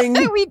drawing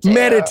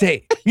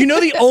meditate. You know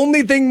the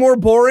only thing more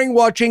boring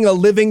watching a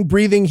living,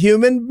 breathing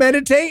human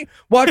meditate?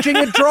 Watching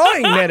a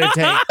drawing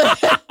meditate.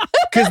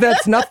 Because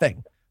that's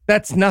nothing.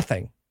 That's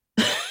nothing.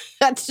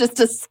 That's just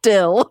a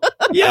still.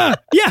 Yeah,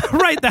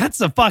 right. That's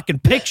a fucking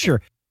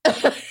picture.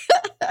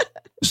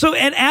 So,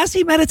 and as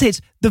he meditates,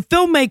 the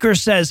filmmaker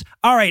says,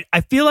 all right, I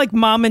feel like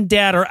mom and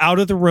dad are out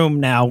of the room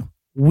now.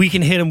 We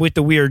can hit him with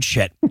the weird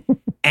shit.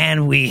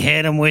 And we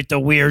hit him with the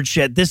weird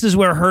shit. This is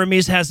where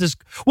Hermes has this.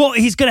 Well,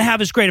 he's going to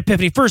have his great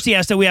epiphany. First, we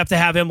have to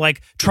have him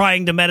like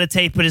trying to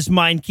meditate, but his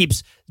mind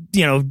keeps,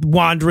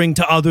 wandering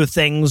to other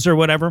things or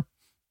whatever.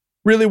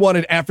 Really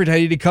wanted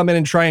Aphrodite to come in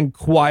and try and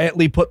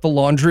quietly put the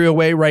laundry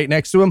away right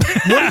next to him.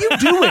 What are you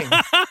doing?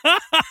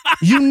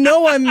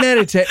 I'm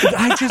meditating.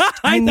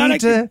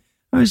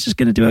 I was just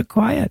going to do it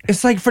quiet.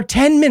 It's like for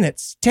 10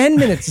 minutes. 10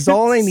 minutes is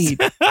all I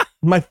need in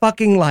my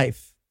fucking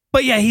life.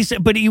 But yeah,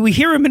 we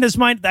hear him in his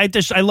mind. I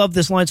love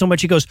this line so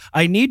much. He goes,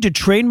 I need to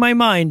train my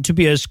mind to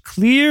be as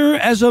clear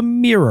as a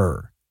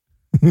mirror.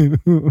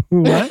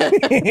 What?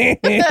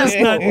 That's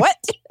not, what?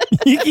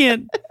 You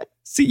can't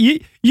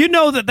see. You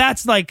know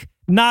that's like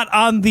not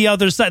on the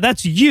other side.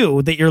 That's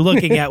you that you're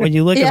looking at when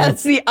you look at it. Yeah,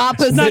 it's the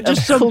opposite. It's not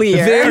just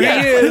clear. There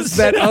he is,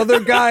 that other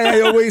guy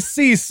I always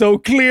see so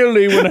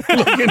clearly when I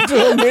look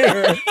into a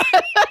mirror.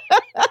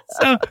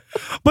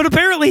 But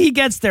apparently he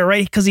gets there,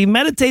 right? Because he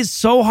meditates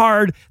so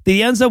hard that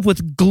he ends up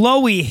with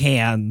glowy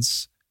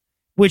hands,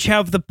 which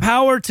have the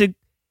power to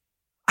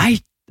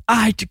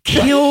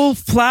kill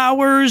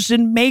flowers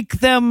and make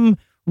them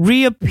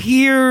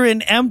reappear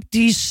in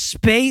empty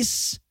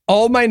space.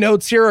 All my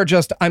notes here are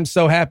just, I'm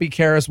so happy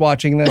Kara's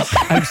watching this.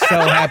 I'm so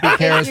happy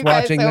Kara's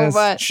watching this.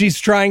 Much. She's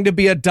trying to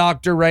be a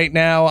doctor right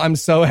now. I'm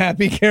so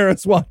happy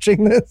Kara's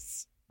watching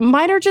this.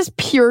 Mine are just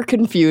pure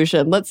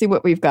confusion. Let's see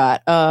what we've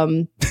got.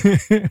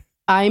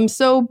 I'm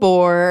so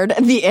bored.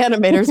 The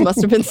animators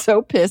must have been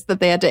so pissed that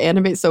they had to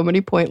animate so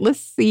many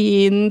pointless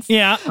scenes.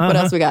 Yeah. What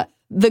else we got?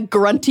 The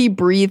grunty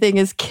breathing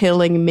is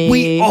killing me.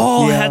 We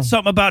all had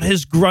something about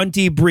his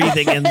grunty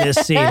breathing in this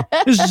scene.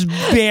 This is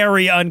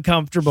very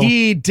uncomfortable.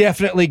 He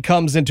definitely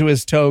comes into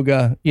his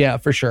toga. Yeah,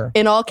 for sure.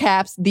 In all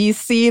caps, these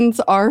scenes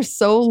are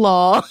so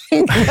long.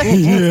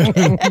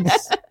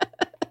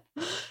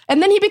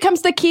 And then he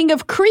becomes the king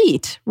of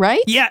Crete,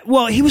 right? Yeah,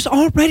 well, he was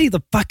already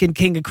the fucking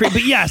king of Crete.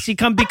 But yes, he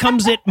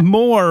becomes it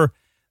more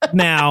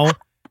now.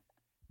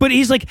 But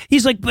he's like,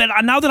 but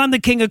now that I'm the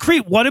king of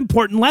Crete, what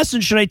important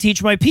lesson should I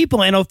teach my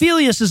people? And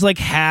Ophelius is like,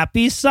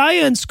 happy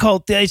science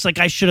cult. He's like,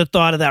 I should have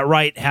thought of that,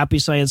 right? Happy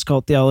science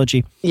cult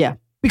theology. Yeah.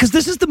 Because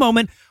this is the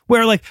moment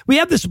where like we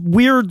have this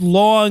weird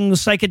long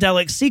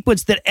psychedelic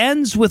sequence that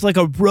ends with like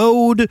a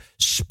road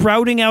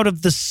sprouting out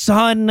of the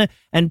sun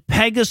and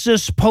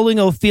Pegasus pulling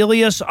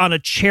Ophelius on a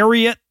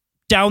chariot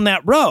down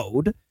that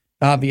road.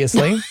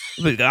 Obviously.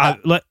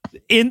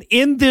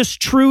 In this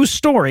true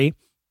story.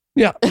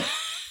 Yeah.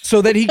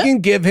 So that he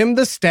can give him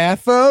the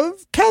staff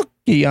of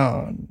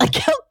Calcion.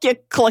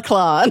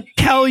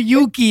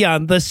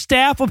 Caleuchion, the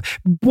staff of...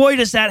 Boy,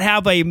 does that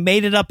have a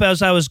made it up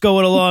as I was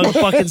going along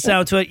fucking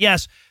sound to it.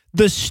 Yes,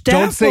 the staff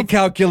Don't say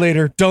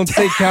calculator. Don't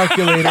say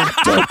calculator.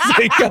 Don't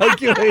say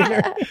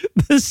calculator.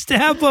 The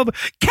staff of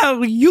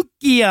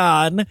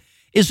Caleuchion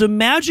is a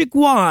magic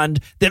wand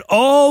that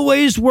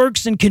always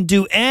works and can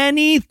do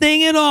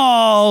anything at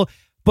all,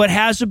 but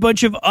has a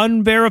bunch of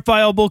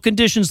unverifiable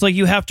conditions, like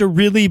you have to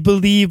really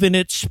believe in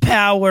its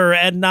power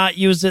and not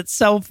use it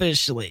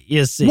selfishly,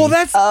 you see. Well,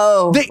 that's...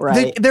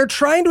 right. They're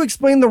trying to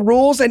explain the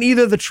rules, and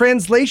either the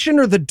translation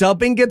or the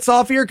dubbing gets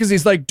off here, because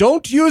he's like,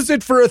 don't use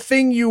it for a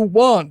thing you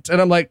want. And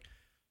I'm like,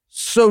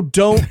 so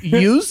don't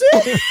use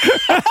it?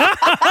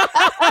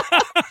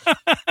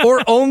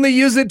 Or only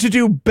use it to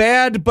do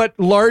bad but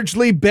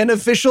largely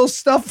beneficial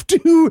stuff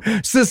to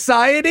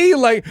society?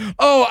 Like,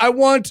 oh, I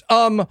want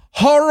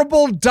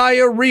horrible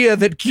diarrhea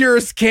that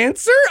cures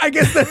cancer? I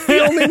guess that's the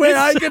only way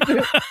I could do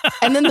it.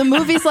 And then the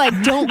movie's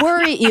like, don't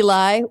worry,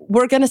 Eli.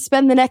 We're going to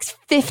spend the next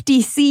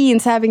 50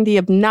 scenes having the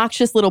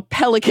obnoxious little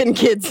pelican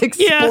kids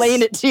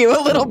explain it to you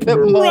a little bit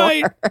more.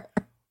 Right.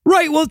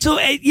 Right. Well, so,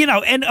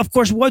 and of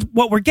course, what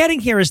we're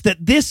getting here is that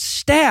this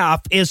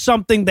staff is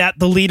something that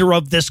the leader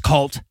of this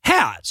cult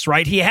has,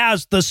 right? He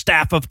has the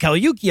staff of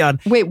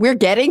Caleuchion. Wait, we're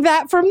getting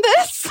that from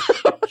this?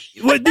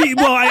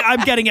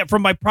 I'm getting it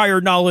from my prior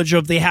knowledge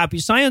of the Happy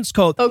Science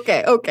cult.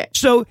 Okay.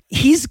 So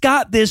he's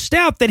got this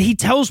staff that he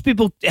tells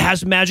people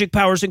has magic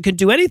powers and can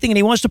do anything, and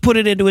he wants to put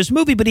it into his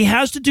movie, but he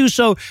has to do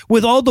so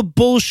with all the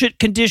bullshit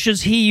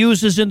conditions he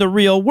uses in the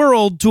real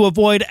world to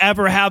avoid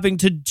ever having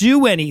to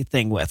do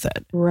anything with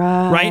it.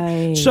 Right.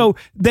 So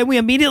then we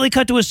immediately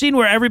cut to a scene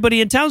where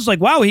everybody in town's like,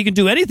 wow, he can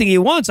do anything he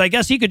wants. I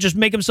guess he could just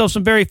make himself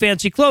some very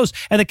fancy clothes.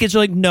 And the kids are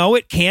like, no,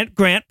 it can't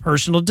grant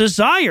personal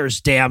desires,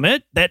 damn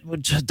it. That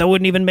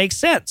wouldn't even make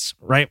sense,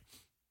 right?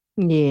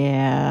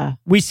 Yeah.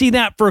 We see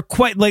that for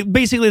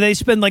basically they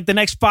spend like the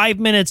next 5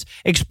 minutes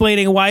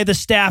explaining why the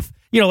staff,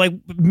 like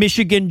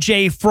Michigan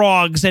J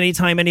frogs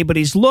anytime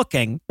anybody's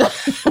looking.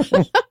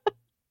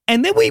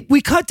 And then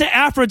we cut to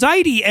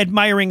Aphrodite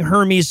admiring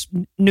Hermes'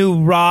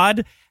 new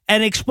rod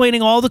and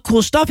explaining all the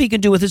cool stuff he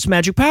can do with his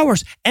magic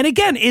powers. And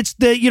again, it's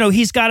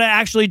he's got to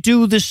actually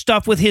do this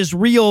stuff with his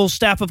real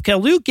staff of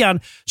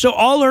Caleuchion. So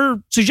all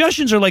her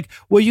suggestions are like,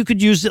 well, you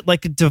could use it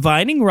like a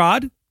divining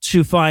rod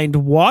to find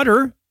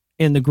water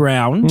in the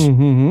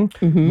ground,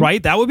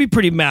 right? That would be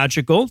pretty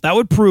magical. That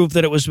would prove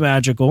that it was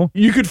magical.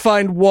 You could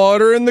find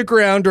water in the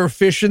ground or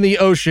fish in the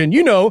ocean.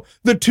 You know,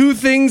 the two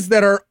things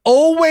that are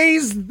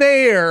always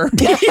there.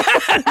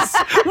 Yes,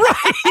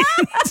 right.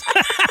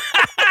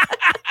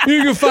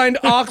 You can find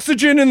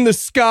oxygen in the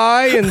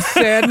sky and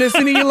sadness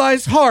in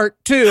Eli's heart,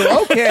 too.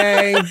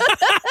 Okay.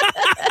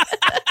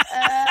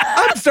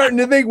 I'm starting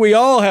to think we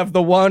all have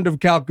the wand of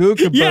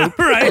Calcuca. Yeah,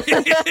 right.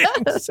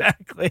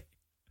 Exactly.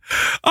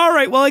 All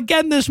right. Well,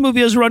 again, this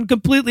movie has run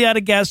completely out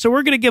of gas, so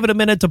we're going to give it a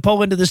minute to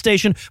pull into the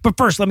station. But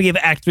first, let me give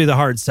Act 3 the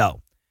hard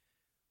sell.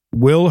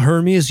 Will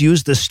Hermes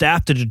use the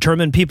staff to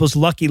determine people's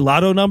lucky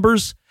lotto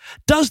numbers?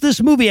 Does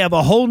this movie have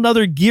a whole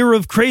nother gear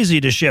of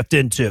crazy to shift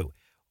into?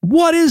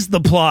 What is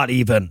the plot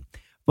even?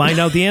 Find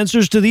out the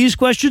answers to these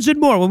questions and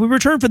more when we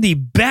return for the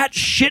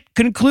batshit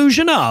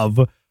conclusion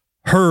of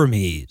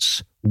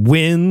Hermes,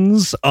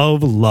 Winds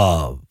of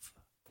Love.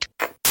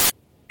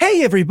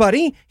 Hey,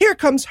 everybody. Here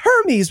comes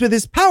Hermes with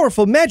his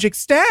powerful magic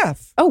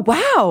staff. Oh,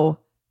 wow.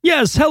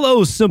 Yes,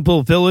 hello,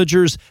 simple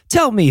villagers.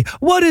 Tell me,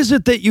 what is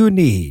it that you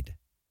need?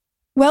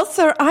 Well,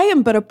 sir, I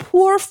am but a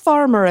poor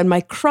farmer, and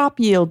my crop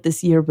yield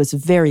this year was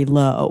very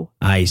low.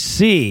 I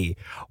see.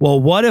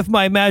 Well, what if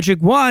my magic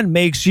wand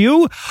makes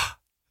you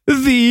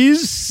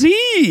these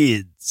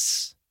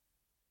seeds?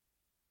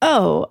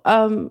 Oh,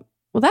 well,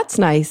 that's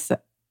nice,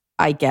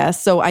 I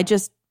guess. So I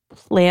just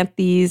plant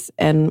these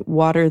and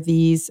water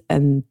these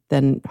and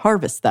then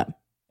harvest them.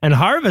 And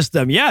harvest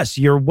them. Yes,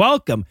 you're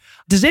welcome.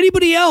 Does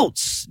anybody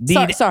else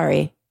need...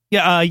 Sorry.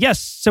 Yeah, yes,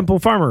 simple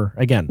farmer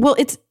again. Well,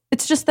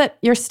 it's just that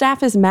your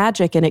staff is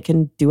magic and it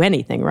can do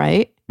anything,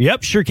 right?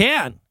 Yep, sure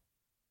can.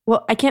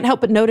 Well, I can't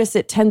help but notice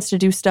it tends to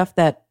do stuff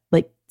that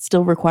like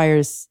still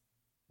requires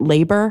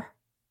labor.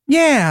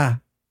 Yeah.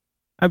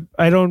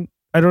 I don't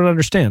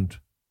understand.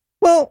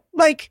 Well,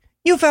 like,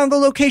 you found the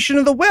location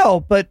of the well,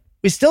 but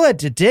we still had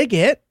to dig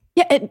it.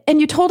 Yeah, and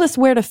you told us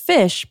where to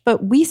fish,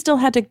 but we still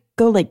had to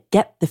go, like,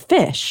 get the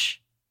fish.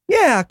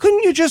 Yeah,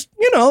 couldn't you just,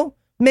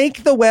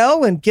 make the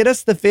well and get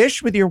us the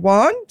fish with your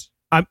wand?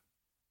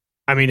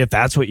 I mean, if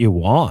that's what you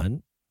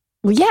want.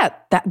 Well, yeah,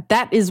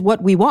 that is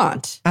what we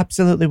want.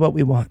 Absolutely what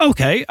we want.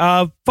 Okay,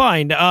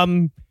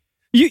 fine.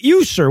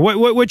 You sir,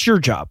 what's your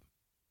job?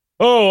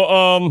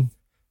 Oh,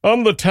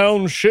 I'm the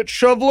town shit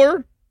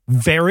shoveler.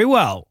 Very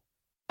well.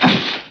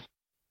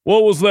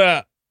 What was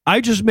that? I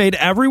just made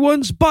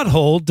everyone's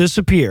butthole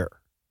disappear.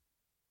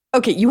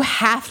 Okay, you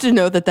have to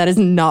know that is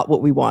not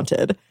what we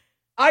wanted.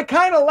 I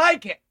kind of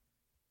like it.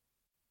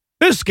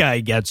 This guy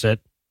gets it.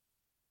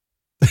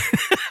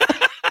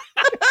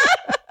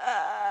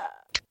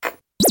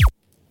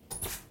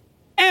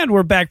 And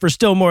we're back for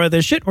still more of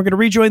this shit. We're going to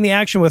rejoin the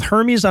action with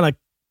Hermes on a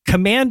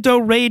commando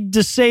raid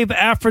to save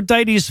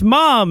Aphrodite's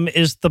mom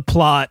is the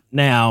plot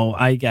now,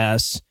 I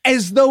guess.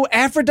 As though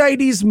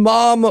Aphrodite's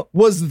mom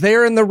was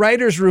there in the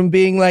writer's room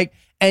being like,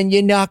 and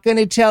you're not going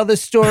to tell the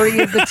story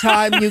of the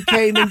time you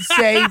came and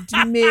saved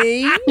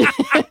me?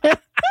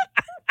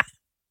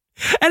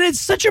 And it's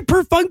such a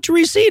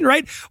perfunctory scene,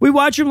 right? We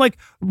watch him like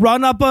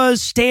run up a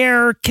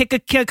stair, kick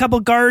a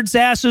couple guards'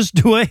 asses,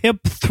 do a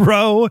hip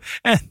throw,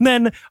 and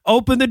then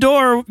open the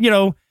door,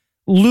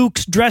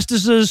 Luke's dressed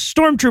as a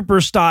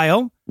stormtrooper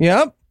style.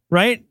 Yep.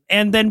 Right?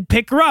 And then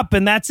pick her up,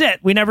 and that's it.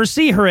 We never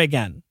see her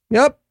again.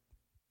 Yep.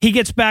 He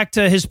gets back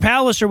to his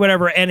palace or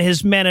whatever, and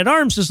his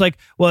man-at-arms is like,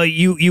 well,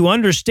 you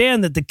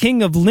understand that the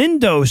king of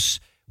Lindos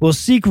will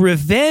seek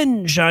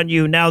revenge on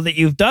you now that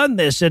you've done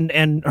this.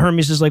 And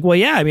Hermes is like, well,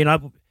 yeah, I mean,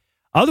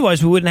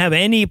 otherwise we wouldn't have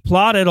any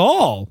plot at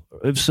all.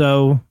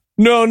 So...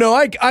 No,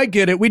 I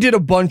get it. We did a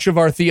bunch of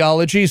our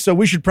theology, so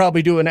we should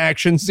probably do an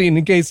action scene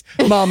in case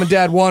mom and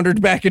dad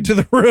wandered back into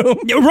the room.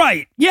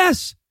 Right.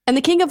 Yes. And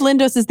the king of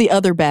Lindos is the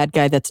other bad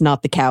guy that's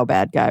not the cow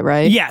bad guy,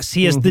 right? Yes,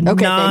 he is the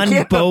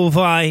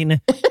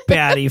non-bovine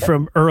baddie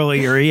from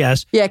earlier,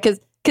 yes. Yeah, because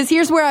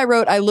here's where I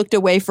wrote, I looked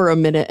away for a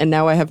minute and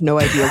now I have no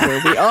idea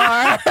where we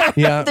are.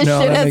 Yeah, This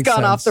shit has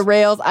gone off the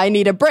rails. I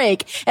need a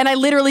break. And I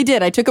literally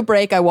did. I took a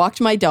break. I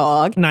walked my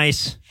dog.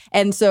 Nice.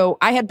 And so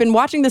I had been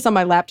watching this on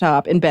my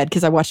laptop in bed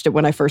because I watched it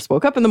when I first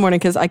woke up in the morning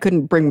because I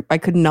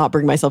could not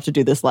bring myself to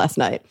do this last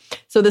night.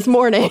 So this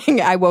morning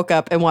I woke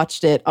up and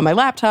watched it on my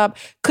laptop,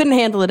 couldn't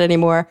handle it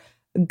anymore,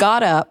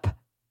 got up,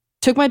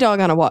 took my dog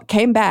on a walk,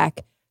 came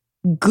back,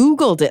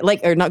 Googled it,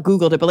 not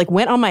Googled it, but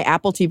went on my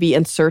Apple TV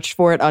and searched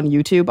for it on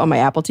YouTube on my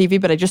Apple TV,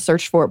 but I just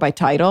searched for it by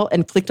title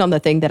and clicked on the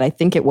thing that I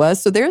think it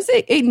was. So there's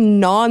a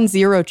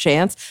non-zero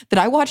chance that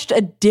I watched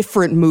a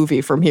different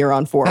movie from here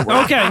on forward.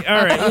 Okay,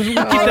 all right. Keep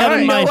that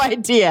in mind. No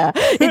idea.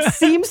 It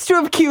seems to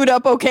have queued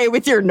up okay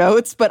with your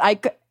notes, but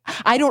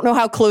I don't know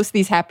how close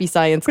these happy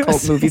science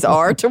cult movies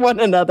are to one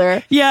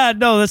another. Yeah,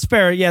 no, that's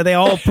fair. Yeah, they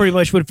all pretty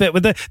much would fit.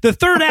 With the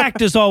third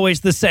act is always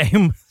the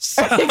same.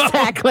 So.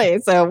 Exactly.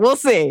 So we'll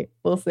see.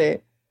 We'll see.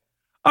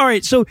 All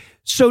right. So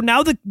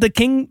now the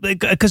king,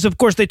 because of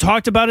course they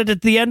talked about it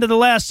at the end of the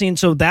last scene.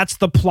 So that's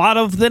the plot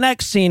of the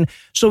next scene.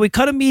 So we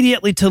cut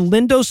immediately to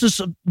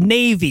Lindos's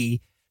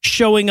navy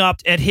showing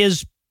up at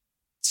his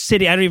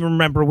city. I don't even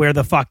remember where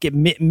the fuck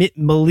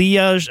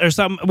Malia or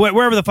something,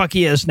 wherever the fuck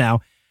he is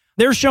now.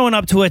 they're showing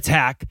up to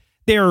attack.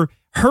 They're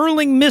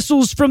hurling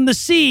missiles from the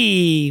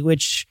sea,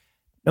 which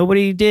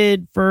nobody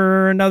did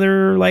for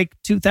another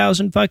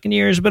 2,000 fucking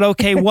years, but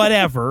okay,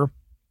 whatever.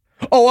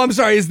 Oh, I'm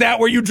sorry. Is that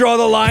where you draw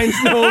the lines,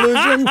 no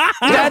illusion?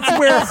 That's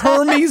where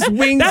Hermes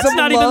wings That's of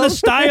not love. even the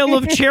style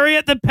of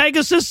chariot that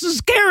Pegasus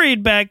is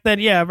carried back then.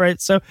 Yeah, right.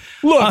 So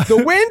look,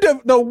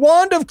 the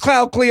wand of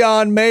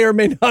Cleon may or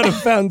may not have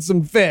found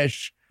some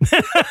fish.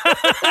 You're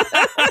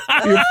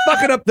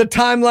fucking up the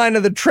timeline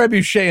of the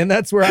trebuchet, and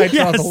that's where I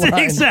draw the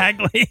line.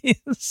 Exactly.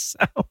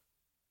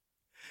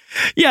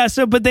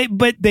 But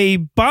they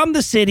bomb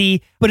the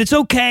city, but it's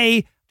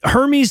okay.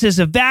 Hermes has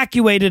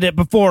evacuated it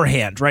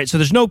beforehand, right? So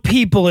there's no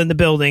people in the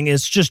building.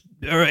 It's just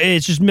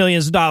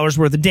millions of dollars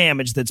worth of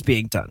damage that's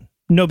being done.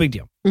 No big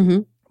deal. Mm-hmm.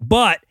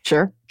 But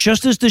Sure.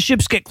 just as the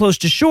ships get close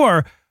to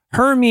shore,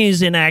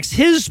 Hermes enacts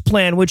his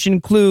plan, which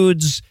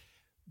includes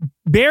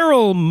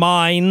barrel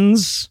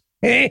mines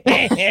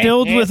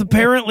filled with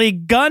apparently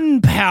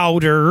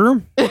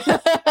gunpowder.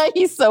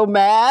 He's so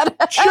mad.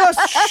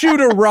 Just shoot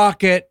a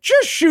rocket.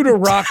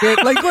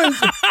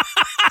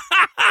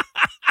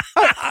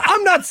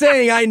 I'm not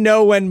saying I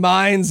know when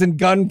mines and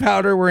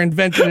gunpowder were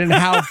invented and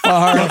how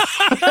far.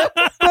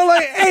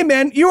 But hey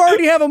man, you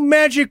already have a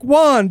magic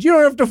wand. You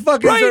don't have to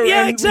fucking... Right,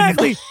 yeah,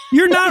 exactly.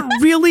 You're not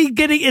really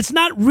getting... It's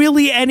not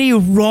really any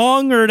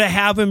wronger to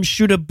have him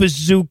shoot a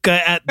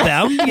bazooka at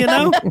them, you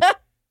know?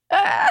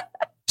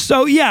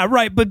 So yeah,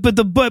 right. But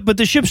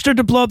the ships start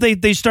to blow up.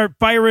 They start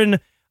firing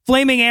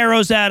flaming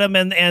arrows at him,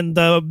 and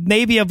the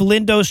Navy of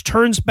Lindos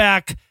turns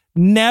back,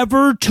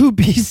 never to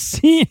be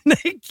seen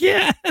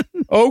again.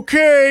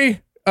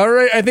 Okay. All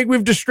right. I think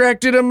we've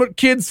distracted them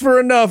kids for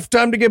enough.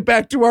 Time to get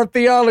back to our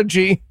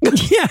theology.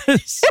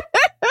 Yes.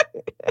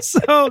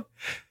 So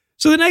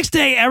the next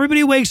day,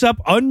 everybody wakes up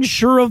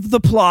unsure of the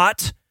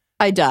plot.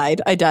 I died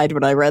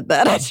when I read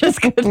that. I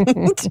just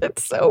couldn't.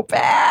 It's so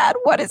bad.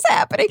 What is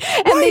happening?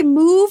 And they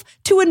move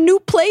to a new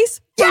place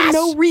for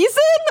no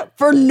reason?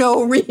 For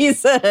no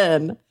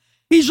reason.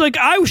 He's like,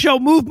 I shall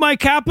move my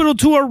capital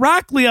to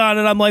Heraklion.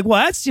 And I'm like,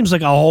 well, that seems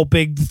like a whole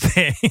big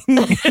thing.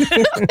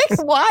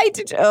 Why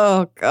did you?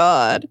 Oh,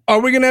 God.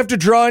 Are we going to have to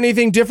draw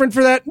anything different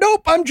for that?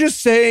 Nope. I'm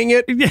just saying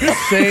it.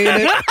 Just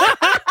saying it.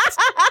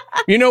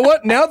 You know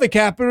what? Now the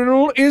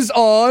capital is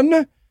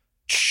on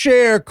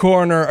Chair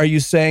Corner. Are you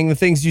saying the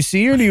things you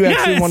see, or do you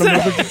actually want to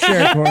move it to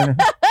Chair Corner?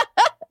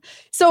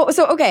 So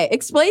okay,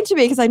 explain to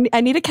me, because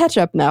I need to catch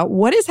up now.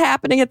 What is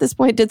happening at this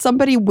point? Did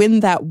somebody win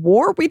that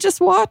war we just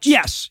watched?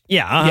 Yes.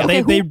 Yeah.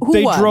 Okay, They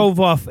who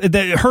drove off.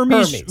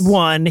 Hermes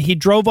won. He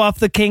drove off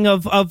the king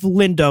of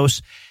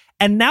Lindos.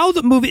 And now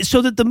the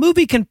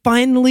movie can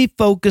finally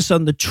focus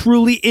on the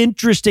truly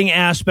interesting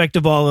aspect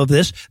of all of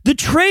this, the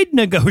trade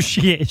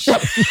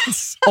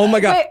negotiations. Oh my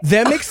God.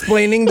 Them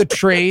explaining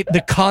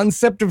the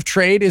concept of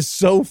trade is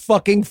so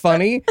fucking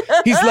funny.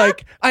 He's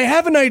like, I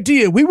have an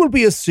idea. We will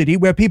be a city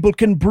where people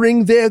can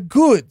bring their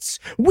goods.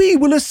 We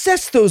will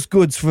assess those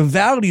goods for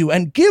value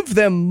and give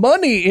them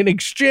money in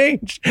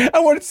exchange. I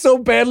want it so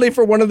badly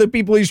for one of the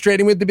people he's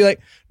trading with to be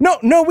like,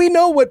 no, we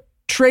know what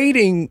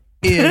trading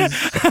is.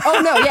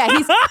 Oh no, yeah,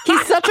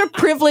 he's such a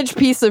privileged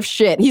piece of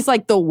shit. He's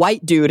like the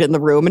white dude in the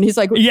room, and he's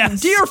like,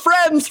 yes. Dear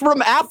friends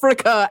from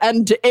Africa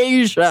and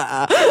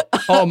Asia.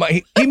 Oh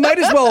my, he might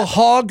as well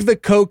hog the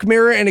Coke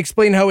mirror and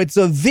explain how it's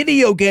a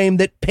video game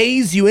that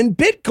pays you in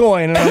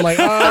Bitcoin. And I'm like,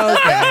 oh,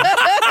 okay.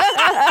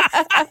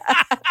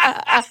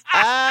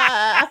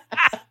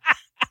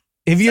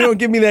 If you don't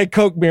give me that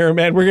Coke mirror,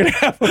 man, we're going to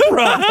have a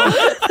problem.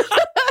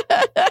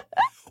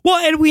 Well,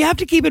 and we have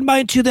to keep in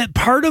mind too that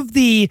part of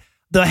the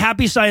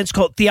happy science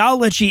cult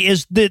theology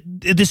is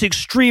this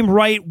extreme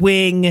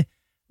right-wing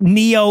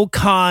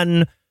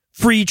neocon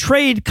free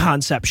trade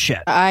concept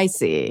shit. I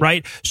see.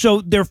 Right?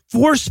 So they're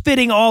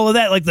force-fitting all of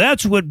that. Like,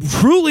 that's what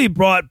truly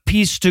brought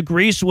peace to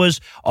Greece,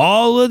 was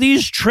all of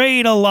these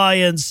trade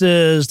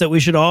alliances that we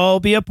should all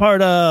be a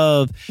part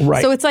of.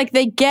 Right. So it's like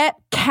they get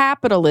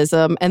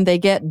capitalism and they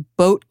get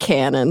boat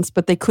cannons,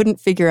 but they couldn't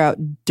figure out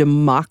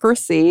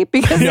democracy,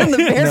 because in the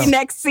very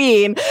next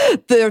scene,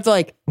 there's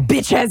like,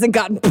 bitch hasn't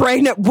gotten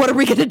pregnant. What are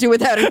we going to do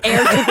without an heir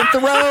to the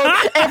throne?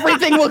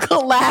 Everything will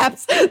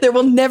collapse. There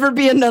will never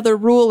be another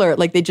ruler.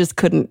 Like, they just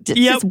couldn't.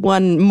 Just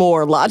one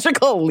more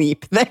logical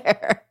leap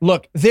there.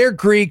 Look, they're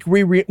Greek.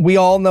 We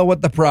all know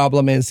what the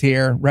problem is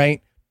here,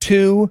 right?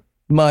 Too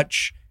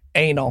much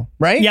anal,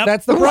 right? Yep.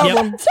 That's the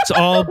problem. Yep. It's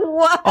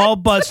all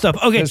butt stuff.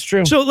 Okay, that's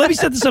true. So let me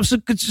set this up.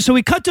 So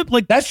we cut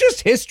to that's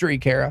just history,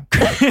 Kara.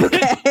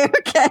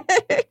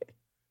 Okay.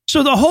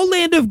 So the whole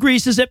land of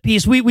Greece is at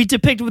peace. We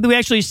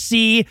actually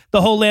see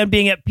the whole land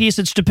being at peace.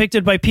 It's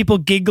depicted by people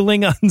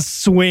giggling on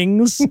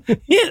swings.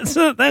 Yeah,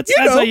 so that's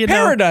how you know.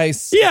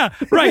 Paradise. Yeah,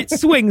 right.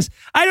 Swings.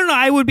 I don't know.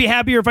 I would be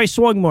happier if I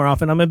swung more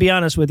often. I'm going to be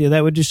honest with you.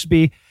 That would just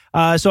be...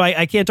 so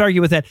I can't argue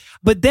with that.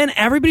 But then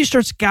everybody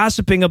starts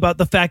gossiping about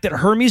the fact that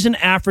Hermes and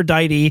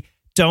Aphrodite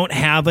don't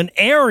have an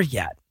heir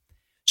yet.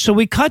 So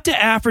we cut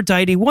to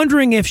Aphrodite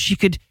wondering if she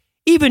could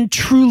even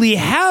truly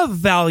have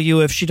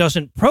value if she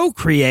doesn't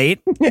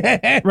procreate,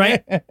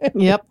 right?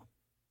 Yep.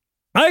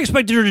 I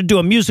expected her to do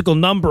a musical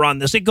number on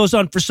this. It goes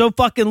on for so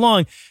fucking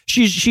long.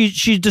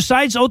 She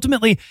decides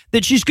ultimately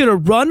that she's going to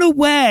run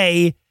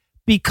away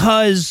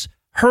because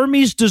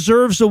Hermes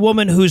deserves a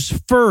woman who's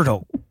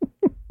fertile.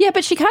 Yeah,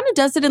 but she kind of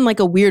does it in like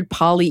a weird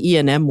Polly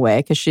E&M way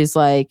because she's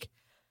like,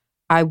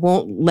 I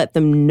won't let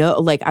them know.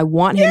 Like, I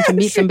want him to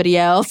meet somebody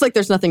else. Like,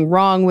 there's nothing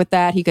wrong with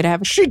that. He could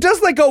have. She does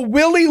like a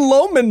Willie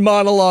Loman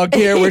monologue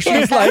here where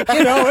she's like,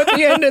 you know, at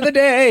the end of the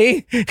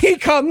day, he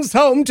comes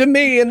home to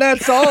me and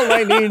that's all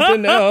I need to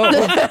know.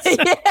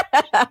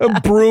 A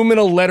broom in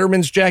a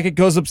Letterman's jacket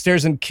goes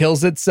upstairs and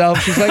kills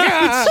itself. She's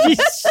like,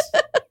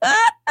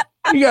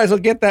 you guys will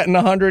get that in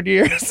 100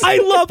 years. I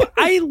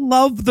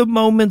love the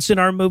moments in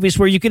our movies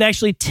where you can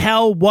actually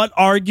tell what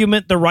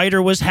argument the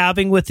writer was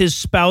having with his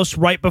spouse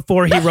right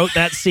before he wrote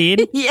that scene.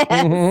 Yes.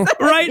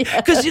 Mm-hmm. Right?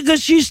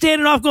 Because she's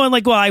standing off going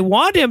like, well, I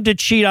want him to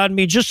cheat on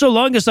me just so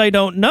long as I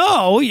don't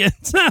know. You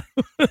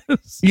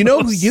know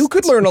who you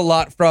could learn a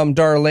lot from,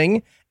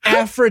 darling?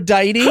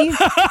 Aphrodite.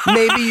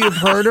 Maybe you've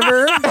heard of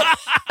her.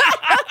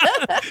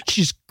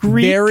 She's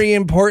Greek. Very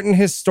important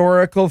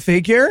historical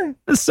figure.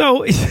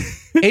 So...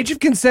 Age of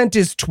consent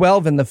is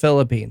 12 in the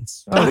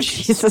Philippines. Oh,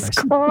 Jesus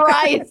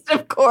Christ.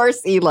 Of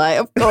course, Eli.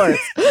 Of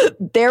course.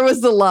 There was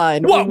the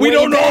line. What? We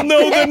don't all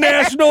know the there.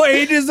 national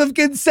ages of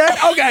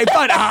consent? Okay,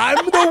 but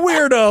I'm the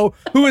weirdo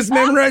who has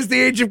memorized the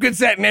age of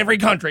consent in every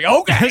country.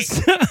 Okay.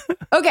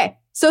 Okay.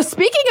 So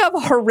speaking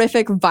of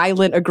horrific,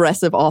 violent,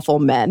 aggressive, awful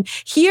men,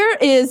 here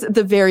is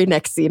the very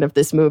next scene of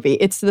this movie.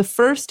 It's the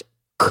first.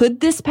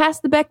 Could this pass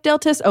the Bechdel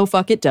test? Oh,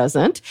 fuck, it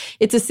doesn't.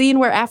 It's a scene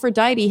where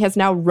Aphrodite has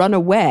now run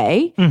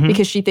away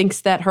because she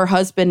thinks that her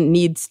husband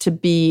needs to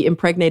be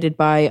impregnated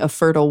by a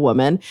fertile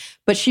woman.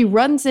 But she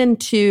runs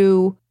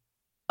into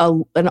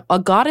a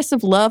goddess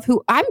of love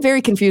who I'm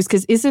very confused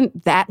because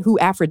isn't that who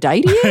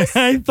Aphrodite is?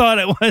 I thought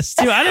it was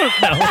too. I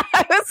don't know.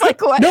 I was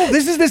like, what? No,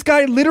 this is this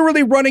guy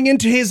literally running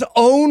into his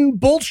own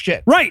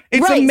bullshit. Right.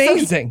 It's Right, so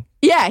amazing.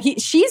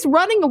 She's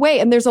running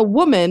away and there's a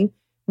woman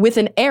with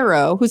an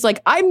arrow who's like,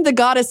 I'm the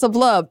goddess of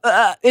love.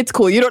 It's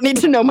cool. You don't need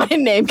to know my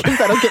name because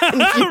that'll get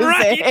confusing.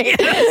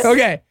 Right.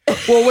 Okay.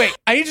 Well, wait.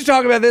 I need to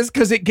talk about this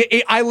because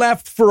I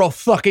laughed for a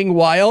fucking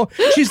while.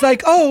 She's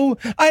like, oh,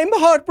 I'm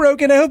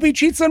heartbroken. I hope he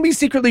cheats on me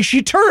secretly.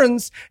 She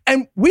turns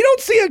and we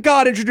don't see a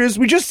god introduced.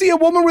 We just see a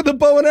woman with a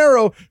bow and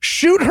arrow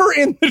shoot her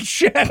in the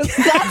chest.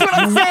 That's what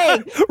I'm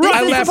saying.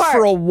 I laughed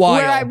for a while.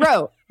 Where I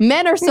wrote,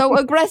 men are so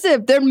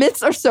aggressive. Their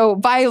myths are so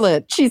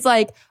violent. She's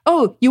like,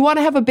 oh, you want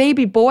to have a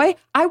baby boy?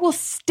 I will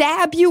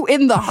stab you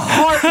in the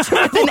heart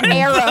with an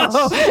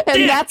arrow.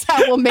 And that's how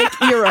we'll make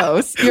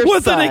heroes. Your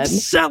With son. an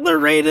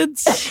accelerated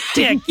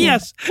stick.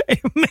 Yes. A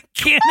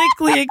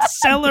mechanically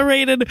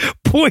accelerated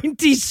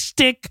pointy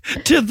stick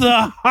to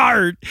the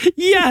heart.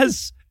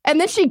 Yes. And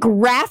then she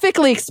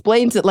graphically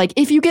explains it like,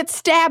 if you get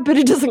stabbed, but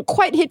it doesn't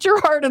quite hit your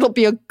heart, it'll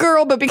be a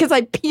girl. But because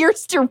I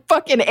pierced your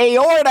fucking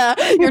aorta,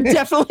 you're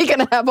definitely going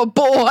to have a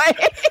boy.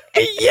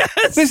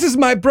 Yes. This is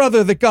my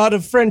brother, the god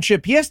of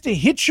friendship. He has to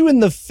hit you in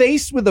the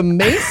face with a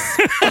mace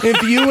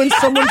if you and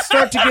someone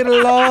start to get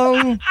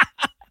along.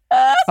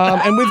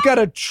 And we've got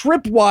a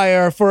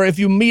tripwire for if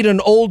you meet an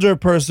older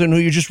person who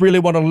you just really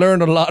want to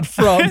learn a lot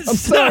from. I'm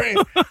sorry.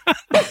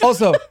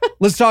 Also,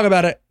 let's talk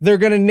about it. They're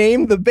going to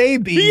name the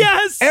baby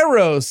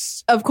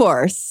Eros. Of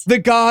course. The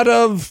god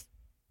of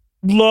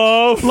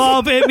love.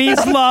 Love. It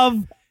means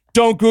love.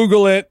 Don't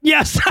Google it.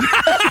 Yes.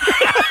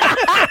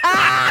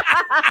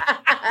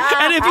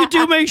 And if you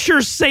do, make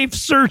sure safe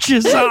search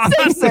is on.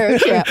 Safe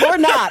search, yeah. Or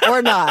not.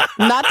 We're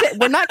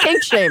not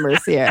kink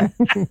shamers here.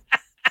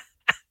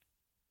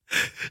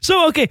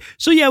 So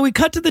we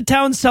cut to the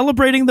town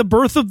celebrating the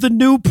birth of the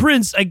new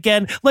prince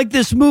again, like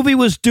this movie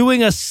was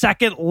doing a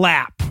second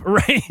lap,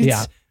 right?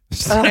 Yeah.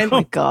 Oh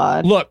my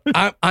God. Look,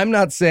 I'm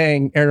not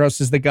saying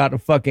Eros is the god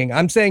of fucking.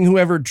 I'm saying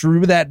whoever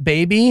drew that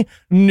baby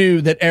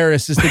knew that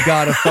Eros is the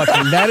god of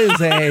fucking. That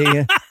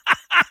is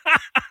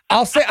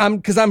I'll say,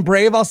 because I'm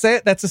brave, I'll say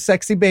it. That's a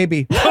sexy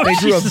baby. They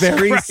drew a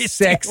very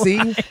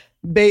sexy,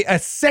 a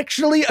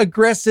sexually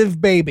aggressive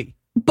baby.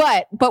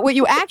 But what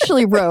you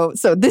actually wrote,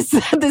 so this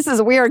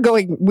is we're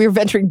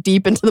venturing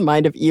deep into the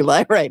mind of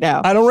Eli right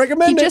now. I don't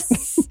recommend it.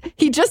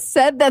 He just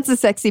said that's a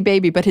sexy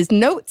baby, but his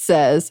note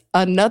says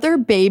another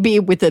baby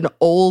with an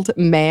old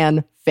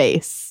man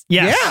face.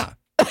 Yes.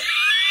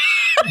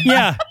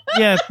 Yeah.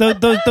 Yeah.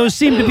 Those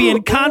seem to be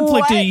in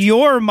conflict in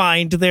your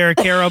mind there,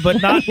 Kara,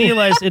 but not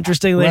Eli's,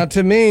 interestingly. Not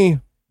to me.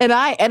 And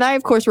I,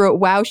 of course, wrote,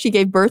 wow, she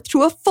gave birth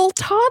to a full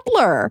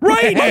toddler.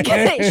 Right.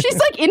 She's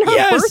like in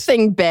her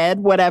birthing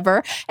bed,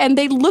 whatever. And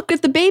they look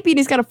at the baby and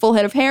he's got a full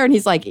head of hair and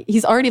he's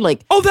already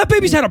like. Oh, that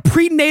baby's had a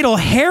prenatal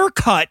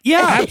haircut.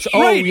 Yeah.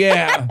 Oh,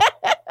 yeah.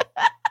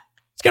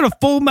 It's got a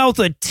full mouth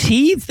of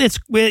teeth. It's,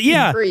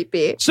 yeah.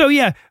 Creepy. So,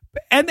 yeah.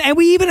 And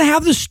we even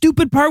have the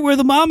stupid part where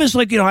the mom is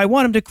like, I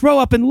want him to grow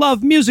up and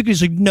love music. He's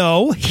like,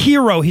 no,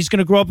 hero. He's going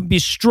to grow up and be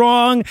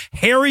strong,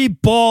 hairy,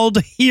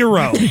 bald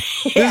hero.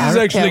 This is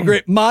actually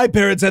great. My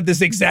parents had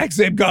this exact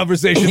same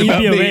conversation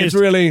about me. It's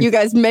really. You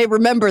guys may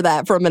remember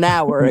that from an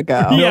hour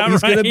ago.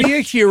 He's going to be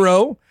a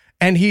hero.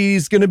 And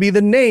he's going to be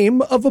the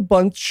name of a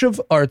bunch of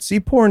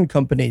artsy porn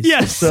companies.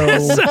 Yes. So,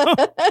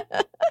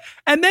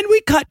 and then we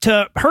cut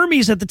to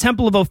Hermes at the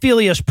Temple of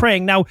Ophelius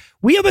praying. Now,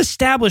 we have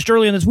established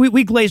earlier in this,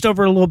 we glazed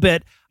over it a little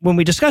bit when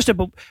we discussed it,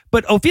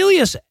 but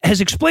Ophelius has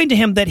explained to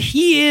him that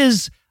he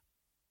is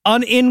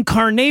an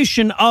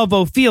incarnation of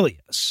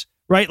Ophelius,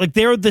 right? Like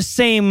they're the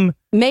same.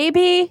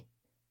 Maybe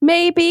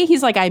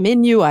he's like, I'm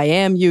in you, I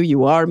am you,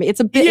 you are me. It's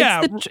a bit,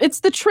 it's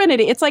the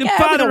Trinity. It's like,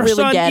 we don't really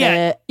son, get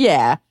it.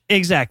 Yeah.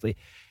 Exactly.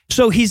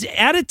 So he's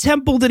at a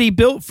temple that he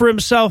built for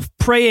himself,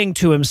 praying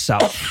to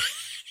himself.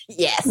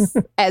 Yes,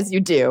 as you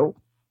do.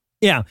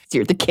 Yeah.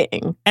 You're the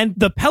king. And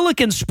the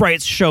pelican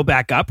sprites show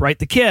back up, right?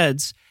 The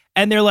kids.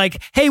 And they're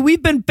like, hey,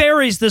 we've been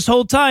fairies this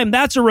whole time.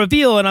 That's a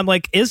reveal. And I'm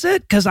like, is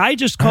it? Because I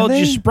just called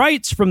you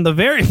sprites from the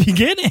very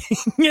beginning.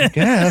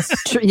 yes.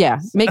 Yeah,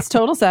 makes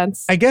total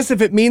sense. I guess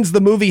if it means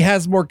the movie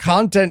has more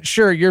content,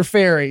 sure, you're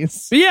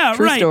fairies. Yeah,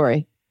 true right.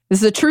 Story.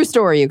 This is a true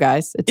story, you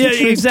guys. It's a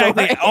true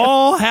exactly. story. It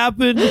all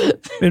happened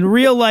in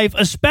real life,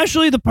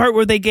 especially the part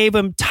where they gave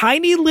him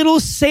tiny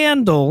little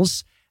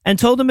sandals and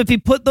told him if he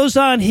put those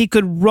on, he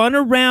could run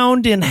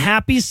around in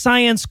happy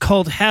science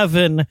called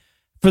heaven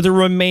for the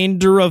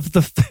remainder of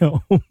the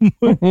film.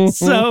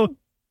 So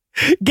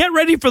get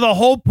ready for the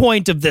whole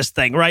point of this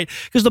thing, right?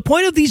 Because the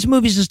point of these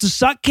movies is to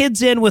suck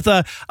kids in with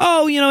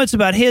it's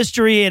about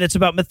history and it's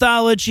about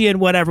mythology and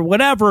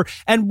whatever.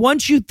 And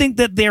once you think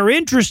that they're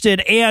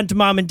interested and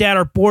mom and dad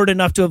are bored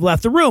enough to have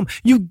left the room,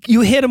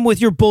 you hit them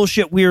with your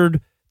bullshit weird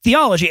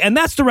theology. And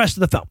that's the rest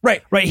of the film.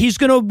 Right. He's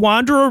going to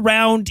wander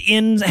around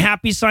in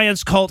happy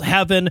science cult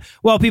heaven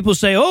while people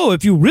say, oh,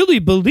 if you really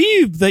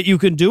believe that you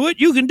can do it,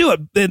 you can do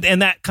it.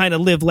 And that kind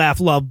of live,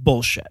 laugh, love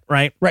bullshit,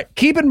 right? Right.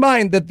 Keep in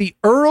mind that the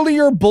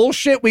earlier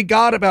bullshit we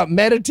got about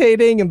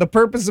meditating and the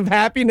purpose of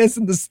happiness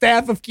and the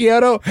staff of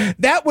Kyoto,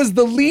 that was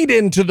the lead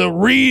in to the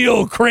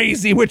real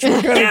crazy, which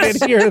we're going to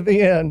get here at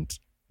the end.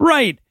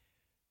 Right.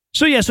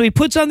 So he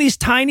puts on these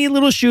tiny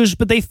little shoes,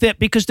 but they fit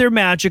because they're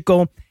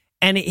magical.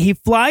 And he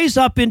flies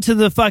up into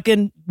the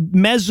fucking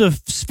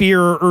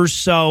mesosphere or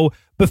so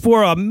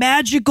before a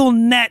magical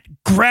net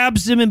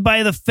grabs him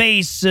by the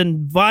face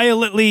and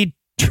violently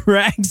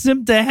drags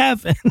him to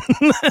heaven.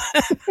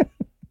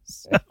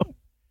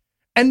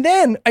 And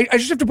then, I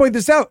just have to point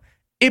this out,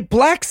 it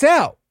blacks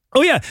out.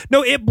 Oh, yeah.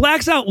 No, it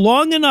blacks out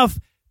long enough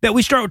that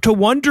we start to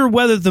wonder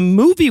whether the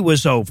movie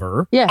was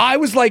over. Yeah. I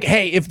was like,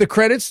 hey, if the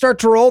credits start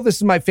to roll, this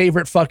is my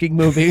favorite fucking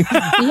movie.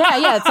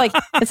 Yeah.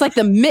 It's like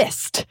The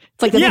Mist.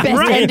 It's like the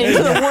best ending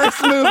to the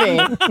worst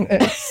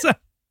movie.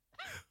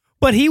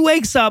 But he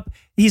wakes up,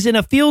 he's in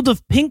a field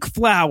of pink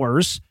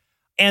flowers,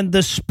 and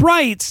the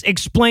sprites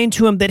explain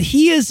to him that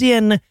he is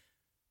in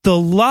the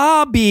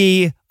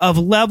lobby of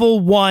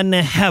level 1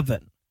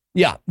 heaven.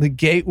 Yeah, the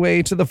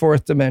gateway to the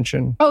fourth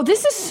dimension. Oh,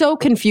 this is so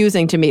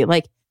confusing to me.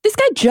 Like, this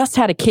guy just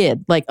had a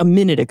kid like a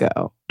minute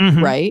ago,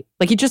 right?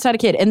 Like he just had a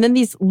kid. And then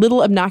these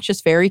little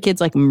obnoxious fairy kids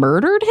like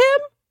murdered him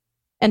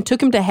and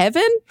took him to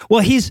heaven.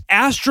 Well, he's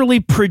astrally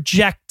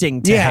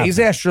projecting to heaven. He's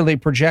astrally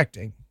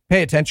projecting.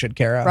 Pay attention,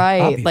 Kara. Right.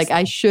 Obviously. Like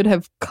I should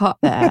have caught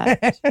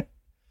that.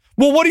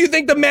 Well, what do you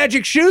think the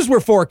magic shoes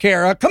were for,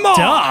 Kara? Come on.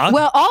 Duh.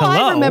 Well, all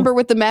Hello? I remember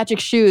with the magic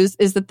shoes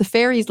is that the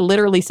fairies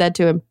literally said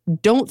to him,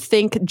 don't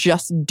think,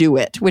 just do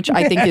it, which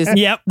I think is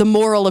the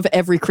moral of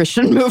every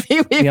Christian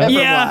movie we've ever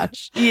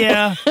watched.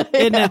 Yeah.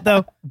 Isn't it,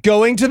 though?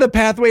 Going to the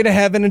pathway to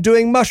heaven and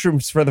doing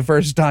mushrooms for the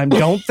first time.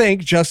 Don't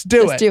think, just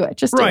do it.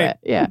 Just do it.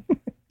 Yeah.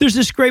 There's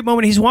this great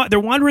moment. They're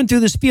wandering through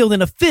this field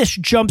and a fish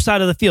jumps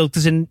out of the field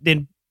because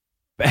in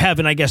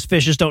heaven, I guess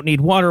fishes don't need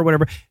water or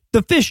whatever.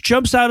 The fish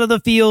jumps out of the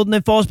field and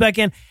then falls back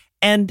in.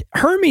 And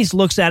Hermes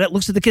looks at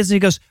the kids, and he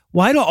goes,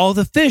 why do all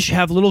the fish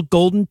have little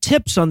golden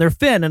tips on their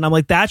fin? And I'm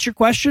like, that's your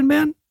question,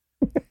 man?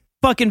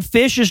 Fucking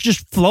fish is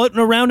just floating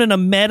around in a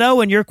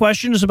meadow, and your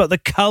question is about the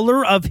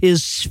color of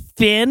his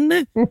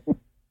fin?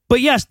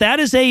 But yes, that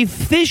is a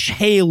fish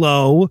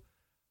halo.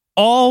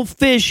 All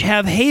fish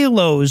have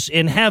halos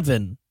in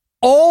heaven.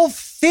 All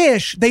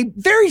fish, they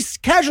very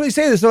casually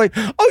say this. They're like,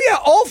 oh yeah,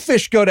 all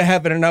fish go to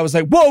heaven. And I was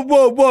like,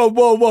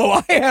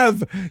 whoa. I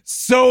have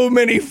so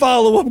many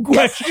follow-up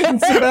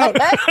questions about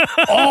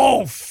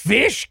all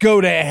fish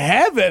go to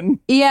heaven.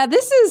 Yeah,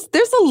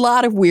 there's a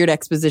lot of weird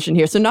exposition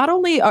here. So not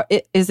only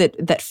is it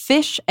that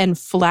fish and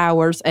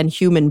flowers and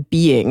human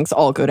beings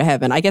all go to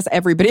heaven, I guess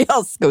everybody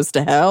else goes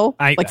to hell.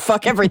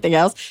 Fuck everything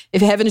else.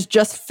 If heaven is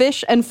just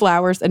fish and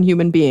flowers and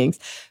human beings.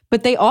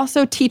 But they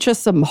also teach us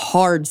some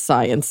hard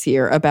science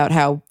here about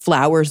how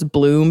flowers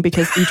bloom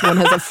because each one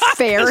has a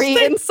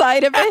fairy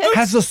inside of it.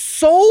 Has a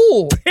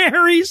soul.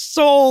 Fairy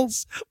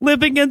souls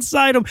living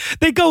inside them.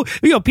 They go,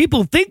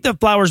 people think that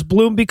flowers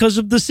bloom because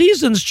of the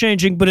seasons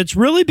changing, but it's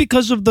really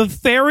because of the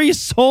fairy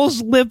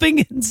souls living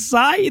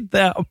inside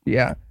them.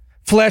 Yeah.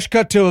 Flash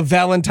cut to a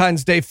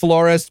Valentine's Day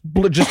florist,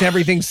 just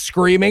everything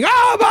screaming,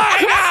 oh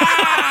my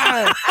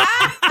God!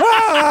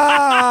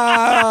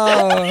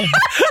 Oh!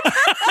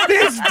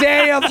 This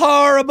day of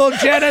horrible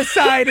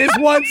genocide is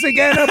once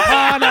again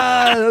upon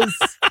us.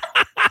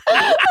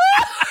 Oh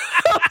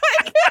my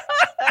God.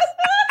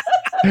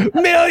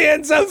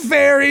 Millions of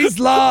fairies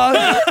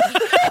lost.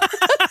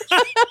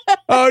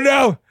 Oh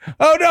no.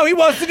 Oh no, he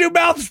wants to do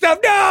mouth stuff.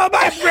 No,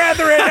 my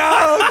brethren.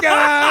 Oh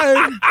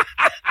God.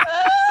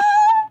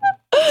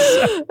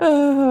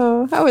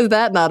 Oh, how is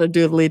that not a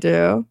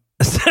doodly-doo?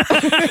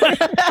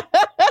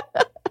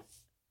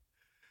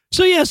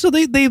 So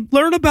they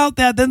learn about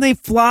that. Then they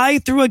fly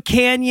through a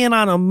canyon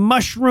on a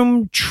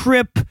mushroom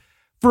trip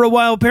for a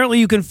while. Apparently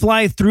you can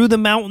fly through the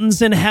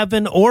mountains in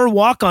heaven or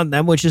walk on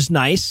them, which is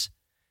nice.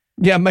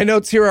 Yeah, my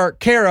notes here are,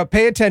 Kara,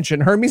 pay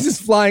attention. Hermes is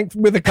flying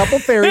with a couple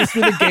fairies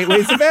through the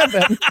gateways of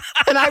heaven.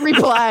 And I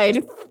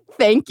replied,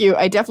 thank you.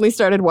 I definitely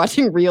started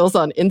watching reels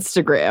on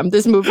Instagram.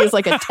 This movie is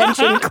like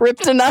attention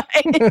kryptonite.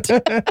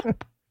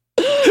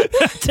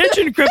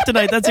 Attention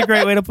kryptonite. That's a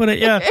great way to put it.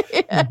 Yeah.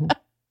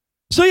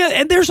 So yeah,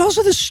 and there's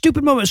also this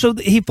stupid moment. So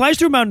he flies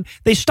through a mountain.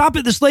 They stop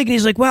at this lake, and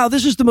he's like, "Wow,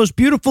 this is the most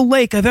beautiful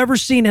lake I've ever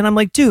seen." And I'm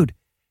like, "Dude,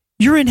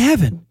 you're in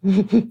heaven.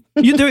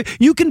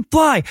 You can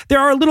fly. There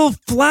are little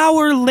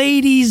flower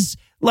ladies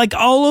like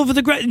all over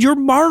the ground. You're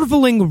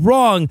marveling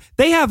wrong.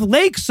 They have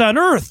lakes on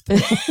Earth.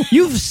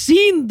 You've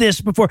seen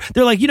this before."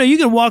 They're like, you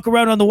can walk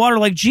around on the water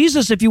like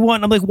Jesus if you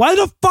want. And I'm like, why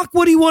the fuck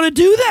would he want to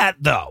do that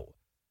though?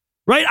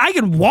 Right? I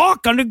can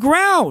walk on the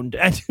ground.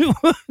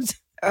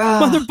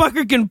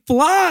 Motherfucker can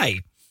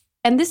fly.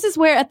 And this is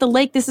where, at the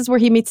lake, this is where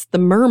he meets the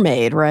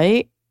mermaid,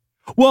 right?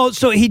 Well,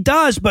 so he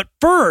does, but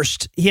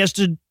first he has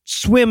to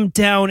swim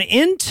down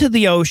into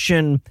the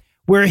ocean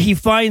where he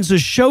finds a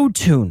show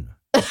tune.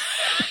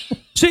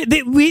 So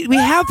we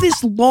have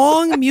this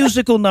long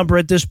musical number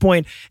at this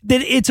point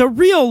that it's a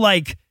real,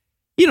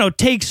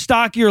 take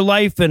stock of your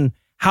life and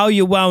how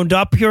you wound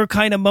up here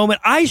kind of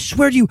moment. I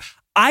swear to you,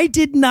 I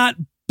did not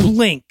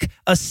blink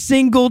a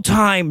single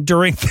time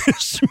during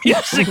this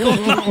musical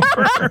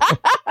number.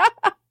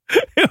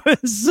 It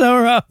was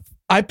so rough.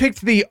 I picked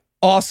the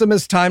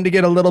awesomest time to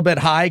get a little bit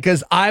high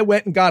because I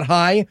went and got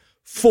high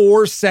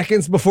 4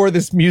 seconds before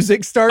this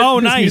music started. Oh,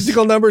 this nice.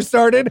 Musical number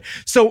started.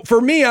 So for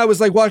me, I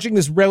was like watching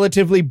this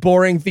relatively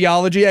boring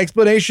theology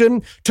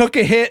explanation, took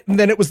a hit, and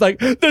then it was like,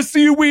 the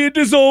seaweed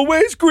is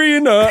always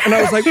greener. And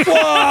I was like,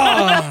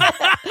 whoa.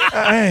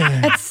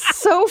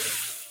 It's so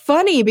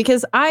funny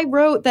because I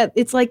wrote that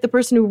it's like the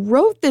person who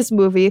wrote this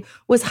movie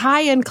was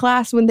high in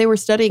class when they were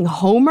studying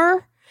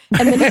Homer.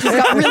 And then he just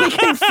got really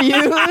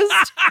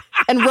confused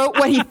and wrote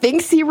what he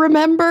thinks he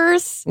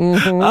remembers.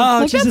 Mm-hmm.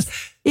 Oh, Jesus.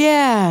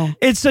 Yeah.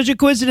 It's such a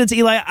coincidence,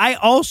 Eli. I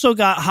also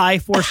got high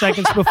 4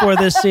 seconds before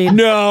this scene.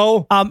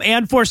 No.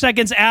 And 4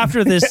 seconds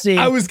after this scene.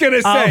 I was going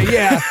to say,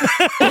 yeah.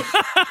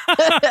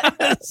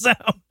 So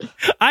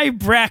I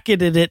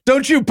bracketed it.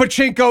 Don't you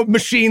pachinko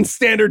machine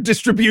standard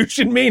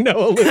distribution me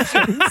no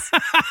illusions.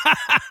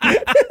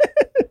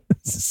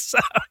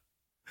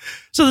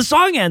 So the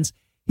song ends.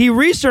 He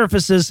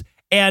resurfaces.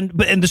 And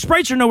the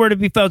sprites are nowhere to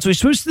be found. So he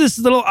swims to this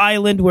little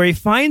island where he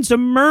finds a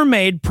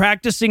mermaid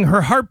practicing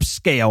her harp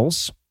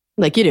scales.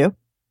 Like you do.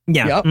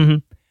 Yeah. Yep. Mm-hmm.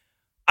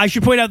 I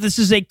should point out this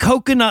is a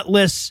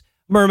coconutless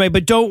mermaid,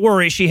 but don't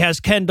worry, she has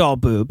Ken doll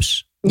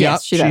boobs.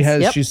 Yes, she does.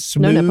 has. Yep. She's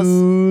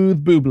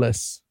smooth,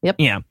 boobless. Yep.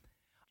 Yeah.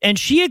 And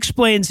she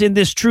explains in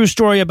this true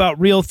story about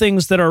real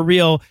things that are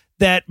real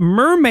that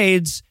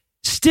mermaids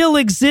still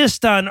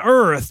exist on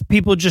Earth.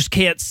 People just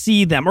can't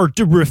see them or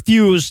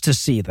refuse to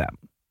see them.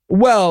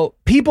 Well,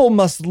 people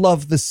must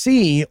love the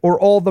sea or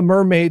all the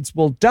mermaids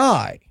will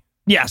die.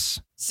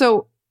 Yes.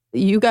 So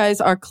you guys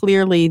are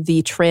clearly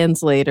the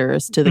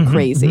translators to the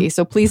crazy.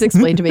 So please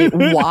explain to me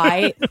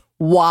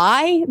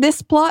why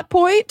this plot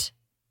point?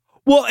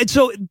 Well, and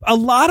so a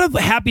lot of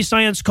happy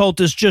science cult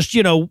is just,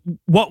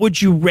 what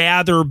would you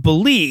rather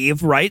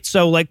believe, right?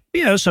 So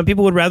some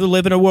people would rather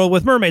live in a world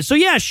with mermaids. So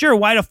yeah, sure.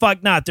 Why the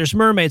fuck not? There's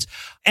mermaids.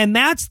 And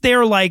that's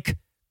their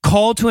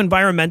call to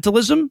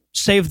environmentalism.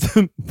 Save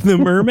the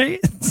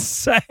mermaids.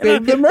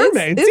 Save the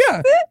mermaids.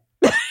 Yeah.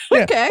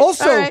 Yeah. Okay.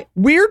 Also,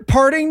 weird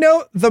parting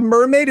note. The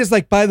mermaid is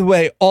like, by the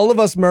way, all of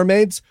us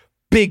mermaids,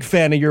 big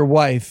fan of your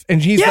wife.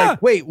 And he's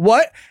like, wait,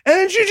 what? And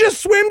then she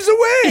just swims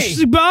away.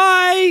 She's,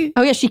 bye.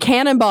 Oh yeah, she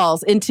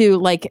cannonballs into a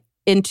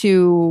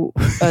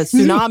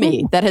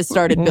tsunami that has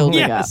started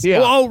building up.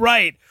 Yeah. Oh,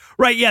 right.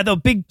 Right. Yeah. The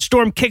big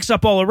storm kicks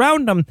up all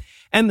around them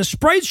and the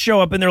sprites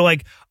show up and they're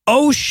like,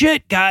 oh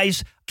shit,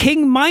 guys,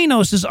 King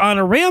Minos is on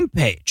a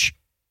rampage.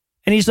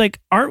 And he's like,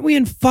 aren't we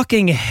in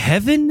fucking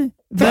heaven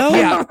though?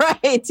 Yeah.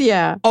 Right.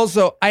 Yeah.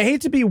 Also, I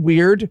hate to be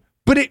weird,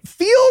 but it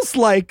feels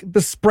like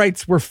the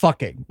sprites were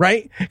fucking,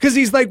 right? Because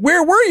he's like,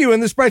 where were you?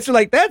 And the sprites are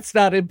like, that's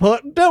not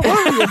important. Don't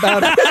worry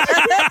about it.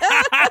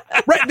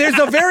 Right. There's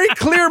a very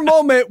clear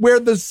moment where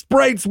the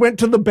sprites went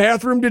to the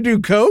bathroom to do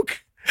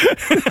coke.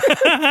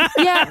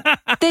 Yeah,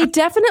 they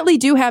definitely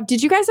do have.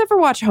 Did you guys ever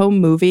watch Home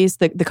Movies,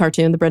 the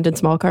cartoon, the Brendan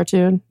Small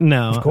cartoon?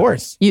 No. Of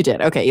course. You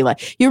did. Okay, Eli.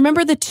 You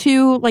remember the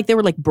two, they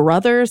were like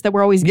brothers that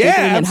were always giggling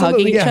and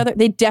hugging each other?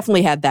 They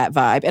definitely had that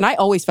vibe. And I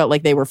always felt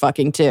like they were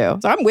fucking too.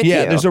 So I'm with you.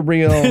 Yeah, there's a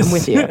real... I'm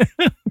with you.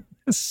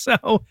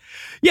 So,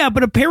 yeah,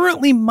 but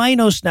apparently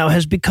Minos now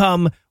has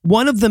become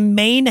one of the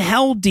main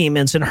hell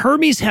demons and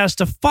Hermes has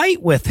to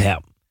fight with him.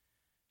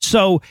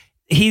 So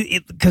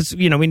because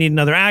we need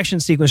another action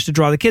sequence to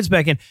draw the kids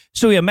back in.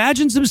 So he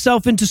imagines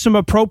himself into some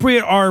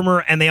appropriate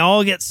armor, and they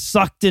all get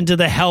sucked into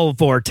the hell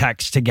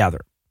vortex together,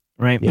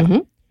 right?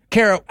 Yeah.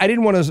 Kara, I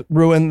didn't want to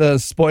ruin the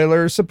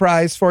spoiler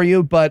surprise for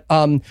you, but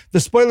the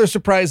spoiler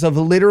surprise of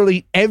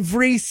literally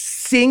every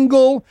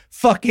single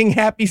fucking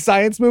Happy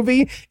Science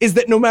movie is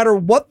that no matter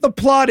what the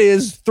plot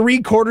is,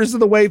 3/4 of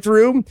the way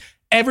through,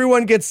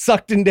 everyone gets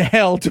sucked into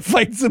hell to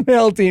fight some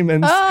hell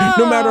demons,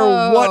 no matter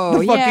what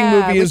the fucking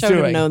movie is doing. I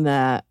would have known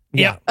that.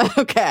 Yeah.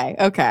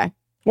 Okay.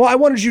 Well, I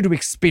wanted you to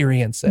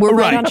experience it. We're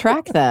right on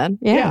track then.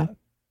 Yeah.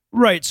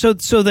 Right. So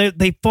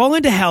they fall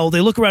into hell.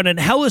 They look around, and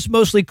hell is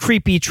mostly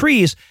creepy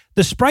trees.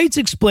 The sprites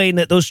explain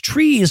that those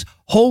trees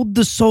hold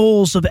the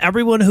souls of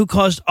everyone who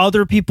caused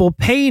other people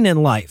pain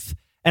in life.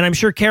 And I'm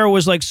sure Kara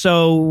was like,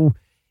 so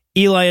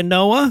Eli and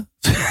Noah?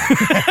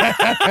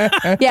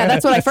 Yeah,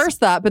 that's what I first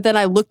thought. But then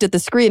I looked at the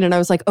screen and I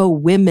was like, oh,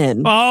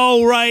 women.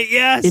 Oh, right.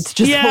 Yes. It's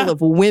just full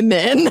of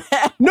women.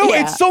 No,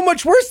 it's so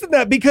much worse than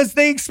that because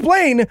they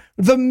explain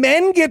the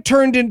men get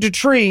turned into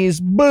trees,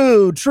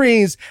 boo,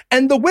 trees,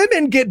 and the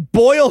women get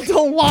boiled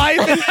alive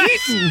and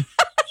eaten.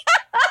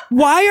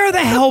 Why are the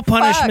hell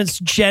punishments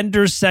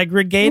gender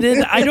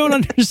segregated? I don't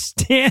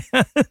understand.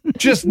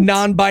 Just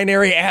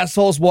non-binary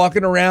assholes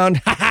walking around.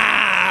 Ha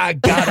ha!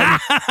 Got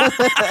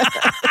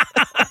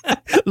him.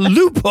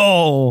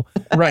 Loophole.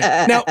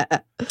 Right. Now,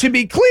 to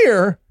be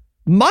clear,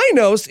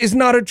 Minos is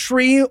not a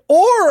tree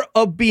or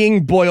a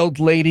being boiled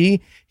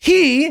lady.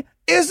 He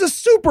is a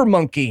super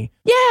monkey.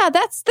 Yeah,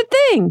 that's the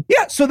thing.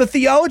 Yeah, so the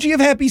theology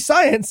of Happy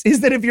Science is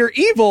that if you're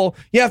evil,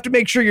 you have to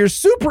make sure you're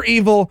super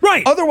evil.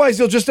 Right. Otherwise,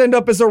 you'll just end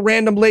up as a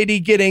random lady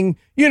getting,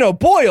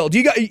 boiled.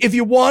 If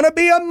you want to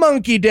be a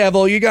monkey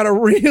devil, you got to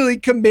really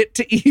commit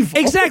to evil.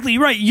 Exactly,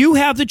 right. You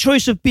have the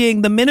choice of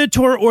being the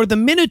Minotaur or the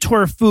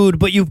Minotaur food,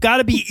 but you've got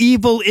to be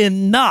evil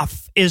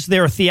enough is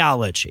their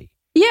theology.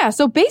 Yeah,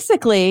 so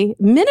basically,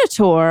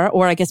 Minotaur,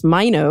 or I guess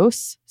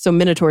Minos, so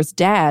Minotaur's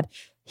dad,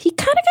 he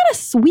kind of got a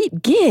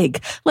sweet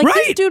gig. Like,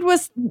 this dude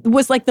was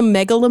like the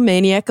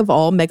megalomaniac of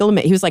all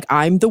megalomaniacs. He was like,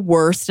 I'm the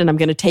worst and I'm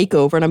going to take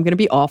over and I'm going to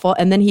be awful.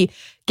 And then he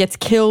gets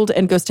killed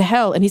and goes to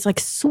hell. And he's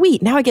like,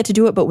 sweet, now I get to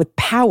do it, but with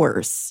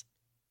powers.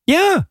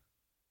 Yeah.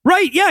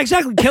 Right. Yeah,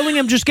 exactly. Killing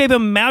him just gave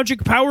him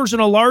magic powers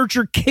and a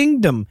larger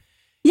kingdom.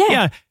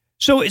 Yeah.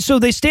 So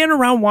they stand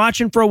around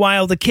watching for a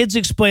while. The kids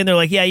explain, they're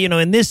like,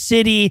 in this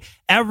city,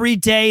 every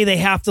day they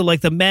have to,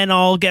 like, the men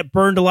all get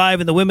burned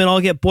alive and the women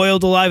all get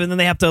boiled alive. And then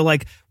they have to,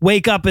 like,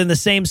 wake up in the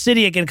same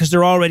city again because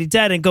they're already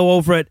dead and go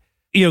over it,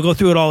 go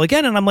through it all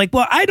again. And I'm like,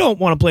 well, I don't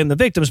want to blame the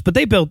victims, but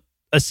they built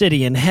a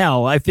city in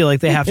hell. I feel like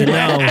they have to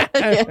know.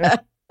 Yeah.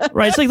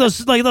 Right.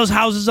 It's like those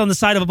houses on the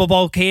side of a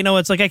volcano.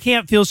 It's like, I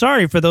can't feel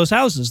sorry for those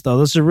houses, though.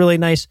 Those are really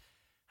nice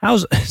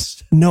houses.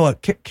 Noah,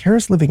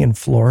 Kara's living in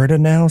Florida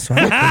now, so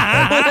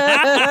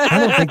I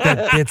don't think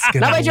that bit's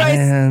gonna Not my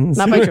land. choice.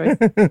 Not my choice.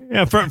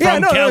 Yeah, from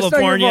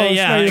California.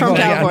 Yeah. From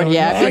California.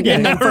 Yeah. I've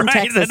been from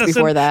Texas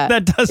before that.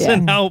 That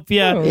doesn't help.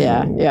 Yeah.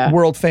 Yeah.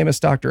 World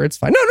famous doctor. It's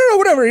fine. No,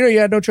 whatever. You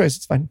had no choice.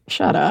 It's fine.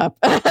 Shut up.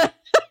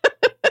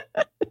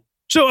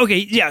 So,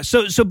 okay, yeah.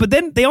 So, but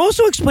then they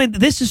also explained that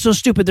this is so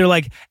stupid. They're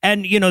like,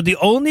 and the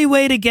only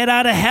way to get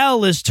out of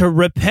hell is to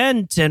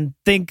repent and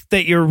think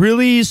that you're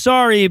really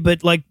sorry,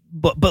 but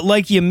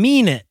like you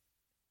mean it.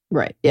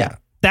 Right. Yeah.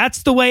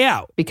 That's the way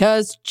out.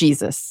 Because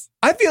Jesus.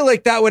 I feel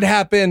like that would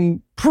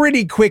happen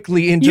pretty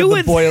quickly into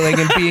the boiling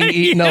and being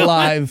eaten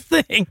alive.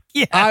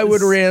 Yes. I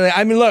would really.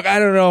 I mean, look, I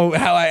don't know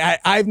how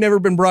I've never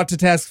been brought to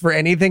task for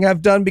anything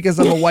I've done because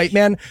I'm a white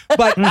man,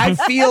 but I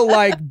feel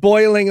like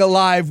boiling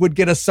alive would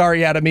get a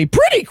sorry out of me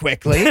pretty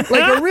quickly, like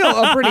a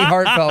pretty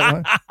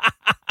heartfelt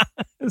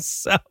one.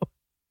 So,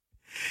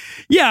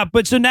 yeah,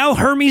 but so now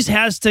Hermes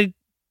has to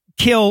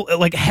kill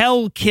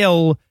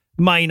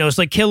Minos,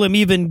 like kill him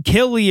even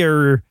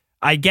killier.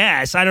 I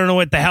guess. I don't know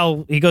what the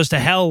hell. He goes to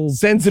hell.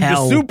 Sends him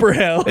to super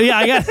hell. Yeah,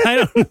 I guess. I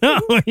don't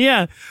know.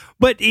 Yeah.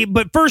 But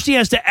first he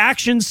has to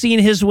action scene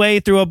his way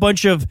through a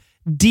bunch of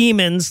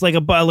demons, like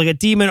a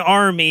demon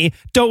army.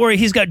 Don't worry,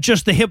 he's got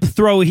just the hip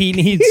throw he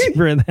needs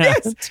for that.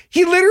 Yes.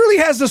 He literally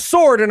has a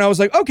sword, and I was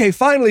like, okay,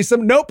 finally,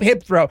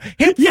 hip throw.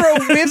 Hip throw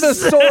with a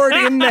sword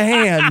in the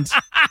hand.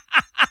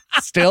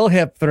 Still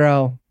hip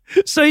throw.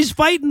 So he's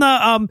fighting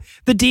the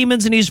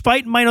demons and he's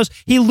fighting Minos.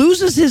 He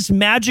loses his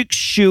magic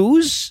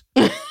shoes.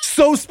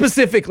 So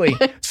specifically.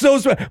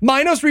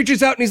 Minos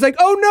reaches out and he's like,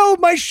 oh no,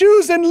 my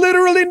shoes and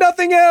literally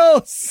nothing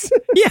else.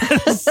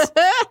 Yes.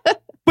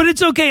 But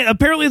it's okay.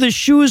 Apparently the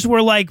shoes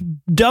were like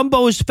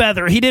Dumbo's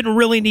feather. He didn't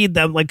really need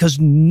them, like, because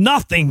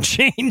nothing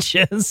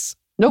changes.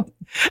 Nope.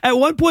 At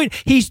one point,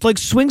 he like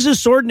swings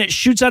his sword and it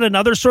shoots out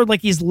another sword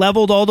like he's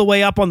leveled all the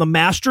way up on the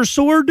master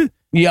sword.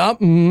 Yep.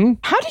 Mm-hmm.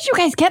 How did you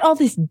guys get all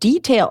this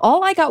detail?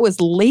 All I got was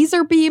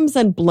laser beams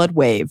and blood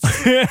waves.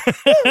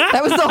 That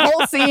was the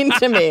whole scene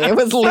to me. It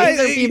was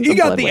laser beams. You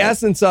got the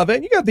essence of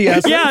it. You got the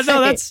essence. Yeah,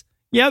 no,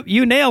 yep,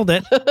 you nailed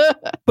it.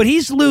 But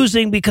he's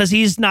losing because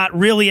he's not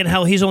really in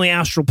hell. He's only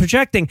astral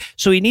projecting.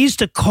 So he needs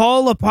to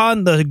call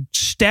upon the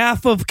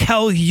staff of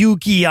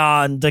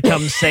Calyukion to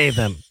come save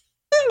him.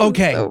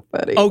 Okay. So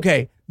funny.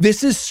 Okay.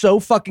 This is so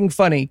fucking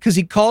funny because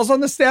he calls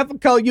on the staff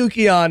of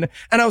Kalyukian,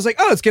 and I was like,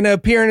 oh, it's going to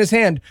appear in his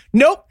hand.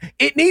 Nope.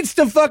 It needs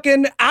to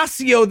fucking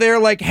Accio there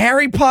like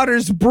Harry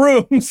Potter's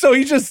broom. So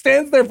he just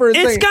stands there for a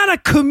second. It's got a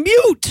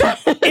commute.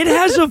 It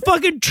has a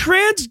fucking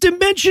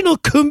trans-dimensional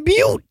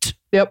commute.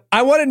 Yep.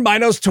 I wanted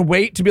Minos to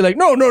wait to be like,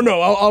 no,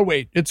 I'll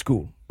wait. It's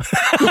cool.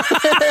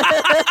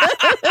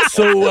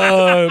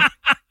 So,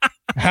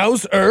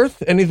 how's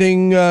Earth?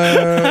 Anything?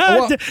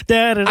 I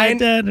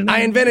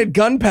invented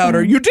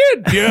gunpowder. You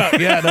did?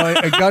 Yeah. No,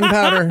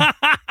 gunpowder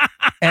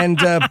and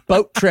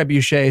boat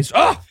trebuchets.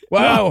 Oh,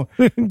 wow.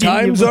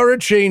 Times are a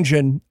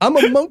changing. I'm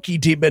a monkey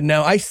demon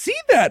now. I see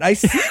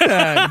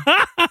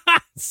that.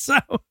 So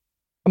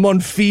I'm on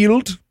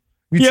Field.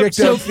 You checked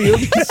out Field?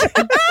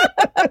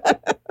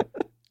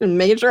 And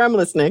making sure I'm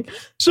listening.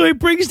 So he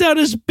brings down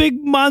his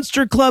big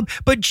monster club,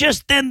 but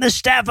just then the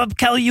staff of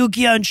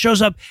Kalyukian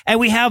shows up,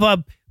 and we have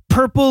a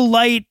purple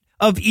light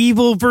of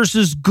evil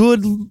versus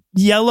good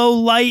yellow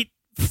light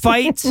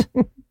fight.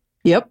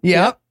 Yep.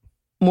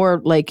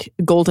 More like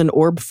golden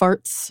orb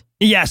farts.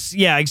 Yes,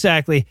 yeah,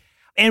 exactly.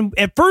 And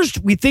at first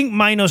we think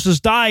Minos has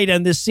died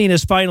and this scene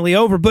is finally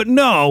over, but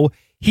no,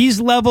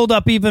 he's leveled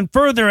up even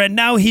further, and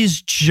now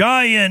he's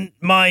giant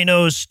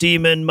Minos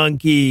demon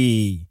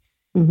monkey.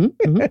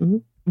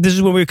 This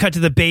is when we cut to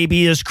the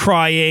baby is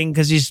crying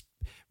because he's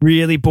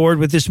really bored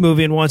with this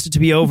movie and wants it to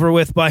be over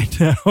with by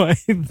now, I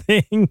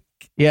think.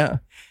 Yeah.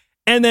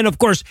 And then, of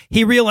course,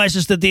 he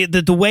realizes that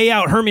the way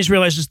out, Hermes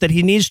realizes that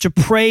he needs to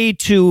pray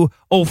to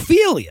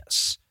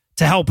Ophelius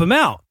to help him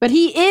out. But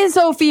he is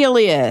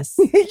Ophelius.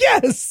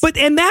 Yes.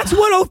 And that's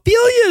what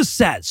Ophelius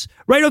says,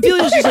 right?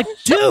 Ophelius is like,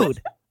 dude,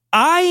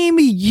 I'm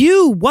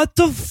you. What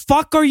the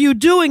fuck are you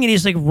doing? And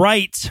he's like,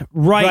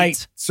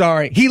 right.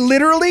 Sorry. He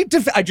literally,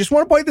 I just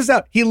want to point this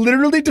out. He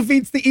literally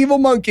defeats the evil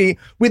monkey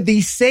with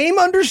the same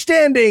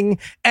understanding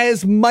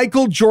as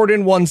Michael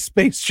Jordan won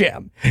Space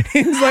Jam.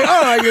 He's like,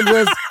 I can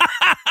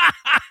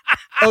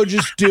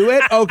just do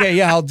it? Okay,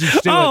 yeah, I'll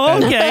just do it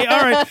then. Okay,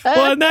 all right.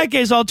 Well, in that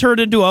case, I'll turn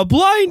into a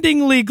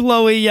blindingly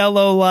glowy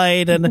yellow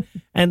light and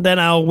then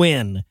I'll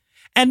win.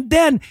 And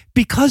then,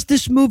 because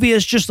this movie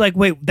is just like,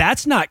 wait,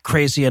 that's not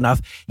crazy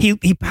enough,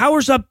 he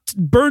powers up,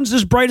 burns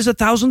as bright as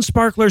 1,000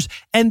 sparklers,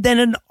 and then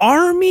an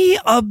army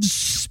of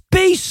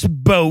space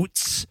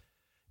boats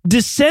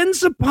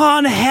descends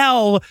upon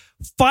hell,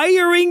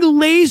 firing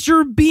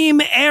laser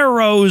beam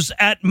arrows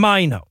at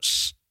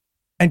Minos.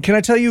 And can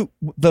I tell you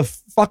the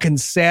fucking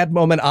sad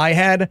moment I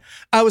had?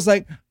 I was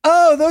like,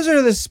 oh, those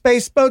are the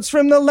space boats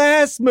from the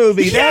last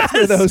movie. That's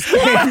where those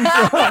came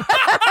from.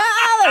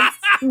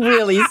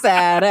 Really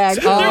sad,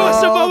 actually. There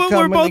was a moment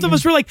where both of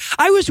us were like,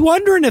 I was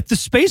wondering if the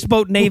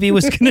Spaceboat Navy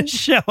was going to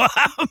show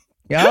up.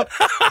 Yep.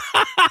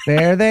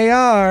 There they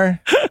are.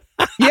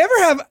 You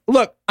ever have,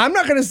 look, I'm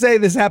not going to say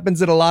this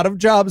happens at a lot of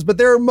jobs, but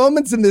there are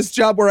moments in this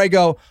job where I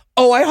go,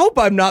 oh, I hope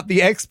I'm not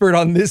the expert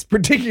on this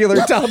particular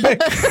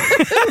topic.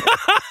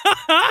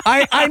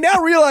 I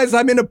now realize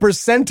I'm in a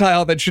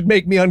percentile that should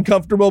make me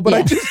uncomfortable, but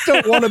I just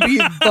don't want to be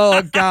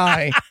the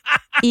guy.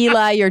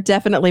 Eli, you're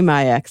definitely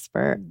my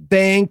expert.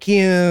 Thank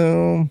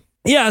you.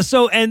 Yeah,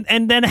 so,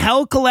 and then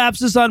hell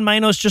collapses on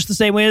Minos just the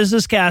same way as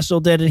this castle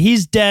did, and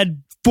he's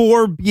dead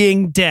for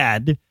being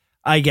dead,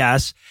 I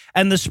guess.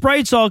 And the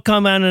sprites all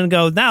come out and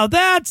go, now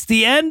that's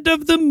the end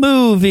of the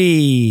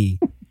movie.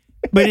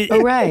 But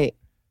right.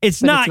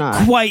 It's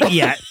not quite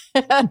yet,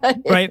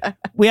 right?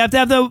 We have to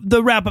have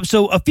the wrap up.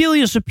 So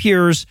Ophelius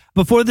appears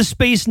before the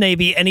Space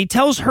Navy, and he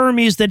tells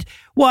Hermes that,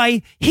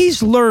 why,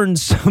 he's learned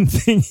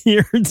something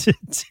here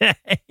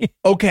today.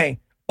 Okay.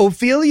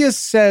 Ophelius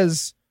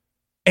says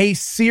a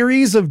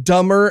series of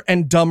dumber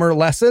and dumber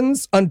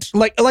lessons,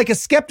 like a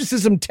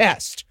skepticism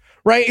test,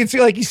 right? It's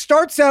like he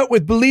starts out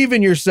with believe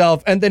in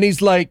yourself, and then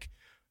he's like,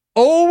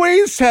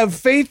 always have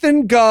faith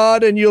in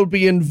God and you'll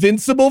be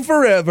invincible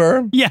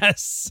forever.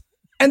 Yes.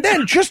 And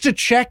then just to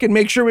check and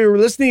make sure we were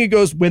listening, he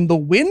goes, when the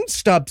wind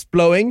stops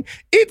blowing,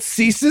 it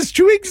ceases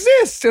to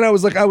exist. And I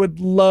was like, I would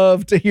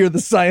love to hear the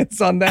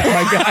science on that,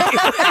 my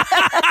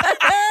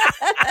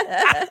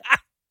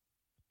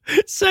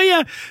guy.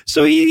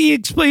 So he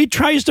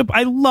tries to,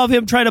 I love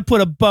him trying to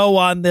put a bow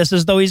on this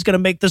as though he's going to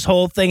make this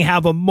whole thing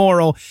have a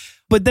moral.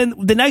 But then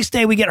the next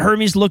day we get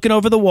Hermes looking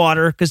over the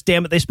water because,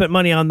 damn it, they spent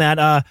money on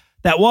that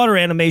water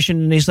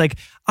animation. And he's like,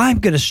 I'm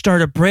going to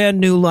start a brand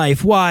new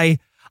life. Why?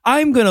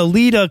 I'm going to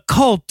lead a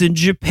cult in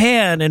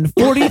Japan in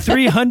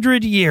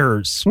 4,300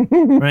 years,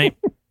 right?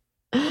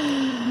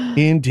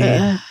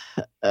 Indeed.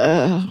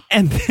 And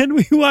then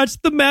we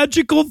watch the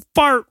magical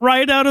fart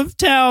right out of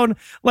town,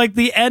 like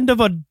the end of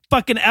a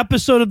fucking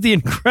episode of The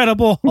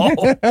Incredible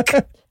Hulk.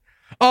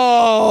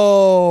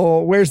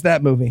 Oh, where's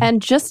that movie?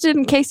 And just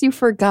in case you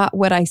forgot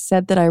what I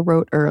said that I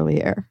wrote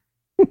earlier,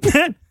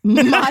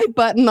 my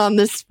button on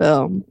this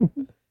film.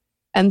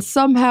 And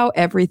somehow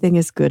everything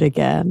is good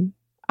again.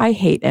 I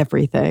hate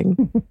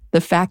everything. The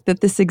fact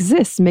that this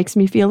exists makes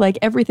me feel like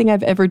everything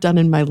I've ever done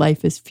in my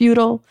life is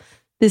futile.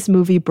 This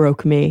movie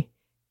broke me.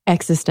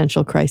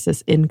 Existential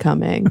crisis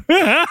incoming.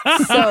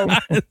 So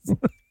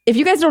if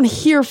you guys don't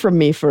hear from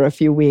me for a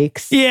few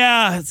weeks,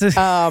 Yeah.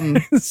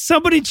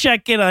 Somebody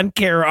check in on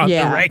Kara on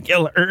the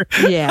regular.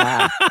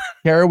 Yeah.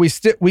 Kara, we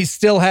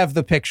still have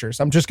the pictures.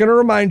 I'm just going to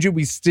remind you,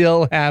 we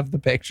still have the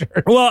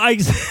picture. Well,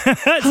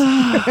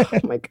 Oh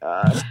my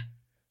God.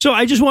 So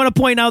I just want to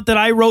point out that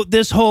I wrote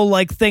this whole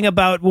like thing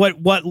about what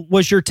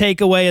was your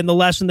takeaway and the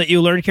lesson that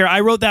you learned, Kara. I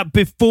wrote that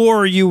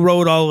before you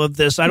wrote all of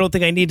this. I don't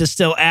think I need to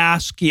still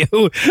ask you.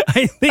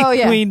 I think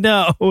we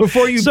know.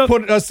 Before you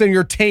put us in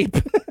your tape.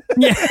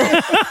 Yeah.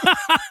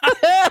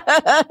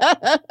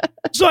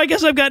 So I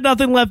guess I've got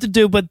nothing left to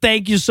do, but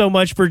thank you so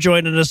much for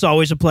joining us.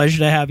 Always a pleasure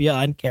to have you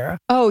on, Kara.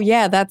 Oh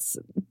yeah, that's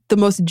the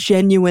most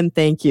genuine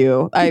thank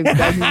you. I'm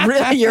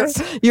really,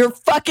 you're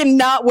fucking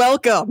not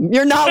welcome.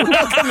 You're not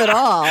welcome at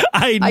all.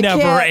 I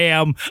never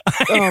am.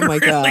 Oh my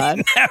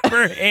God.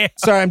 Never am.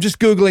 Sorry, I'm just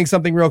Googling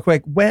something real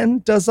quick. When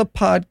does a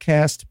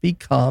podcast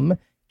become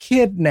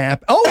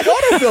kidnap? Oh,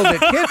 autofilled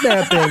it.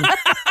 Kidnapping.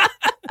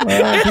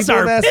 It's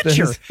our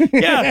picture.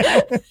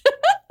 Yeah.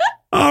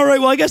 All right,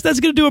 well, I guess that's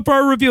going to do it for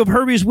our review of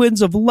Hermes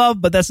Winds of Love,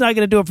 but that's not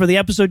going to do it for the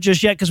episode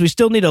just yet because we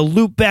still need to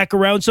loop back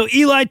around. So,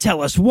 Eli,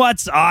 tell us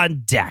what's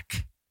on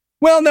deck.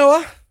 Well,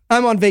 Noah,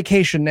 I'm on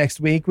vacation next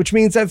week, which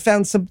means I've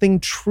found something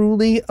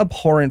truly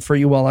abhorrent for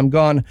you while I'm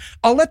gone.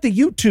 I'll let the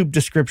YouTube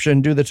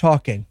description do the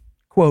talking.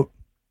 Quote,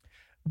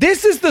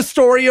 "This is the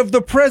story of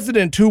the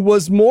president who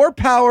was more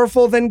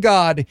powerful than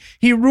God.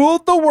 He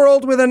ruled the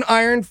world with an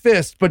iron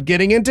fist, but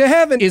getting into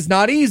heaven is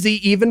not easy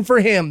even for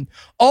him.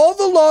 All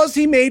the laws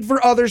he made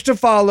for others to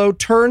follow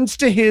turns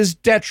to his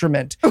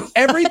detriment.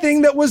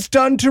 Everything that was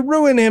done to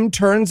ruin him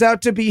turns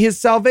out to be his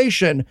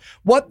salvation.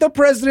 What the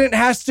president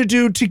has to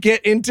do to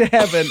get into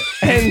heaven."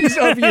 End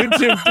of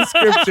YouTube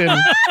description.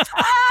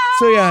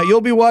 So yeah,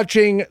 you'll be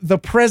watching The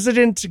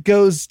President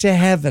Goes to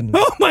Heaven.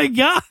 Oh my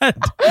God.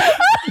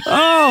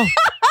 Oh,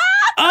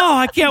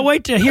 I can't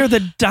wait to hear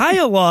the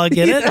dialogue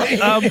in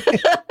it.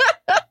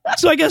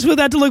 So I guess with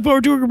that to look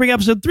forward to, we're going to bring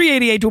episode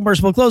 388 to a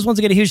merciful close. Once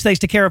again, a huge thanks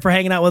to Kara for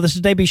hanging out with us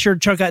today. Be sure to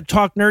check out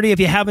Talk Nerdy. If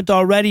you haven't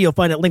already, you'll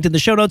find it linked in the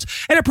show notes.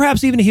 And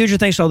perhaps even a huge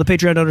thanks to all the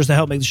Patreon donors that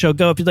help make the show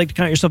go. If you'd like to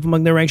count yourself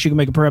among their ranks, you can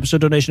make a per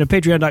episode donation at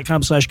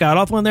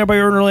patreon.com/godawful, and thereby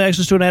earn early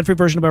access to an ad-free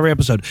version of every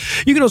episode.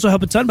 You can also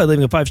help a ton by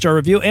leaving a 5-star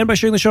review and by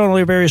sharing the show on all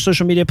your various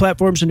social media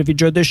platforms. And if you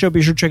enjoyed this show,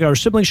 be sure to check out our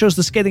sibling shows,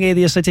 The Scathing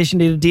Atheist, Citation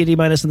Needed, D&D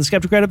Minus, and The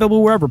Skeptic Guide,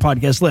 available wherever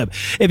podcasts live.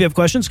 If you have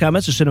questions,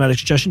 comments, or cinematic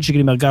suggestions, you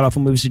can email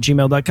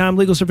godawfulmovies@gmail.com.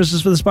 Legal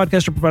services for this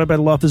podcast are provided by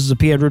the law offices of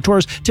P. Andrew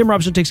Torres. Tim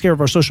Robinson takes care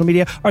of our social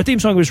media. Our theme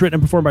song was written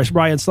and performed by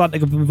Ryan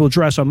Slotnick of People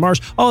Dress on Mars.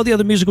 All the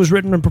other music was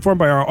written and performed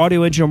by our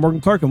audio engineer Morgan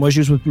Clark and was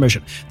used with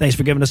permission. Thanks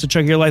for giving us a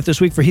chunk of your life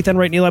this week. For Heath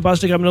Enright and Eli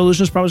Bostic, I'm an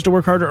illusionist. Promise to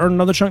work hard to earn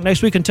another chunk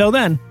next week. Until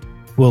then,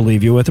 we'll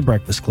leave you with a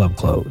Breakfast Club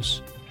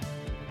close.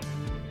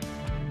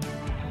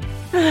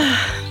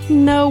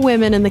 No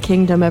women in the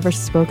kingdom ever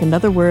spoke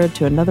another word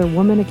to another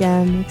woman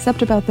again,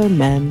 except about their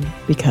men,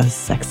 because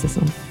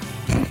sexism.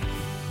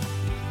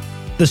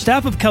 The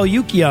staff of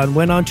Calyukion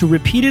went on to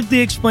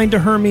repeatedly explain to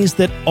Hermes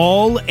that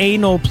all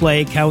anal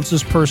play counts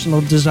as personal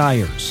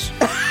desires.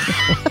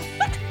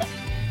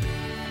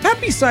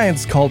 Happy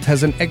Science Cult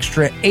has an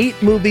extra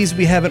 8 movies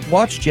we haven't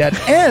watched yet,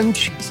 and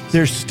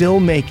they're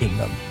still making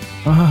them.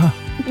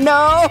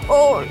 No.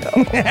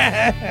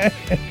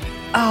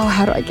 Oh,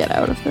 how do I get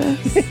out of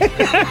this?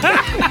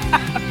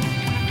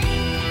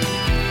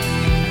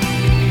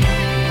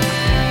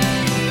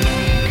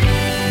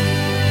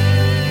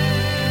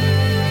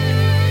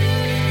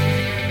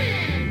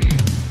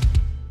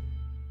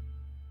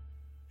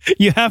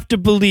 You have to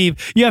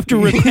believe. You have to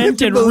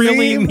repent and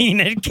really mean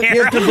it, Kara.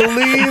 You have to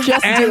believe.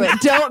 Just do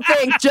it. Don't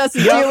think. Just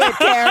do it,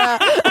 Kara.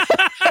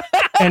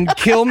 And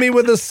kill me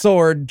with a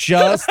sword,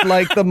 just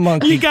like the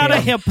monkey. You got to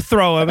king. hip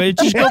throw him.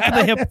 Just go for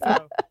the hip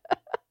throw.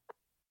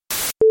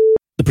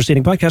 The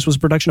preceding podcast was a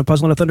production of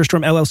Puzzle and a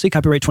Thunderstorm, LLC.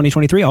 Copyright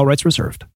 2023. All rights reserved.